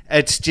 Yeah,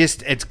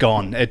 it's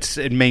gone.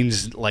 It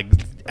means like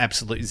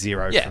absolute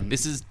zero. Yeah, from-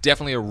 this is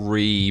definitely a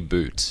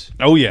reboot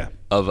oh yeah.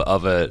 of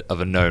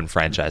a known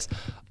franchise.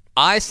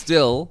 I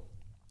still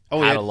had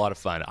yeah. a lot of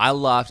fun. I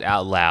laughed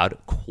out loud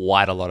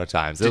quite a lot of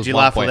times. There Did was you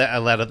one laugh point-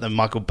 aloud at the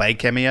Michael Bay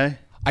cameo?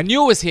 I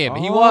knew it was him.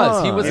 He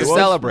was He a was?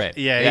 celebrant.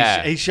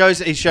 Yeah, he's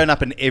shown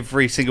up in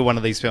every single one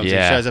of these films.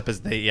 Yeah. He shows up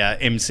as the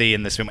MC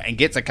in this film and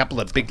gets a couple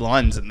of big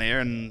lines in there,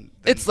 and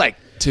It's like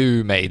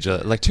too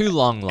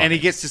long lines. he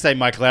gets to say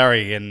Mike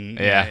Lowry, and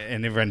Yeah.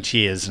 and everyone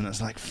cheers, and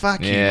it's like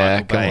fuck you, Yeah,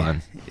 Michael Bay. come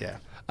on.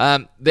 Yeah,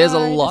 There's a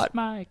Why does lot.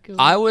 Michael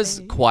I was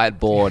Bay- quite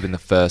bored in the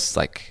first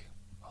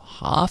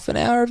half an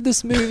hour of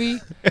this movie,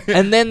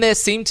 and then there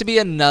seemed to be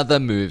another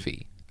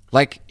movie.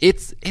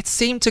 It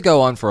seemed to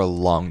go on for a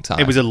long time.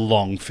 it was a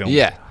long film.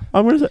 yeah,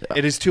 What is it?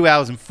 It is 2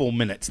 hours and 4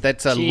 minutes.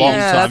 That's a Jeez, long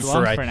Yeah, time that's for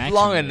long a. for an action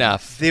long movie.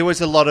 enough. There was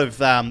a lot of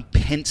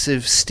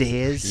pensive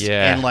stares,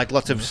 Yeah. and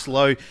lots of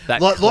slow,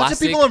 That lots of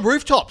classic- people on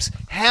rooftops.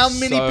 How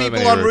many So people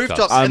many on rooftops.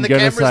 rooftops? I'm And the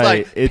gonna camera's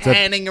say it's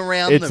panning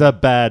around It's them. a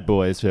Bad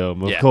Boys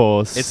film, of Yeah.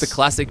 course. It's the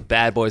classic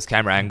Bad Boys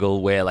camera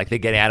angle where they're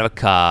getting out of a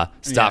car,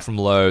 start from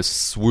low,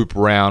 swoop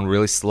around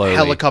really slowly.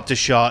 helicopter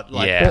shot,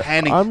 Yeah.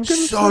 panning. I'm gonna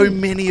So say-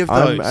 many of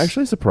those. I'm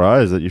actually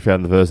surprised that you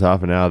found the first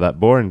half an hour that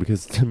boring,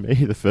 because to me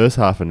the first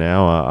half an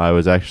hour I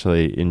was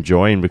actually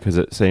enjoying, because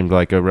it seemed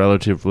like a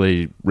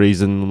relatively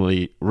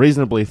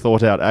reasonably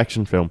thought out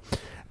action film,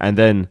 and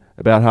then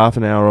about half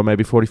an hour or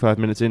maybe 45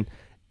 minutes in,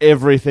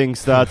 everything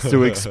starts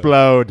to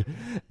explode.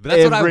 But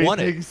that's what I Everything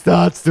wanted.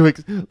 starts to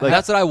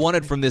That's what I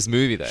wanted from this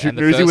movie, though. shoot and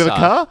the Uzi first with a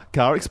half-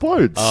 car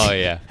explodes. Oh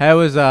yeah, How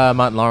was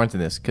Martin Lawrence in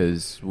this?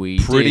 Because we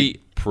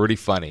pretty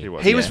funny.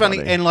 He was funny,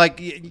 and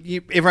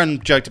everyone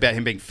joked about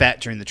him being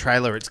fat during the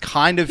trailer. It's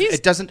kind of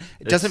it doesn't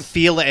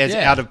feel as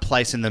Yeah. out of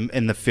place in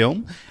the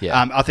film.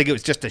 Yeah. I think it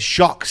was just a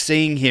shock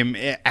seeing him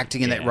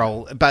acting in that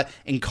role, but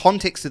in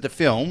context of the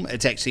film,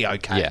 it's actually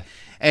okay. Yeah.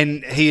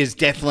 And he is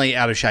definitely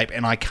out of shape,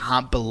 and I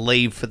can't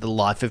believe for the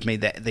life of me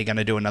that they're going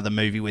to do another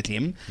movie with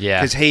him. Yeah.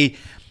 because he.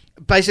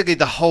 Basically,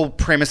 the whole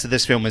premise of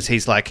this film is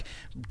he's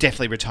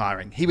definitely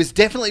retiring. He was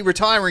definitely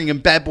retiring in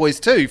Bad Boys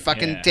 2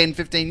 fucking 10,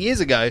 15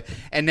 years ago.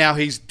 And now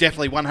he's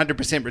definitely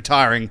 100%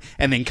 retiring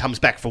and then comes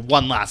back for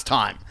one last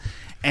time.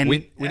 And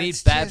We need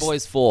it's Bad just-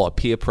 Boys 4,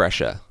 Peer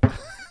Pressure,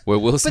 where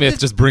Will Smith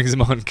just brings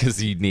him on because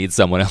he needs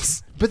someone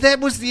else. But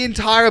that was the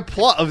entire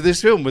plot of this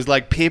film, was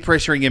peer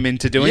pressuring him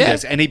into doing Yeah.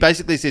 this. And he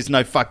basically says,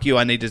 no, fuck you,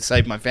 I need to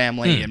save my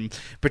family and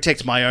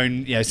protect my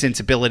own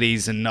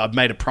sensibilities. And I've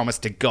made a promise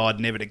to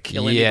God never to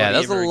kill anybody Yeah, there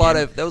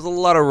was a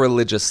lot of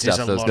religious stuff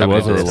that was lot coming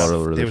of into a this. lot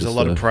of There was a religious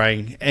lot of stuff.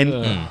 praying,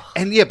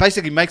 and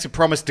basically makes a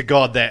promise to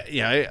God that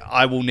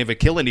I will never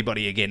kill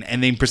anybody again,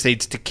 and then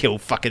proceeds to kill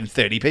fucking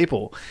 30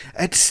 people.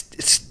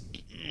 It's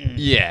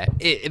Yeah,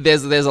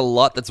 there's a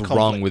lot that's wrong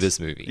Conflict. with this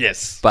movie.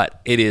 Yes.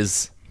 but it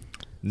is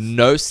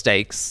no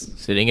stakes.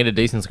 sitting at a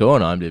decent score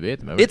on IMDb at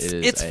the moment. It is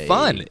It's a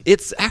fun.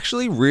 It's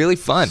actually really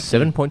fun.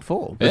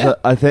 7.4. Yeah.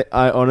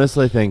 I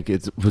honestly think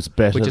it was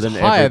better Which is than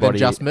higher than everybody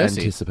Just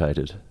Mercy.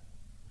 anticipated.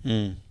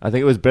 I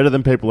think it was better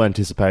than people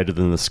anticipated,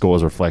 and the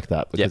scores reflect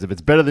that. Because Yeah. if it's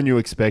better than you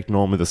expect,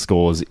 normally the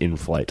scores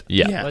inflate.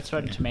 Yeah. What's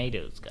Rotten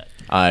Tomatoes got?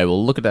 I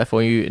will look at that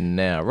for you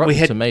now. Rotten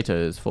had-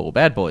 Tomatoes for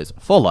Bad Boys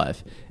for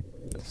Life.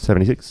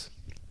 76.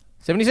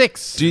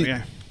 76. Do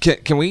you,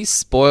 can we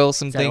spoil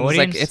some that things?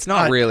 audience? It's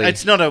not really.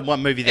 It's not a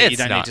one movie that you It's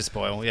don't not. need to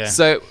spoil. Yeah.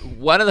 So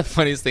one of the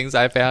funniest things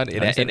I found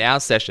in our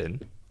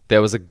session,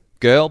 there was a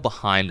girl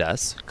behind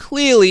us,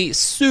 clearly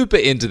super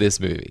into this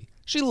movie.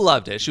 She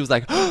loved it. She was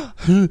like,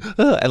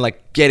 and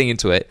getting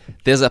into it.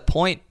 There's a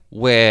point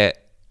where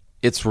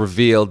it's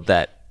revealed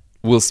that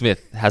Will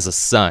Smith has a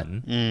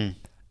son,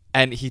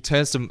 and he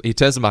turns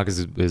to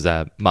Marcus, who's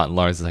Martin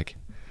Lawrence, is like,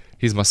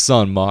 "He's my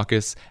son,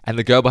 Marcus," and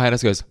the girl behind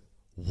us goes,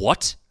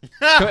 "What?"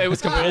 It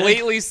was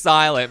completely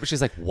silent, but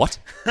she's like, "What?"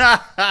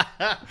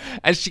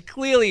 And she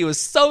clearly was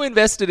so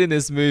invested in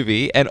this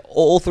movie, and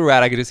all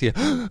throughout I could just hear,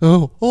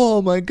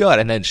 oh my God.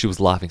 And then she was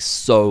laughing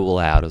so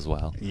loud as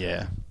well.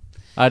 yeah.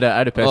 I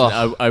had a person.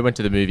 Oh. I went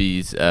to the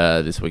movies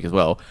this week as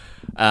well.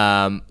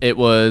 It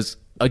was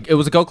a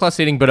gold class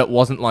seating, but it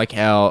wasn't like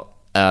how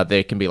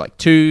there can be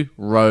two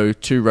row.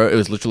 It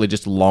was literally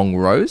just long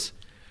rows.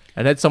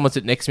 And I had someone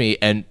sit next to me,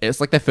 and it's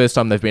like their first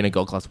time they've been in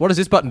gold class. What does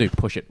this button do?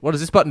 Push it. What does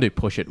this button do?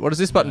 Push it. What does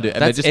this button do?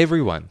 And That's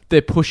everyone.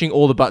 They're pushing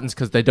all the buttons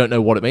because they don't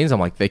know what it means. I'm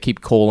like, they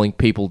keep calling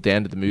people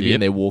down to the movie,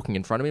 and they're walking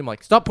in front of me. I'm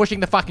like, stop pushing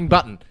the fucking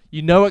button.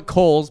 You know it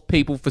calls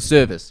people for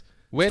service.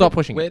 Stop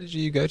pushing. Where it. did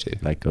you go to?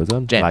 Light goes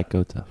on. Jam. Light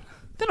goes off.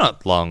 They're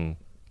not long.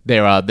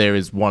 There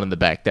is one in the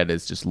back that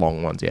is just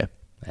long ones. Yeah.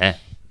 There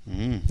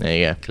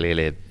you go.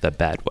 Clearly the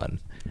bad one.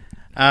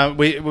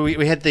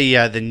 We had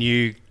the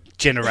new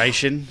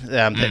generation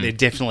that they're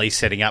definitely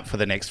setting up for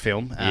the next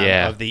film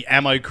of the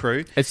Ammo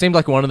crew. It seemed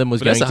like one of them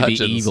was Vanessa going to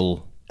Hudgens. be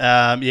evil.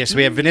 So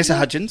we have Vanessa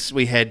Hudgens.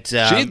 We had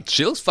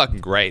She looks fucking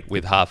great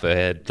with half her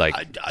head like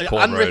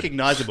cornrowed.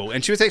 unrecognizable,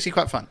 and she was actually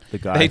quite fun. The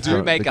guy They do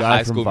from- make the a guy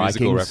High from School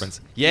Musical Vikings.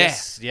 reference.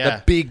 Yes, yeah.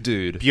 The big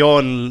dude.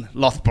 Bjorn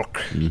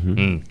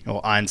Lothbrok,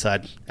 or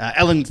Ironside.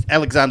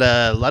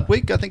 Alexander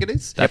Ludwig, I think it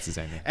is. That's his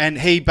name, yeah. And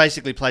he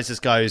basically plays this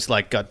guy who's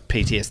like got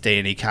PTSD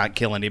and he can't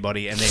kill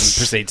anybody, and then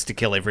proceeds to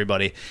kill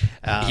everybody.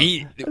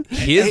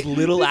 His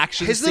little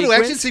action his little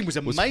sequence action scene was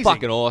amazing.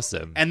 fucking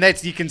awesome. And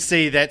you can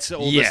see that's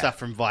all the Yeah. stuff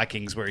from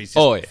Vikings where he's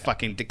just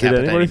fucking Did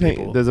decapitating anybody think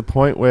people. there's a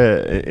point where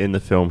in the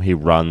film he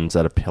runs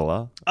at a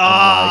pillar and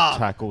like,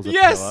 tackles a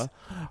yes! pillar?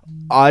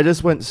 I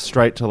just went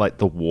straight to like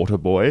the water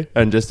boy,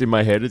 and just in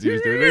my head as he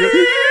was doing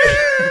it.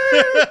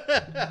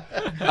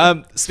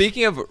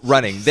 Speaking of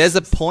running, there's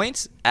a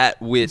point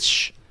at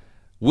which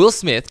Will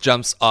Smith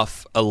jumps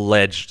off a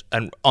ledge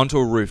and onto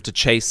a roof to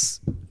chase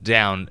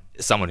down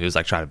someone who's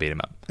like trying to beat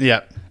him up.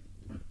 Yeah.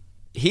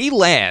 He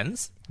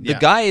lands. The Yeah.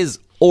 guy is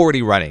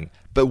already running,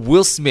 but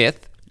Will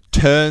Smith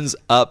turns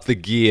up the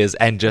gears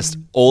and just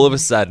all of a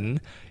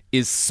sudden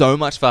is so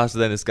much faster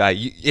than this guy.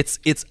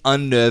 It's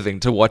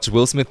unnerving to watch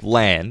Will Smith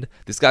land.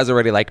 This guy's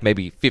already like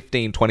maybe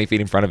 15, 20 feet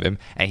in front of him,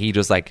 and he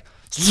just like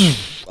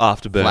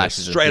afterburn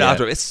Flashes it, straight yeah.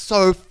 after him. It's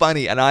so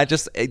funny, and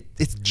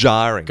it's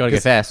jarring. Gotta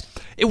get fast.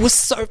 It was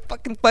so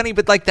fucking funny,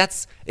 but like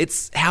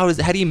how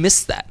do you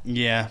miss that?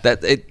 Yeah.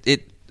 That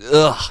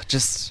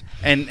just.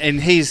 And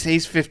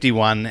he's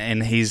 51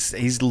 and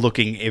he's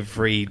looking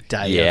every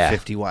day Yeah. of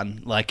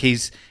 51. Like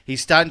he's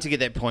starting to get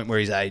that point where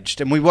he's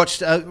aged. And we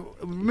watched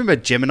remember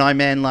Gemini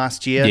Man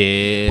last year,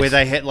 Yes. where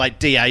they had like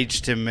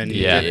de-aged him and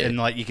Yeah. and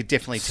like you could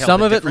definitely tell. Some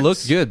the of it difference.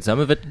 looked good. Some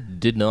of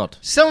it did not.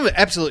 Some of it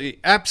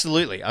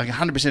absolutely, I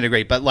 100%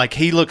 agree. But like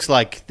he looks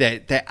like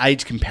that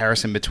age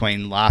comparison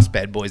between last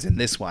Bad Boys and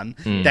this one.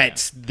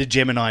 That's the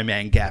Gemini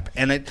Man gap,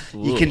 and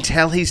you can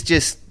tell he's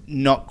just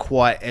not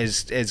quite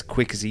as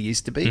quick as he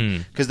used to be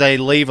because they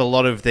leave a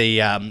lot of the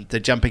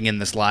jumping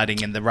and the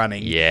sliding and the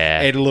running.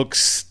 Yeah. It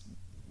looks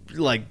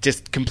like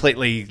just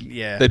completely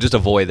They just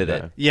avoided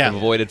it. yeah. They've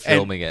avoided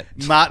filming And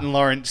it. Martin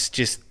Lawrence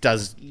just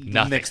does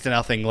Nothing. next to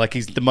nothing. Like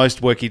the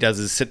most work he does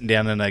is sitting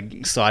down in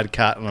a side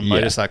cart on a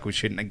motorcycle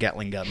shooting a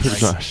Gatling gun.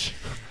 Like, Gosh.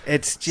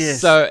 it's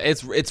just So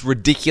it's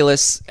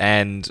ridiculous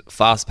and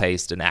fast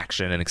paced and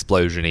action and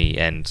explosion-y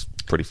and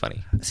pretty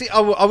funny. See,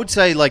 I would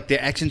say like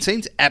the action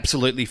scenes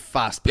absolutely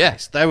fast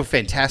paced. They were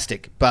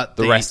fantastic, but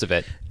The rest of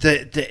it.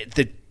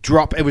 the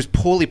drop, it was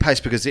poorly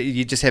paced because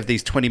you just have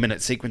these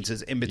 20-minute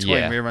sequences in between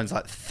Yeah. where everyone's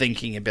like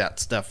thinking about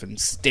stuff and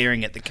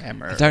staring at the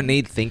camera. I don't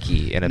need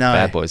thinky in a No.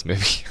 Bad Boys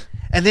movie.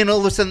 And then all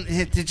of a sudden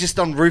they're just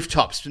on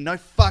rooftops for no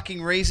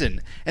fucking reason.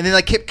 And then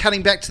they kept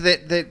cutting back to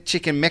that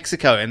chick in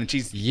Mexico, and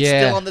she's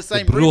Yeah, still on the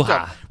same the bruja.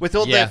 rooftop with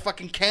all Yeah. their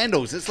fucking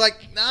candles. It's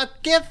like, nah,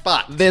 get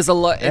fucked. There's a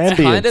lot. It's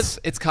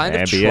Ambience. kind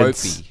of Ambience.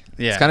 tropey.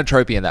 Yeah. It's kind of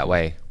tropey in that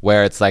way,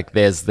 where it's like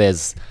there's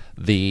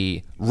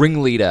the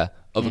ringleader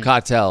of a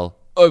cartel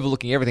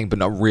overlooking everything, but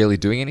not really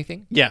doing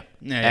anything. Yeah.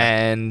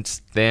 And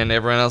then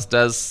everyone else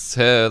does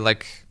her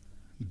like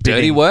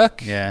dirty Bidding.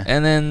 work. Yeah.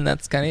 And then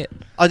that's kind of it.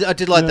 I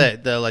did like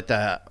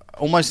the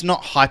almost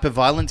not hyper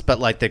violence, but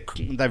like they've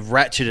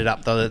ratcheted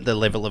up the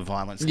level of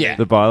violence. Yeah.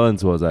 The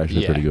violence was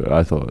actually Yeah. pretty good,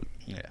 I thought.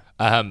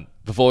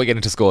 Before we get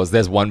into scores,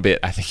 there's one bit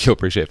I think you'll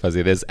appreciate,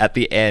 Fuzzy. There's at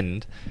the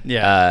end,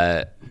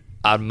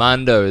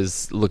 Armando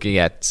is looking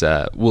at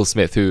Will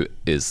Smith, who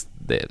is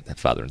their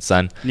father and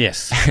son.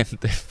 Yes. And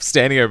they're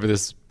standing over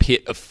this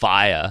pit of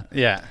fire.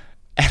 Yeah.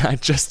 And I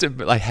just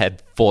like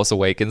had Force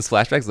Awakens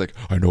flashbacks. Like,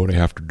 I know what I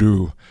have to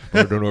do,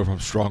 but I don't know if I'm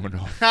strong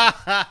enough.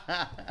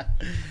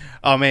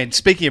 Oh man,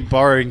 speaking of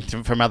borrowing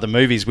from other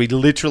movies, we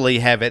literally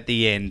have at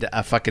the end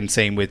a fucking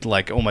scene with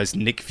like almost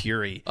Nick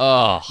Fury.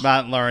 Oh.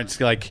 Martin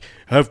Lawrence like,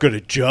 I've got a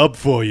job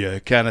for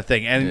you kind of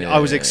thing. And I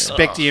was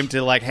expecting him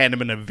to like hand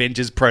him an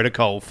Avengers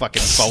Protocol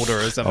fucking folder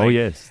or something. Oh,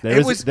 yes.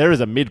 There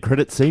is a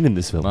mid-credit scene in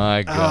this film.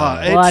 My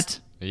God. It's-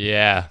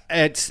 Yeah.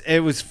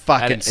 It was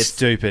fucking And it's-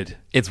 stupid.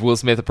 It's Will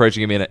Smith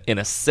approaching him in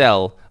a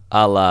cell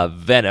a la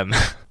Venom.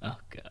 Oh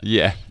god.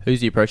 Yeah.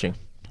 Who's he approaching?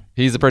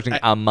 He's approaching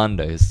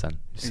Armando, his son.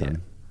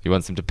 He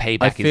wants him to pay I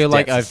back his feel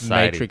like debt to I've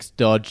society. Matrix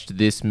dodged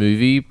this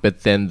movie,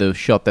 but then the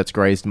shot that's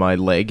grazed my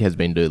leg has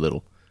been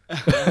Doolittle.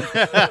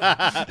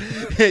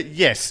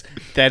 Yes,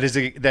 that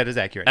is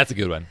accurate. That's a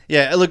good one.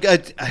 Yeah, look,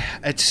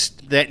 it's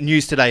that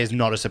news today is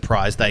not a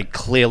surprise. They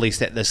clearly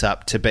set this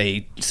up to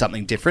be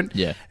something different.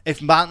 Yeah.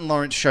 If Martin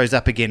Lawrence shows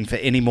up again for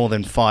any more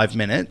than 5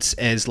 minutes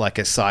as like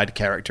a side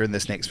character in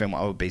this next film,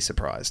 I would be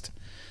surprised.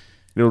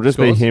 It'll just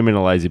Scores? be him and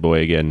a lazy boy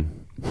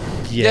again.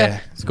 Yeah.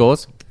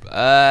 Scores?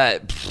 I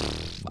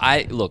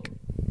look,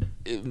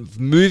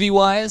 movie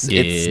wise,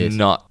 Yes. it's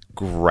not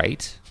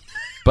great,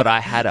 but I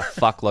had a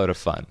fuckload of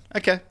fun.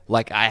 Okay.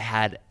 Like I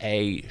had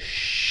a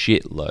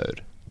shitload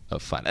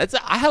of fun.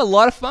 I had a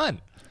lot of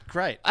fun.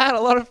 Great. I had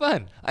a lot of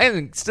fun. I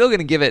am still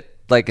gonna give it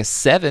like a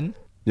 7.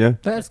 Yeah.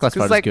 That's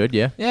classified as like- good,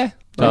 yeah. Yeah.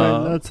 I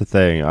mean, that's the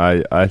thing.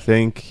 I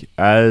think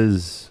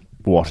as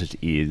what it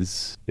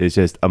is, it's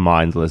just a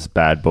mindless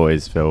bad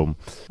boys film.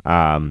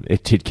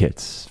 It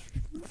gets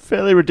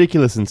fairly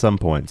ridiculous in some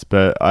points,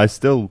 but I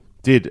still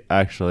did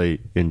actually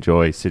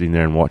enjoy sitting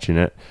there and watching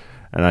it.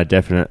 And I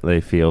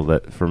definitely feel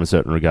that from a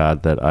certain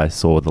regard that I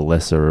saw the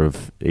lesser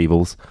of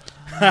evils.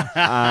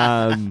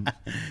 And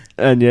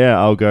yeah,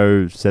 I'll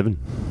go 7.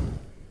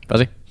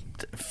 Fuzzy?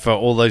 For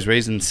all those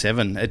reasons,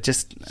 7. It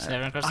just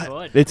 7 across the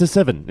board. It's a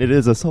 7. It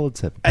is a solid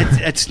 7.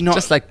 it's not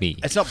Just like me.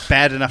 It's not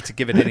bad enough to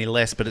give it any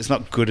less, but it's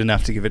not good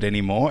enough to give it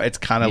any more. It's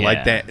kind of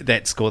like Yeah.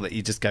 that score that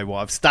you just go, well,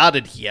 I've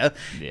started here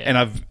and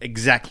I've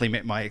exactly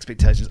met my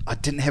expectations. I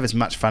didn't have as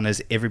much fun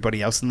as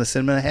everybody else in the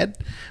cinema had.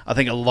 I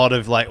think a lot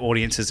of like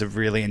audiences have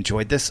really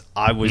enjoyed this.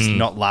 I was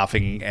not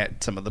laughing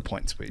at some of the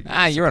points.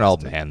 You're an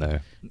old man though.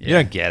 You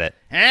don't get it.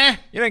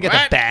 You don't get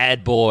the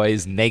bad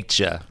boys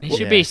nature. You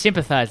should be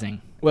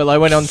sympathizing. Well, I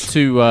went on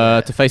to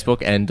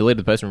Facebook and deleted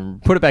the post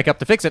and put it back up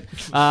to fix it,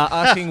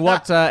 asking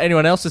what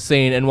anyone else has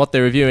seen and what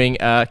they're reviewing.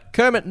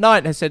 Kermit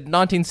Knight has said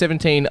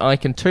 1917. I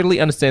can totally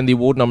understand the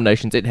award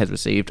nominations it has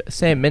received.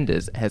 Sam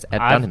Mendes has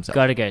outdone I've himself.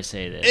 got to go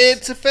see this.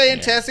 It's a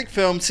fantastic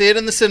film. See it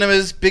in the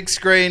cinemas, big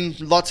screen,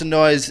 lots of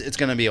noise. It's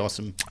going to be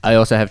awesome. I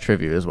also have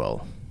trivia as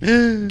well.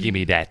 Give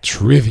me that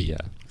trivia.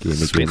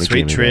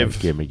 Sweet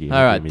Triv.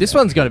 All right, this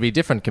one's going to be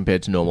different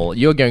compared to normal.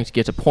 You're going to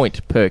get a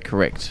point per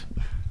correct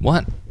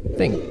What?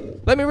 thing.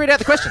 Let me read out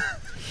the question.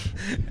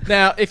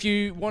 Now, if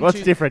you want What's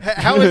to... different?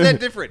 How is that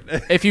different?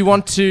 If you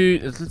want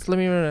to,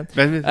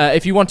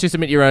 if you want to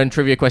submit your own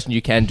trivia question,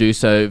 you can do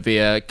so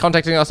via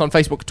contacting us on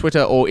Facebook,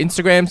 Twitter, or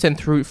Instagram. Send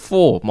through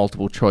 4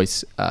 multiple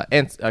choice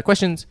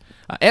questions,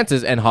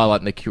 answers, and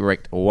highlight the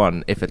correct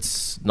one if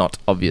it's not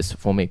obvious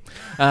for me.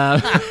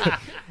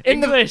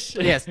 English.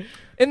 Yes.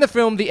 In the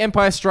film The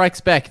Empire Strikes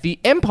Back, the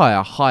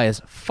Empire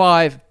hires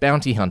 5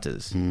 bounty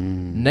hunters.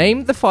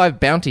 Name the 5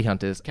 bounty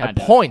hunters. Can't a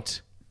do it.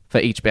 point for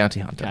each bounty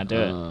hunter. Can't do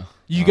it.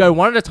 You go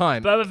one at a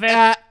time. Boba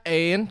Fett.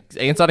 Ian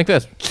starting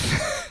first.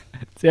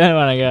 It's the only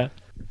one I got.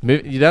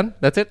 You done?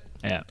 That's it?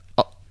 Yeah.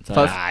 Oh,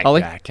 Fuzz,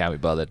 Ollie? I can't be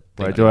bothered.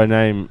 Wait, do I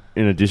name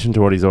in addition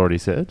to what he's already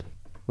said?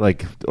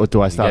 Like, or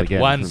do I start again?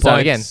 One Start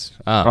point. again.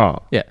 Oh,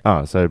 Yeah.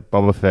 Oh, so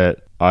Boba Fett,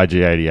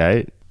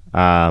 IG-88.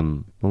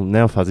 Well,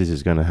 now Fuzzy's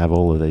just going to have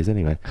all of these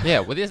anyway. Yeah.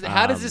 Well,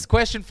 how does this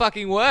question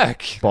fucking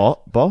work?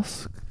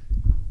 Boss?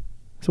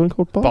 Is one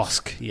called Boss?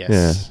 Bosk, yes.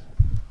 Yeah.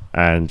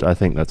 And I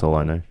think that's all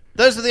I know.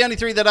 Those are the only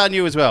 3 that I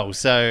knew as well.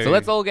 So So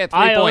let's all get 3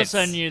 I points.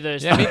 also knew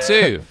those. Yeah, me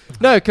too.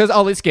 No, because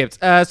Ollie skipped.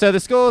 So the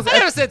scores... I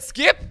never said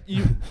skip.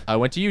 I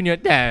went to Union.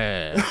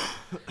 No.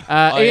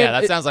 Oh yeah,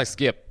 that sounds like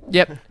skip.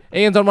 Yep.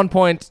 Ian's on 1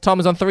 point.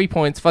 Tom is on 3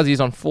 points. Fuzzy is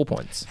on 4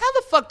 points. How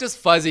the fuck does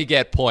Fuzzy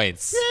get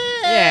points?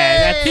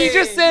 Yeah, that's He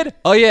just said,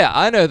 "Oh yeah,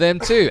 I know them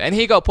too," and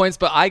he got points,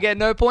 but I get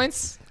no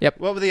points. Yep.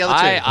 what were the other 2?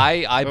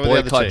 I What were the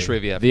other boycott 2?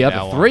 trivia. The from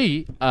now other on.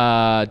 3,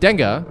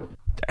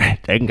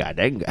 Denga,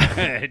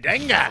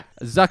 Denga.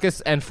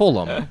 Zuckus, and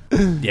Forlom.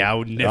 Yeah, I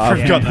would never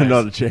have got those.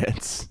 Not a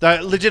chance.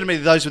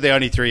 Legitimately, those were the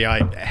only 3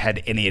 I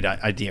had any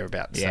idea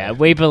about. So. Yeah,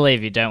 we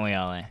believe you, don't we,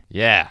 Ollie?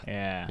 Yeah.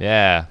 Yeah.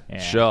 Yeah.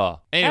 Sure.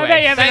 Anyway, How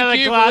about you have thank another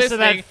you glass for of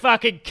that listening.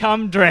 fucking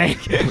cum drink?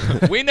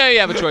 We know you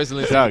have a choice in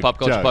listening to Joke, Pop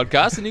Culture joke.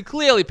 Podcast, and you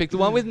clearly picked the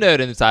one with nerd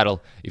in the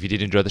title. If you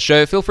did enjoy the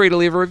show, feel free to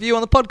leave a review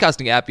on the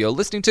podcasting app you're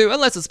listening to,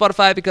 unless it's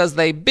Spotify because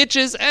they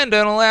bitches and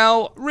don't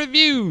allow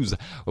reviews.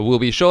 We'll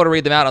be sure to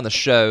read them out on the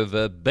show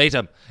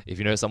verbatim. If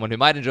you know someone who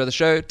might enjoy the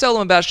show, tell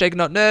them about Shaken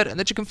Not Nerd, and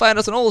that you can find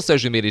us on all the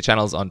social media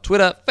channels on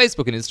Twitter,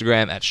 Facebook, and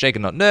Instagram at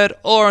Shaken Not Nerd,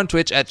 or on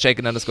Twitch at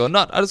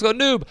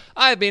Shaken_Not_Noob.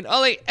 I've been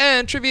Ollie,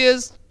 and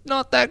trivia's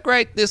not that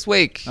great this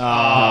week.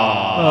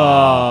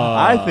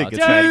 I think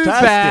it's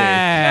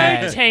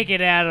fantastic. Don't take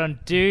it out on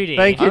Duty.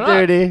 Thank you,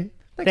 Duty.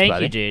 Thank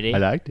buddy. you, Duty. I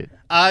liked it.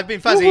 I've been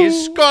Fuzzy.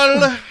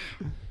 Skull.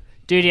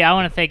 Duty, I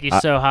want to thank you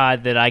so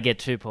hard that I get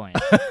 2 points.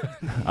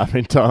 I've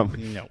been Tom.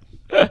 No.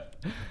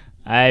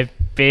 I've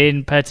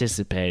been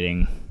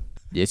participating.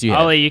 Yes, you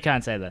have. Ollie, you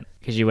can't say that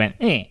because you went,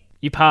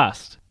 you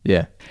passed.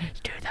 Yeah.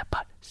 Do that,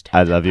 but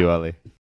I love you, Ollie.